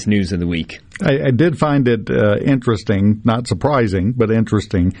the biggest news of the week. I did find it interesting, not surprising, but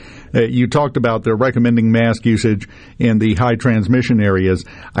interesting. You talked about they're recommending mask usage in the high transmission areas.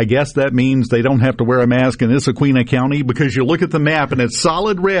 I guess that means they don't have to wear a mask in Issaquena County, because you look at the map and it's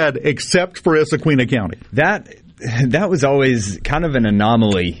solid red except for Issaquena County. That was always kind of an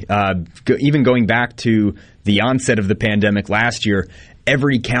anomaly. Even going back to the onset of the pandemic last year,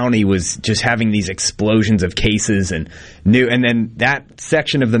 every county was just having these explosions of cases and then that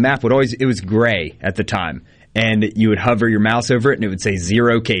section of the map it was gray at the time, and you would hover your mouse over it and it would say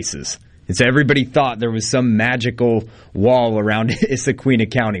 0 cases. And so everybody thought there was some magical wall around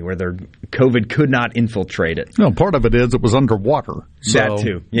Issaquena County where their COVID could not infiltrate it. No, part of it is it was underwater. So, that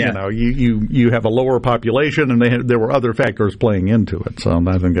too, yeah. You have a lower population, and there were other factors playing into it. So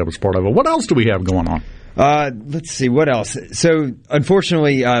I think that was part of it. What else do we have going on? Let's see, what else? So,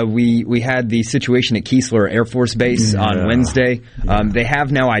 unfortunately, we had the situation at Keesler Air Force Base on Wednesday. They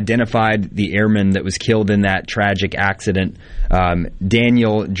have now identified the airman that was killed in that tragic accident.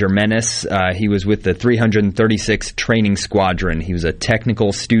 Daniel Germanis, he was with the 336th Training Squadron. He was a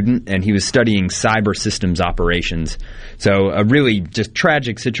technical student, and he was studying cyber systems operations. So, a really just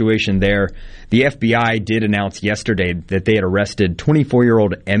tragic situation there. The FBI did announce yesterday that they had arrested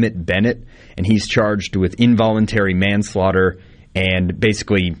 24-year-old Emmett Bennett, and he's charged with involuntary manslaughter and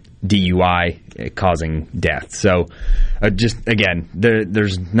basically DUI causing death. So, again,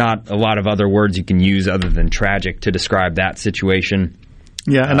 there's not a lot of other words you can use other than tragic to describe that situation.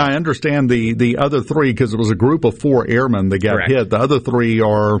 Yeah, and I understand the other 3, because it was a group of 4 airmen that got hit. The other 3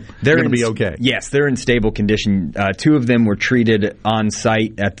 are going to be okay. Yes, they're in stable condition. 2 of them were treated on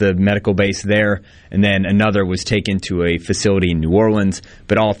site at the medical base there, and then another was taken to a facility in New Orleans,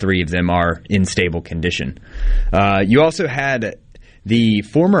 but all 3 of them are in stable condition. You also had the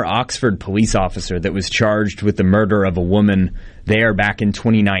former Oxford police officer that was charged with the murder of a woman there back in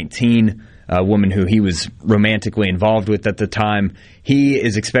 2019. A woman who he was romantically involved with at the time. He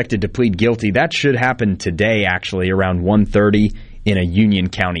is expected to plead guilty. That should happen today, actually, around 1:30 in a Union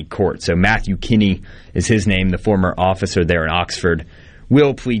County court. So Matthew Kinney is his name, the former officer there in Oxford,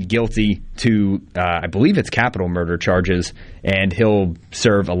 will plead guilty to, I believe it's capital murder charges, and he'll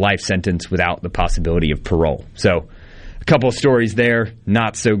serve a life sentence without the possibility of parole. So a couple of stories there.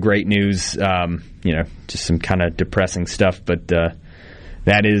 Not so great news. Just some kind of depressing stuff, but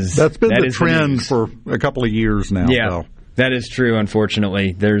that's been the trend for a couple of years now. Yeah, so. That is true.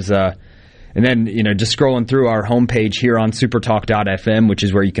 Unfortunately, there's and then just scrolling through our homepage here on supertalk.fm, which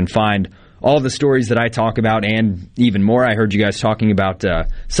is where you can find all the stories that I talk about and even more. I heard you guys talking about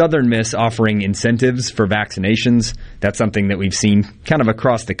Southern Miss offering incentives for vaccinations. That's something that we've seen kind of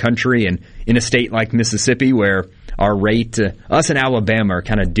across the country, and in a state like Mississippi where our rate, us and Alabama are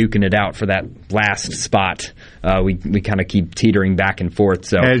kind of duking it out for that last spot. We kind of keep teetering back and forth.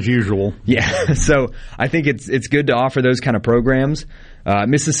 So as usual. Yeah. So I think it's good to offer those kind of programs.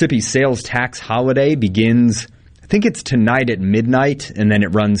 Mississippi's sales tax holiday begins, I think it's tonight at midnight, and then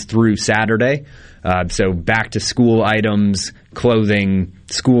it runs through Saturday. So back to school items, clothing,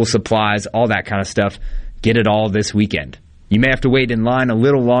 school supplies, all that kind of stuff. Get it all this weekend. You may have to wait in line a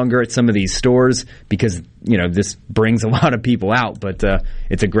little longer at some of these stores because, this brings a lot of people out, but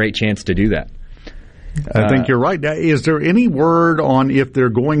it's a great chance to do that. I think you're right. Is there any word on if they're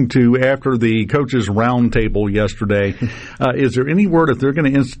going to, after the coaches' roundtable yesterday, is there any word if they're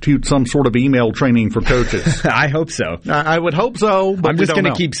going to institute some sort of email training for coaches? I hope so. I would hope so, but I'm just going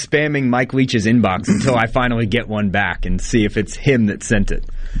to keep spamming Mike Leach's inbox until I finally get one back and see if it's him that sent it.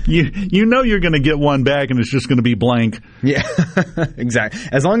 You know you're going to get one back and it's just going to be blank. Yeah, exactly.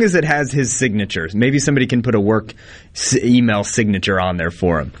 As long as it has his signatures. Maybe somebody can put a work email signature on there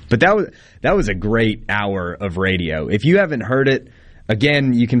for him. But that was a great hour of radio. If you haven't heard it,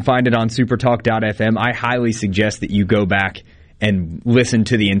 again, you can find it on supertalk.fm. I highly suggest that you go back and listen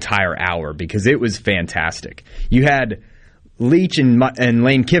to the entire hour because it was fantastic. You had Leach and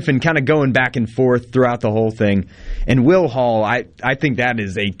Lane Kiffin kind of going back and forth throughout the whole thing. And Will Hall, I think that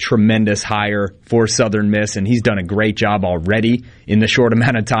is a tremendous hire for Southern Miss, and he's done a great job already in the short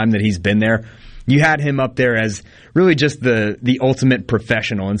amount of time that he's been there. You had him up there as really just the ultimate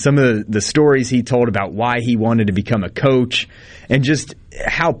professional, and some of the stories he told about why he wanted to become a coach and just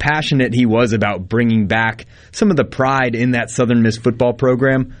how passionate he was about bringing back some of the pride in that Southern Miss football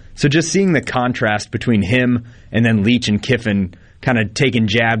program. So just seeing the contrast between him and then Leach and Kiffin kind of taking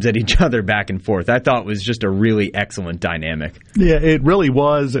jabs at each other back and forth, I thought was just a really excellent dynamic. Yeah, it really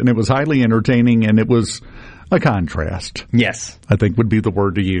was, and it was highly entertaining, and it was a contrast. Yes. I think would be the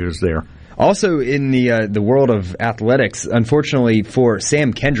word to use there. Also in the world of athletics, unfortunately for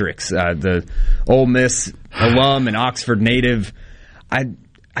Sam Kendricks, the Ole Miss alum and Oxford native,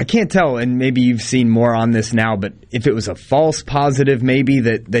 I can't tell, and maybe you've seen more on this now, but if it was a false positive maybe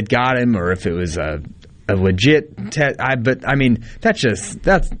that got him, or if it was a legit test. But I mean, that's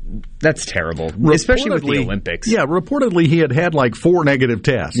terrible, especially with the Olympics. Yeah, reportedly he had like 4 negative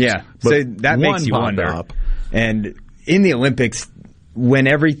tests. Yeah, so that makes you wonder. Up. And in the Olympics, when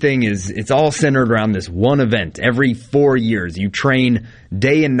everything it's all centered around this one event. Every 4 years, you train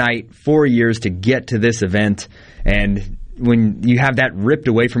day and night 4 years to get to this event, and when you have that ripped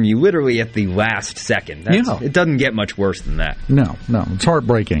away from you literally at the last second, it doesn't get much worse than that. No, it's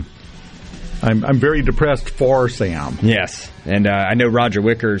heartbreaking. I'm very depressed for Sam. Yes, and I know Roger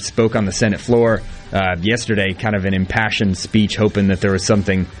Wicker spoke on the Senate floor yesterday, kind of an impassioned speech, hoping that there was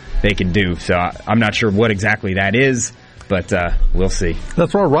something they could do. So I'm not sure what exactly that is, but we'll see.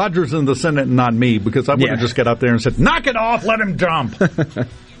 That's why Roger's in the Senate and not me, because I would have just got up there and said, knock it off, let him jump.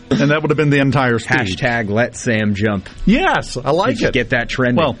 And that would have been the entire speech. Hashtag let Sam jump. Yes, I like it. Get that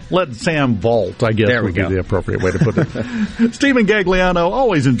trending. Well, let Sam vault, I guess, would be the appropriate way to put it. Stephen Gagliano,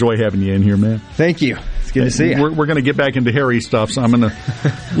 always enjoy having you in here, man. Thank you. It's good to see you. We're going to get back into Harry stuff, so I'm going to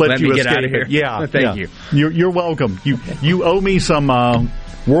let you get escape out of here. Yeah, thank you. You're welcome. You owe me some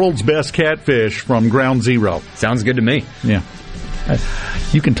world's best catfish from Ground Zero. Sounds good to me. Yeah.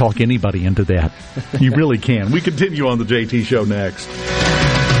 You can talk anybody into that. You really can. We continue on the JT Show next.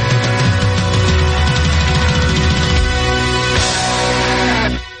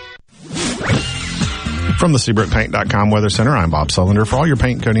 From the SeabrookPaint.com Weather Center, I'm Bob Sullender. For all your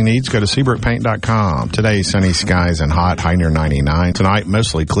paint coating needs, go to SeabrookPaint.com. Today, sunny skies and hot, high near 99. Tonight,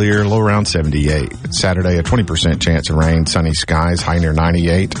 mostly clear, low around 78. Saturday, a 20% chance of rain, sunny skies, high near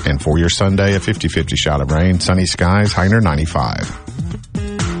 98. And for your Sunday, a 50-50 shot of rain, sunny skies, high near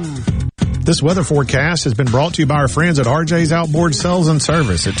 95. This weather forecast has been brought to you by our friends at RJ's Outboard Sales and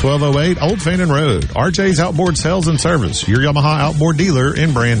Service at 1208 Old Fannin Road. RJ's Outboard Sales and Service, your Yamaha outboard dealer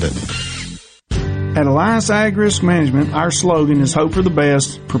in Brandon. At Alliance Ag Risk Management, our slogan is hope for the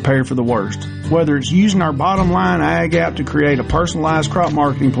best, prepare for the worst. Whether it's using our bottom line ag app to create a personalized crop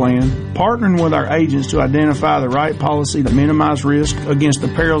marketing plan, partnering with our agents to identify the right policy to minimize risk against the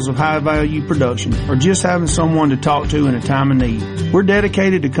perils of high value production, or just having someone to talk to in a time of need, we're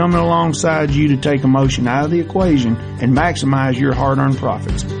dedicated to coming alongside you to take emotion out of the equation and maximize your hard-earned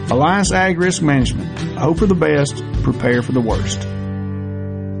profits. Alliance Ag Risk Management, hope for the best, prepare for the worst.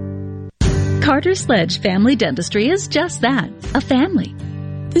 Carter Sledge Family Dentistry is just that, a family.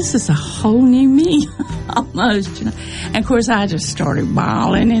 this is a whole new me, almost, you know. And, of course, I just started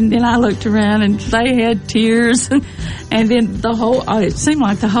bawling, and then I looked around, and they had tears, and then it seemed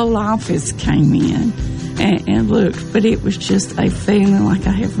like the whole office came in and looked, but it was just a feeling like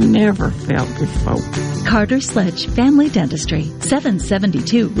I have never felt before. Carter Sledge Family Dentistry,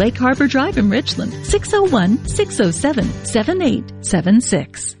 772 Lake Harbor Drive in Richland,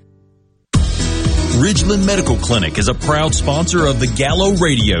 601-607-7876. Ridgeland Medical Clinic is a proud sponsor of the Gallo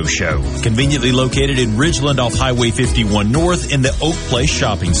Radio Show, conveniently located in Ridgeland off Highway 51 North in the Oak Place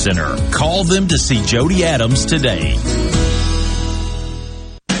Shopping Center. Call them to see Jody Adams today.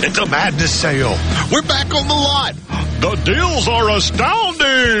 It's a madness sale. We're back on the lot. The deals are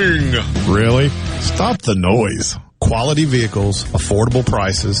astounding. Really? Stop the noise. Quality vehicles, affordable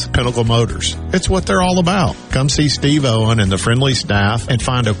prices, Pinnacle Motors. It's what they're all about. Come see Steve Owen and the friendly staff and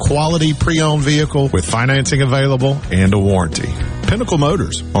find a quality pre-owned vehicle with financing available and a warranty. Pinnacle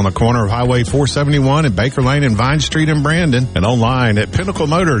Motors on the corner of Highway 471 and Baker Lane and Vine Street in Brandon, and online at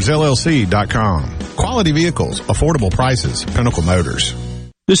PinnacleMotorsLLC.com. Quality vehicles, affordable prices, Pinnacle Motors.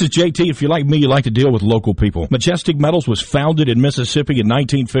 This is JT. If you're like me, you like to deal with local people. Majestic Metals was founded in Mississippi in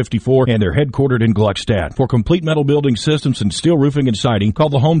 1954, and they're headquartered in Gluckstadt. For complete metal building systems and steel roofing and siding, call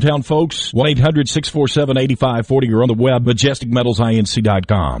the hometown folks, 1-800-647-8540, or on the web,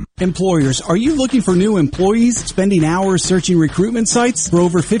 majesticmetalsinc.com. Employers, are you looking for new employees, spending hours searching recruitment sites? For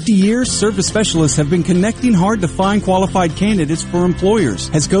over 50 years, service specialists have been connecting hard to find qualified candidates for employers.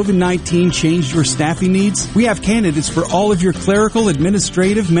 Has COVID-19 changed your staffing needs? We have candidates for all of your clerical,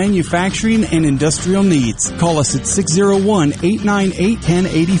 administrative, manufacturing, and industrial needs. Call us at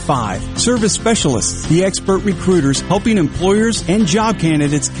 601-898-1085. Service Specialists, the expert recruiters helping employers and job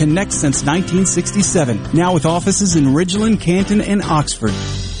candidates connect since 1967. Now with offices in Ridgeland, Canton, and Oxford.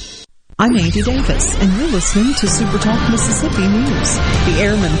 I'm Andy Davis, and you're listening to Super Talk Mississippi News. The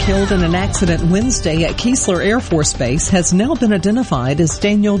airman killed in an accident Wednesday at Keesler Air Force Base has now been identified as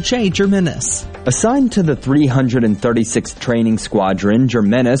Daniel J. Germanis. Assigned to the 336th Training Squadron,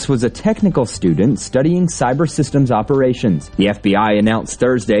 Germanis was a technical student studying cyber systems operations. The FBI announced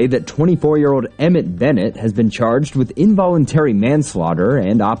Thursday that 24-year-old Emmett Bennett has been charged with involuntary manslaughter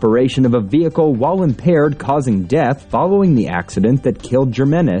and operation of a vehicle while impaired, causing death following the accident that killed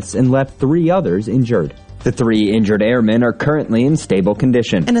Germanis and left 3 others injured. The 3 injured airmen are currently in stable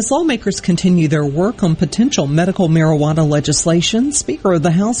condition. And as lawmakers continue their work on potential medical marijuana legislation, Speaker of the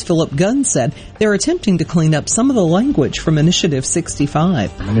House Philip Gunn said they're attempting to clean up some of the language from Initiative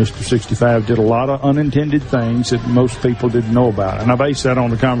 65. Initiative 65 did a lot of unintended things that most people didn't know about. And I base that on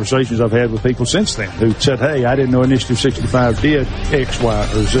the conversations I've had with people since then who said, hey, I didn't know Initiative 65 did X,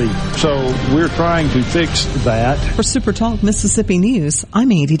 Y, or Z. So we're trying to fix that. For Super Talk Mississippi News,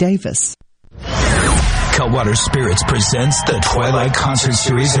 I'm Andy Davis. Cutwater Spirits presents the Twilight Concert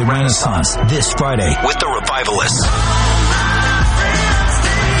Series at Renaissance this Friday with the Revivalists.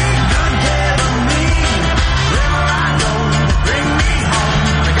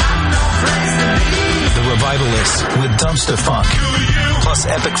 The Revivalists with Dumpster Funk, plus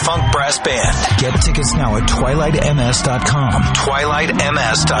Epic Funk Brass Band. Get tickets now at TwilightMS.com.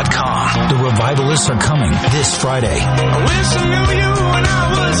 TwilightMS.com. The Revivalists are coming this Friday. I wish I knew you when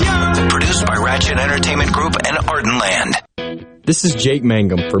I was young. Produced by Ratchet Entertainment Group and Ardenland. This is Jake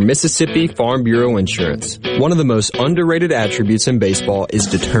Mangum for Mississippi Farm Bureau Insurance. One of the most underrated attributes in baseball is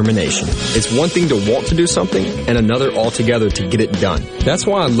determination. It's one thing to want to do something and another altogether to get it done. That's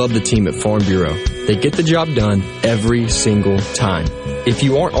why I love the team at Farm Bureau. They get the job done every single time. If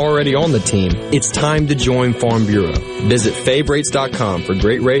you aren't already on the team, it's time to join Farm Bureau. Visit favrates.com for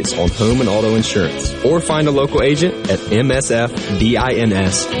great rates on home and auto insurance, or find a local agent at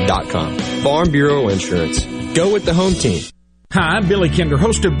msfbins.com. Farm Bureau Insurance. Go with the home team. Hi, I'm Billy Kinder,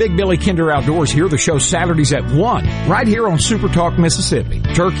 host of Big Billy Kinder Outdoors here. The show Saturdays at 1, right here on Super Talk Mississippi.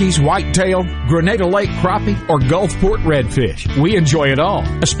 Turkeys, whitetail, Grenada Lake crappie, or Gulfport redfish. We enjoy it all,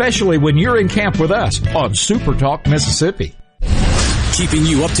 especially when you're in camp with us on Super Talk Mississippi. Keeping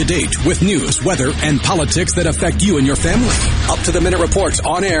you up to date with news, weather, and politics that affect you and your family. Up-to-the-minute reports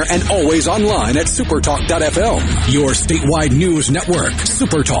on air and always online at supertalk.fm. Your statewide news network,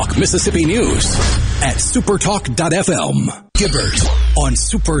 Supertalk Mississippi News at supertalk.fm. Gibbert on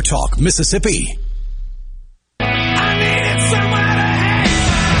Supertalk Mississippi.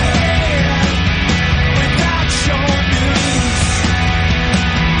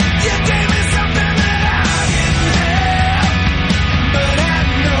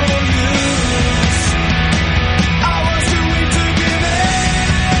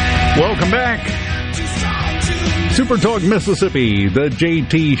 Welcome back. Super Talk Mississippi, the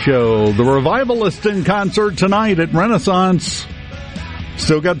JT Show. The Revivalists in concert tonight at Renaissance.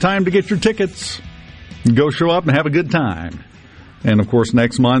 Still got time to get your tickets. Go show up and have a good time. And, of course,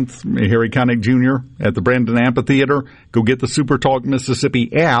 next month, Harry Connick Jr. at the Brandon Amphitheater. Go get the Super Talk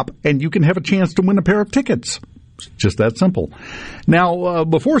Mississippi app, and you can have a chance to win a pair of tickets. It's just that simple. Now,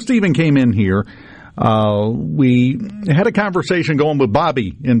 before Stephen came in here, we had a conversation going with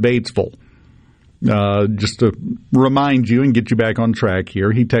Bobby in Batesville. Just to remind you and get you back on track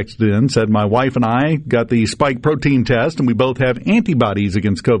here, he texted in, said, my wife and I got the spike protein test, and we both have antibodies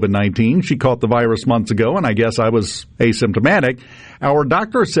against COVID-19. She caught the virus months ago, and I guess I was asymptomatic. Our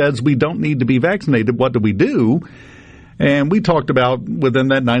doctor says we don't need to be vaccinated. What do we do? And we talked about within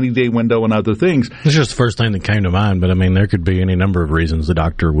that 90-day window and other things. It's just the first thing that came to mind, but, I mean, there could be any number of reasons the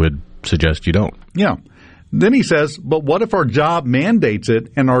doctor would suggest you don't. Yeah. Then he says, but what if our job mandates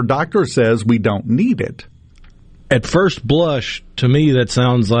it and our doctor says we don't need it? At first blush, to me, that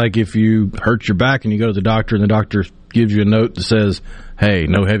sounds like if you hurt your back and you go to the doctor and the doctor gives you a note that says, hey,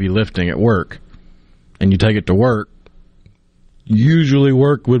 no heavy lifting at work, and you take it to work, usually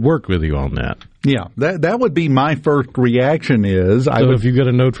work would work with you on that. Yeah, that would be my first reaction is... if you get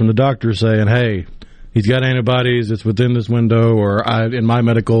a note from the doctor saying, hey, he's got antibodies, it's within this window, or in my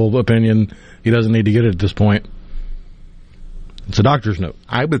medical opinion, he doesn't need to get it at this point. It's a doctor's note.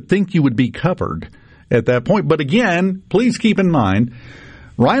 I would think you would be covered at that point. But again, please keep in mind,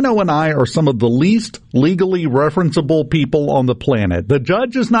 Rhino and I are some of the least legally referenceable people on the planet. The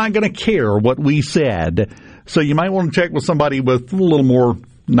judge is not going to care what we said. So you might want to check with somebody with a little more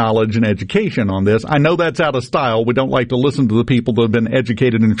knowledge and education on this. I know that's out of style. We don't like to listen to the people that have been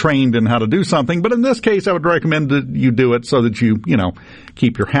educated and trained in how to do something, but in this case, I would recommend that you do it so that you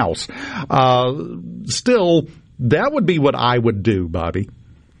keep your house. Still, that would be what I would do, Bobby.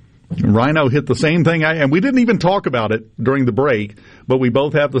 Rhino hit the same thing, and we didn't even talk about it during the break, but we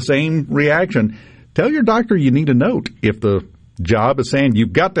both have the same reaction. Tell your doctor you need a note. If the job is saying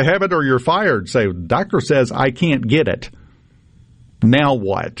you've got to have it or you're fired, say, doctor says I can't get it. Now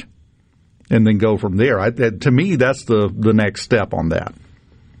what? And then go from there. To me, that's the next step on that.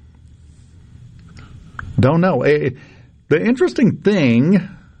 Don't know. The interesting thing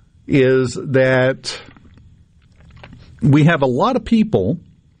is that we have a lot of people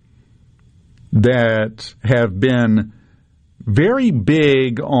that have been very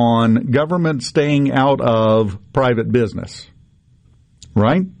big on government staying out of private business,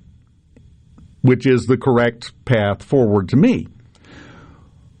 right? Which is the correct path forward to me.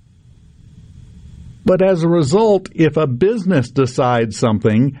 But as a result, if a business decides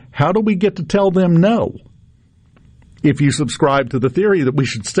something, how do we get to tell them no? If you subscribe to the theory that we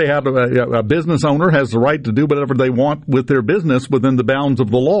should stay out of a business owner has the right to do whatever they want with their business within the bounds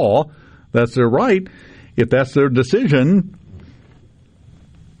of the law, that's their right. If that's their decision,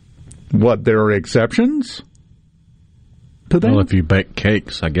 there are exceptions to that? Well, if you bake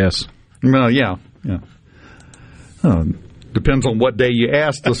cakes, I guess. Well, yeah. Depends on what day you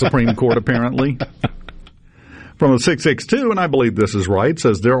ask the Supreme Court, apparently. From the 662, and I believe this is right,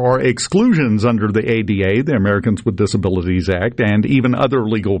 says there are exclusions under the ADA, the Americans with Disabilities Act, and even other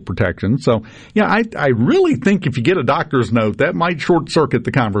legal protections. So, yeah, I really think if you get a doctor's note, that might short-circuit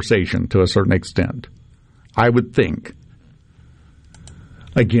the conversation to a certain extent. I would think.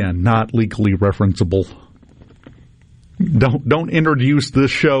 Again, not legally referenceable. Don't introduce this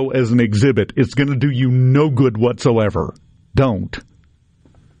show as an exhibit. It's going to do you no good whatsoever. Don't.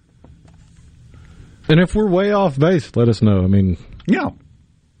 And if we're way off base, let us know. I mean, yeah.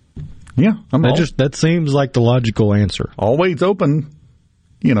 That seems like the logical answer. Always open,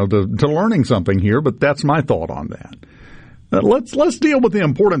 to learning something here. But that's my thought on that. Let's deal with the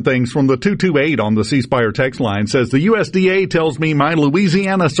important things from the 228 on the C Spire text line. Says the USDA tells me my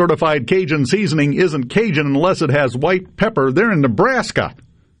Louisiana certified Cajun seasoning isn't Cajun unless it has white pepper. They're in Nebraska.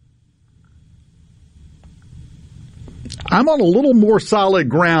 I'm on a little more solid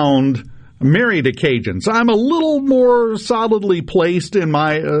ground. Married to Cajuns. I'm a little more solidly placed in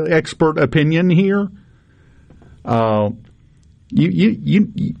my expert opinion here. You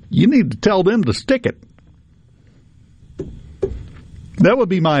need to tell them to stick it. That would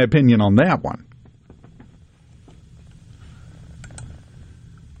be my opinion on that one.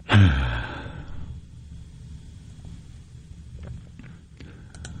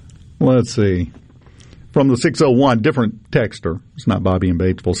 Let's see. From the 601, different texter, it's not Bobby in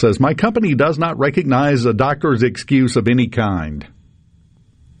Batesville, says, my company does not recognize a doctor's excuse of any kind.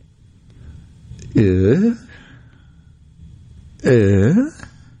 Well,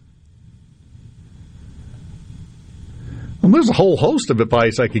 there's a whole host of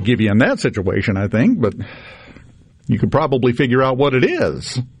advice I could give you in that situation, I think, but you could probably figure out what it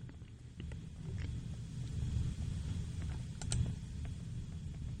is.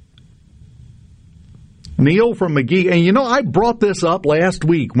 Neil from McGee, and I brought this up last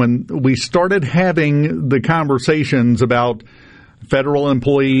week when we started having the conversations about federal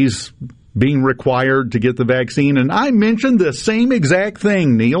employees being required to get the vaccine, and I mentioned the same exact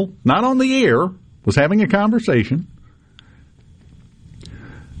thing, Neil, not on the air, was having a conversation.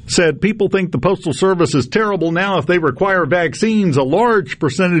 Said people think the Postal Service is terrible now. If they require vaccines, a large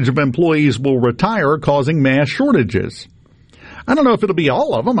percentage of employees will retire, causing mass shortages. I don't know if it'll be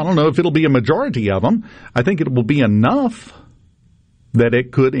all of them. I don't know if it'll be a majority of them. I think it will be enough that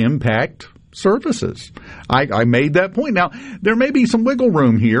it could impact services. I made that point. Now, there may be some wiggle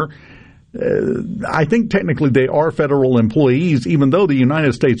room here. I think technically they are federal employees, even though the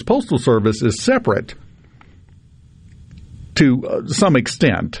United States Postal Service is separate to some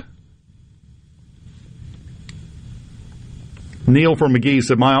extent. Neil from McGee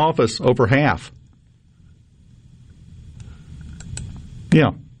said, my office, over half.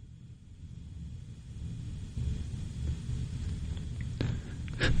 Yeah.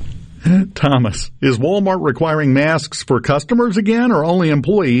 Thomas, is Walmart requiring masks for customers again or only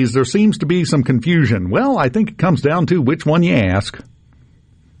employees? There seems to be some confusion. Well, I think it comes down to which one you ask.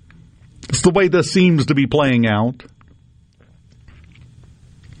 It's the way this seems to be playing out.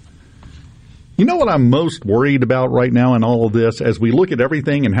 You know what I'm most worried about right now in all of this as we look at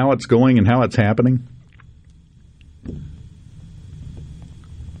everything and how it's going and how it's happening?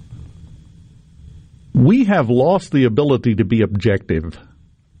 We have lost the ability to be objective.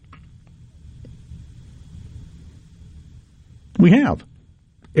 We have.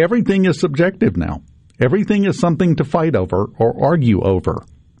 Everything is subjective now. Everything is something to fight over or argue over.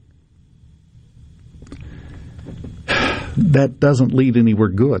 That doesn't lead anywhere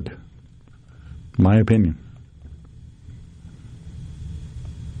good, in my opinion.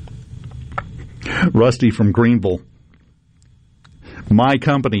 Rusty from Greenville. My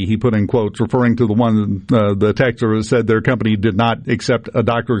company, he put in quotes, referring to the one, the texter said their company did not accept a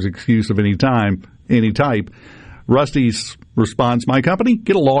doctor's excuse of any type. Rusty's response, my company,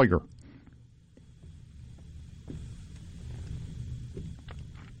 get a lawyer.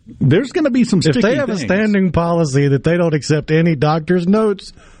 There's going to be some sticky things. If they have a standing policy that they don't accept any doctor's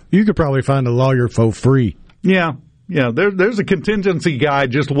notes, you could probably find a lawyer for free. Yeah. There's a contingency guy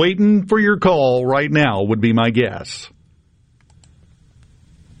just waiting for your call right now, would be my guess.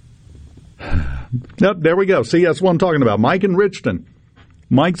 Yep, there we go. See, that's what I'm talking about. Mike in Richton.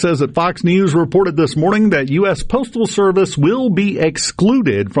 Mike says that Fox News reported this morning that U.S. Postal Service will be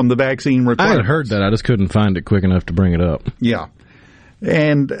excluded from the vaccine requirements. I had heard that. I just couldn't find it quick enough to bring it up. Yeah.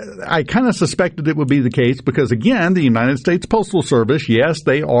 And I kind of suspected it would be the case because, again, the United States Postal Service, yes,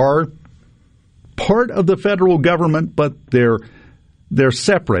 they are part of the federal government, but they're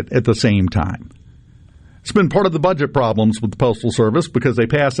separate at the same time. It's been part of the budget problems with the Postal Service because they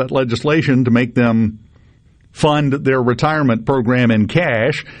passed that legislation to make them fund their retirement program in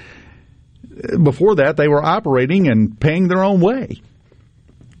cash. Before that, they were operating and paying their own way.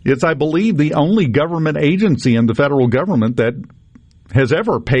 It's, I believe, the only government agency in the federal government that has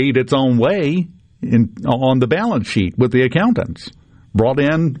ever paid its own way on the balance sheet with the accountants. Brought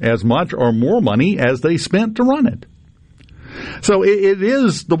in as much or more money as they spent to run it. So it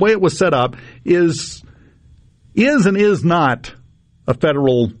is, the way it was set up, is and is not a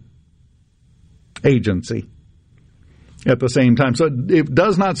federal agency at the same time. So it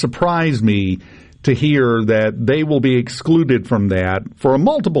does not surprise me to hear that they will be excluded from that for a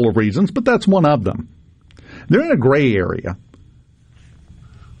multiple of reasons, but that's one of them. They're in a gray area.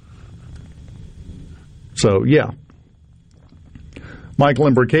 So, yeah. Michael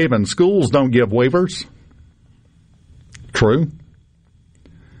in Brookhaven, schools don't give waivers. True.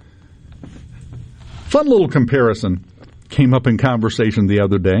 Fun little comparison came up in conversation the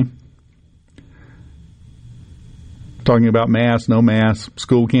other day. Talking about masks, no masks.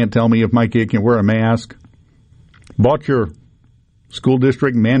 School can't tell me if my kid can wear a mask. Bought your school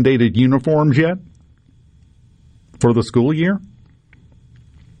district mandated uniforms yet for the school year?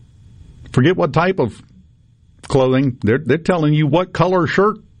 Forget what type of clothing. They're telling you what color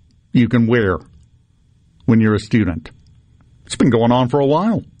shirt you can wear when you're a student. It's been going on for a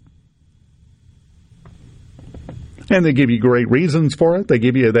while. And they give you great reasons for it.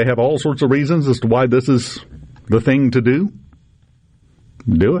 They have all sorts of reasons as to why this is the thing to do.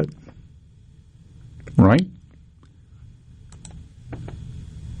 Do it. Right?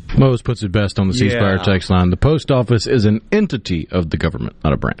 Mose puts it best on the ceasefire text line. The post office is an entity of the government,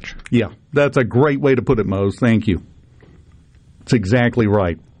 not a branch. Yeah, that's a great way to put it, Mose. Thank you. It's exactly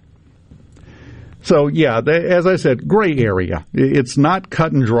right. So, yeah, as I said, gray area. It's not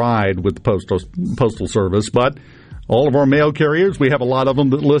cut and dried with the Postal Service, but all of our mail carriers, we have a lot of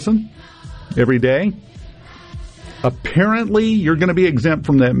them that listen every day. apparently you're going to be exempt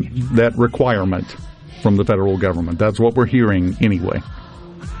from that requirement from the federal government. That's what we're hearing anyway.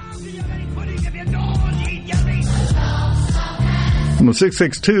 On the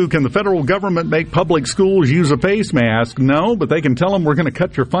 662, can the federal government make public schools use a face mask? No, but they can tell them we're going to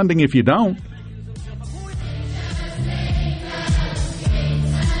cut your funding if you don't.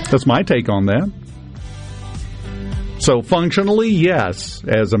 That's my take on that. So functionally, yes.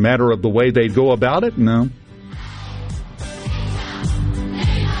 As a matter of the way they go about it, no.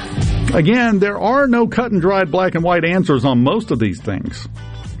 Again, there are no cut and dried black and white answers on most of these things.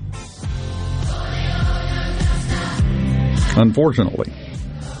 Unfortunately.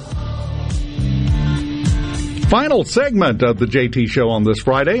 Final segment of the JT Show on this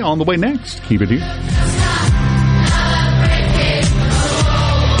Friday. On the way next. Keep it here.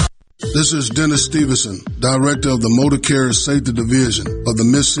 This is Dennis Stevenson, Director of the Motor Carrier Safety Division of the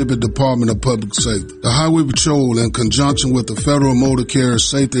Mississippi Department of Public Safety. The Highway Patrol, in conjunction with the Federal Motor Carrier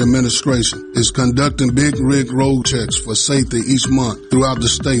Safety Administration, is conducting big rig road checks for safety each month throughout the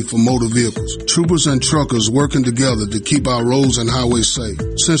state for motor vehicles. Troopers and truckers working together to keep our roads and highways safe.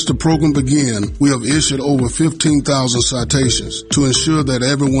 Since the program began, we have issued over 15,000 citations to ensure that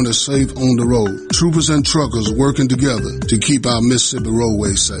everyone is safe on the road. Troopers and truckers working together to keep our Mississippi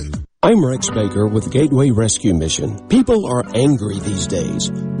roadways safe. I'm Rex Baker with Gateway Rescue Mission. People are angry these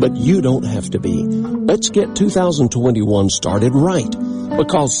days, but you don't have to be. Let's get 2021 started right,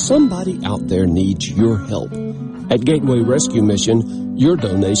 because somebody out there needs your help. At Gateway Rescue Mission, your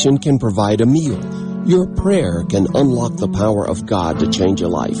donation can provide a meal. Your prayer can unlock the power of God to change a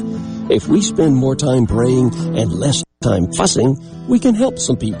life. If we spend more time praying and less time fussing, we can help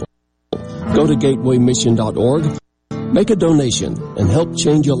some people. Go to gatewaymission.org. Make a donation and help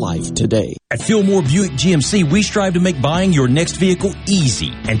change your life today. At Fillmore Buick GMC, we strive to make buying your next vehicle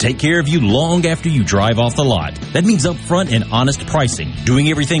easy and take care of you long after you drive off the lot. That means upfront and honest pricing, doing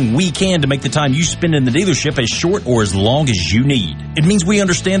everything we can to make the time you spend in the dealership as short or as long as you need. It means we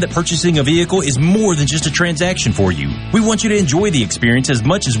understand that purchasing a vehicle is more than just a transaction for you. We want you to enjoy the experience as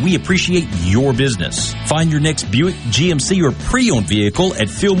much as we appreciate your business. Find your next Buick GMC or pre-owned vehicle at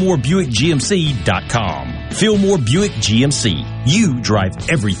FillmoreBuickGMC.com. Fillmore Buick GMC. You drive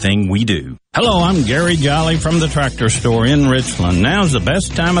everything we do. Hello, I'm Gary Jolly from the Tractor Store in Richland. Now's the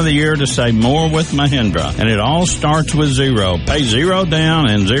best time of the year to save more with Mahindra, and it all starts with zero. Pay zero down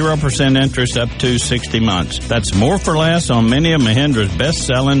and 0% interest up to 60 months. That's more for less on many of Mahindra's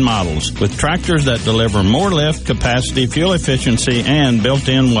best-selling models, with tractors that deliver more lift, capacity, fuel efficiency, and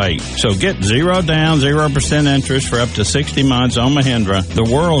built-in weight. So get zero down, 0% interest for up to 60 months on Mahindra, the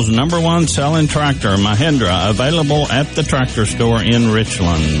world's #1 selling tractor, Mahindra, available at the Tractor Store in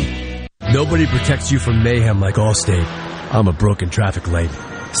Richland. Nobody protects you from mayhem like Allstate. I'm a broken traffic light.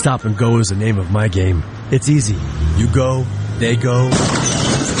 Stop and go is the name of my game. It's easy. You go, they go.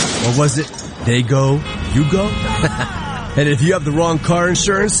 Or was it, they go, you go? And if you have the wrong car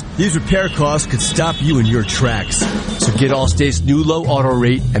insurance, these repair costs could stop you in your tracks. So get Allstate's new low auto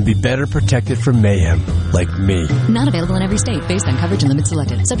rate and be better protected from mayhem, like me. Not available in every state based on coverage and limits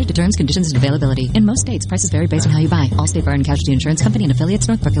selected. Subject to terms, conditions, and availability. In most states, prices vary based on how you buy. Allstate Fire and Casualty Insurance Company and affiliates,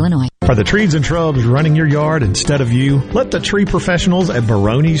 Northbrook, Illinois. Are the trees and shrubs running your yard instead of you? Let the tree professionals at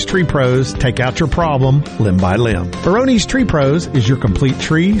Baroni's Tree Pros take out your problem limb by limb. Baroni's Tree Pros is your complete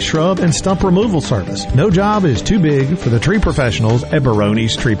tree, shrub, and stump removal service. No job is too big for the tree professionals at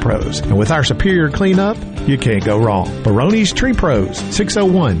Baroni's Tree Pros. And with our superior cleanup, you can't go wrong. Baroni's Tree Pros,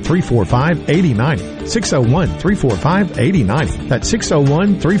 601-345-8090. 601-345-8090. That's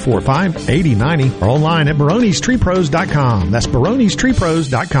 601-345-8090. Or online at baronistreepros.com. That's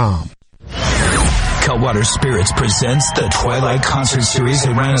baronistreepros.com. Cutwater Spirits presents the Twilight Concert Series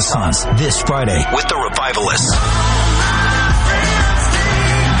at Renaissance this Friday with the Revivalists.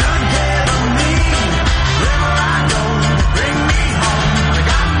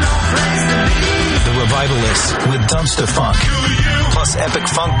 The Revivalists with Dumpster Funk, plus Epic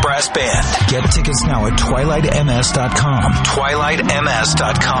Funk Brass Band. Get tickets now at twilightms.com.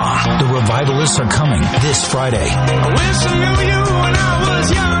 twilightms.com. The Revivalists are coming this Friday. I wish I knew you when I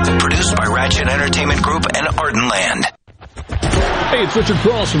was young. Produced by Ratchet Entertainment Group and Ardenland. Hey, it's Richard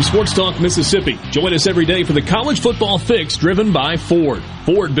Cross from Sports Talk Mississippi. Join us every day for the College Football Fix driven by Ford.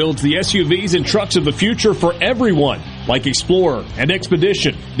 Ford builds the SUVs and trucks of the future for everyone, like Explorer and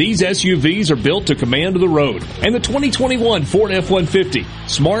Expedition. These SUVs are built to command the road. And the 2021 Ford F-150.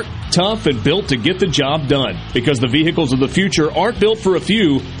 Smart, tough, and built to get the job done. Because the vehicles of the future aren't built for a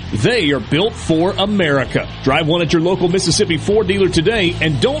few, they are built for America. Drive one at your local Mississippi Ford dealer today,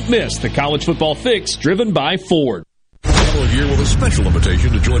 and don't miss the College Football Fix driven by Ford. College here with a special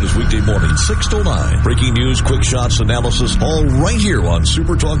invitation to join us weekday morning, 6 to 9. Breaking news, quick shots, analysis, all right here on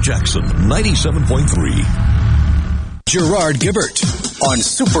Super Talk Jackson 97.3. Gerard Gibbert on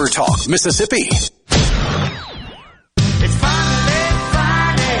Super Talk Mississippi. It's finally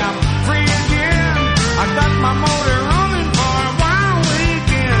Friday, I'm free again. I got my motor running for a wild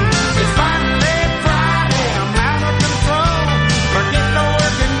weekend. It's finally Friday, I'm out of control. Forget the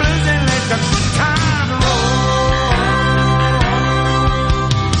working blues and let the good times roll.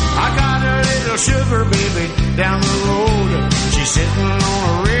 I got a little sugar baby down the road. She's sitting on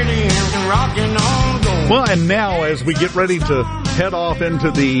a radio and rocking on gold. Well, and now as we get ready to head off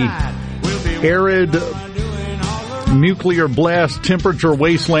into the arid nuclear blast temperature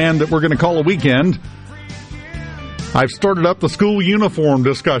wasteland that we're going to call a weekend, I've started up the school uniform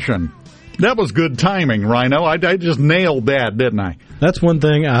discussion. That was good timing, Rhino. I just nailed that, didn't I? That's one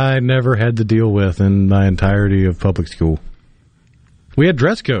thing I never had to deal with in my entirety of public school. We had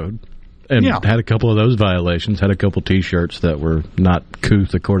dress code and had a couple of those violations, had a couple T-shirts that were not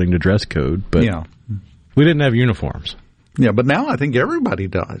couth according to dress code, but we didn't have uniforms. Yeah, but now I think everybody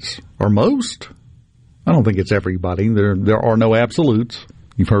does, or most. I don't think it's everybody. There are no absolutes.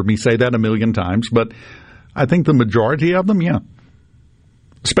 You've heard me say that a million times, but I think the majority of them,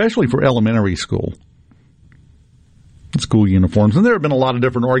 especially for elementary school uniforms. And there have been a lot of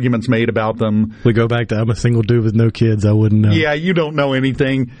different arguments made about them. We go back to I'm a single dude with no kids. I wouldn't know. Yeah, you don't know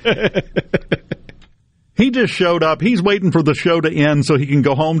anything. He just showed up. He's waiting for the show to end so he can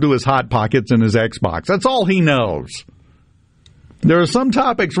go home to his Hot Pockets and his Xbox. That's all he knows. There are some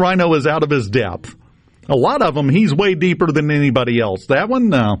topics Rhino is out of his depth. A lot of them, he's way deeper than anybody else. That one,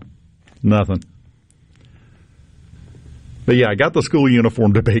 no. Nothing. But yeah, I got the school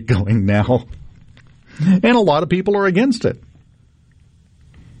uniform debate going now. And a lot of people are against it.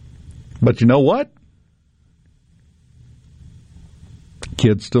 But you know what?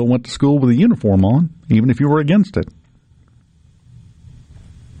 Kids still went to school with a uniform on, even if you were against it.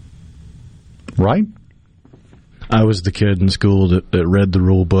 Right? I was the kid in school that read the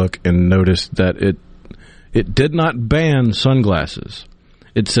rule book and noticed that it did not ban sunglasses.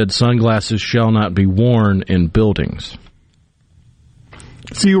 It said sunglasses shall not be worn in buildings.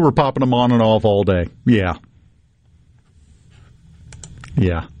 So you were popping them on and off all day. Yeah.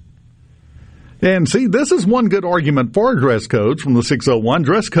 Yeah. And see, this is one good argument for dress codes from the 601.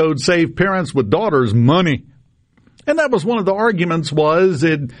 Dress codes save parents with daughters money. And that was one of the arguments was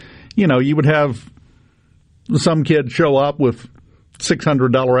you would have some kids show up with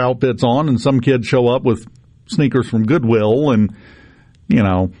 $600 outfits on and some kids show up with sneakers from Goodwill and,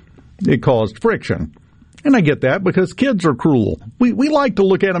 it caused friction. And I get that because kids are cruel. We like to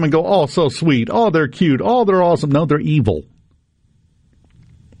look at them and go, oh, so sweet. Oh, they're cute. Oh, they're awesome. No, they're evil.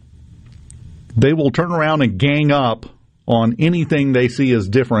 They will turn around and gang up on anything they see as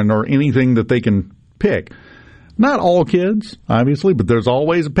different or anything that they can pick. Not all kids, obviously, but there's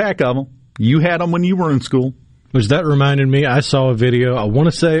always a pack of them. You had them when you were in school. Which that reminded me, I saw a video, I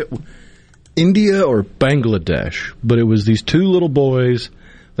want to say India or Bangladesh, but it was these two little boys.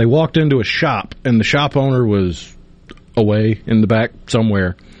 They walked into a shop, and the shop owner was away in the back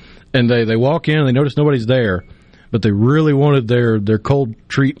somewhere. And they walk in, and they notice nobody's there, but they really wanted their cold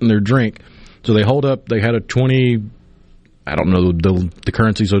treat and their drink. So they hold up, they had a 20, I don't know the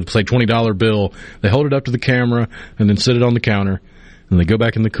currency, so say $20 bill. They hold it up to the camera and then sit it on the counter. And they go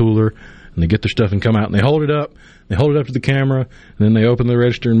back in the cooler and they get their stuff and come out and they hold it up to the camera, and then they open the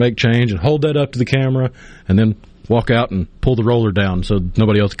register and make change and hold that up to the camera and then walk out and pull the roller down so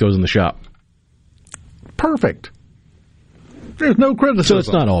nobody else goes in the shop. Perfect. There's no criticism. So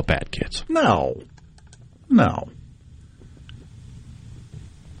it's not all bad kids. No.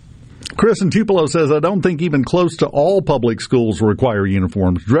 Chris in Tupelo says, I don't think even close to all public schools require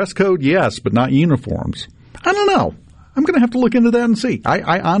uniforms. Dress code, yes, but not uniforms. I don't know. I'm going to have to look into that and see.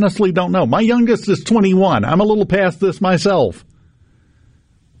 I honestly don't know. My youngest is 21. I'm a little past this myself.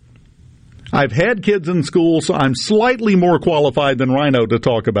 I've had kids in school, so I'm slightly more qualified than Rhino to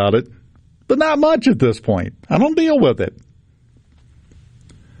talk about it, but not much at this point. I don't deal with it.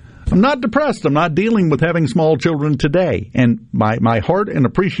 I'm not depressed. I'm not dealing with having small children today. And my heart and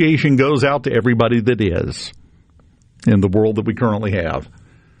appreciation goes out to everybody that is in the world that we currently have.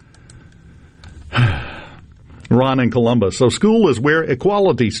 Ron in Columbus. So school is where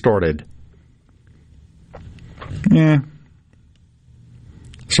equality started. Yeah.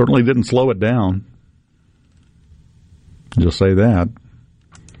 Certainly didn't slow it down. Just say that.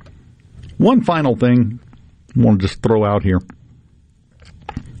 One final thing I want to just throw out here.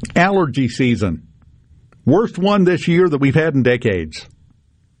 Allergy season. Worst one this year that we've had in decades.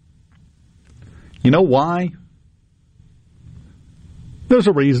 You know why? There's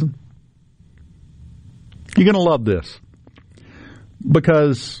a reason. You're going to love this.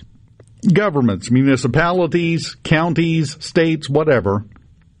 Because governments, municipalities, counties, states, whatever,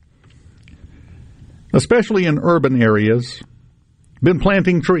 especially in urban areas, been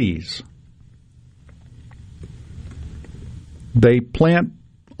planting trees. They plant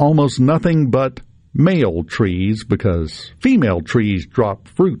almost nothing but male trees because female trees drop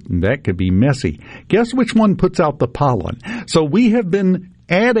fruit, and that could be messy. Guess which one puts out the pollen? So we have been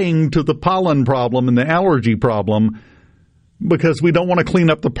adding to the pollen problem and the allergy problem because we don't want to clean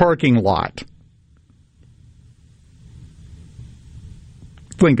up the parking lot.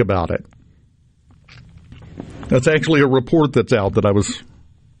 Think about it. That's actually a report that's out that I was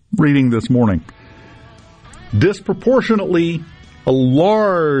reading this morning. Disproportionately, a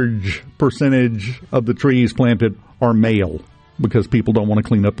large percentage of the trees planted are male because people don't want to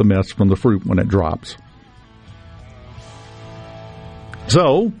clean up the mess from the fruit when it drops.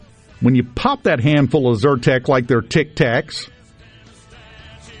 So, when you pop that handful of Zyrtec like they're Tic Tacs,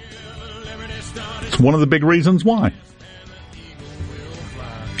 it's one of the big reasons why.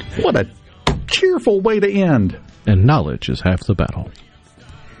 What a cheerful way to end. And knowledge is half the battle.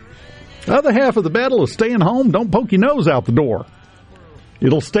 The other half of the battle is staying home. Don't poke your nose out the door.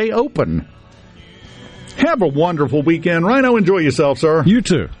 It'll stay open. Have a wonderful weekend. Rhino, enjoy yourself, sir. You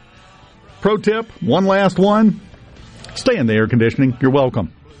too. Pro tip, one last one. Stay in the air conditioning. You're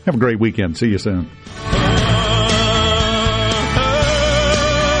welcome. Have a great weekend. See you soon.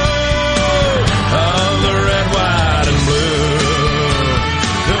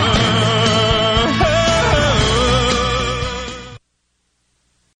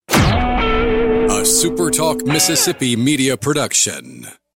 A SuperTalk Mississippi media production.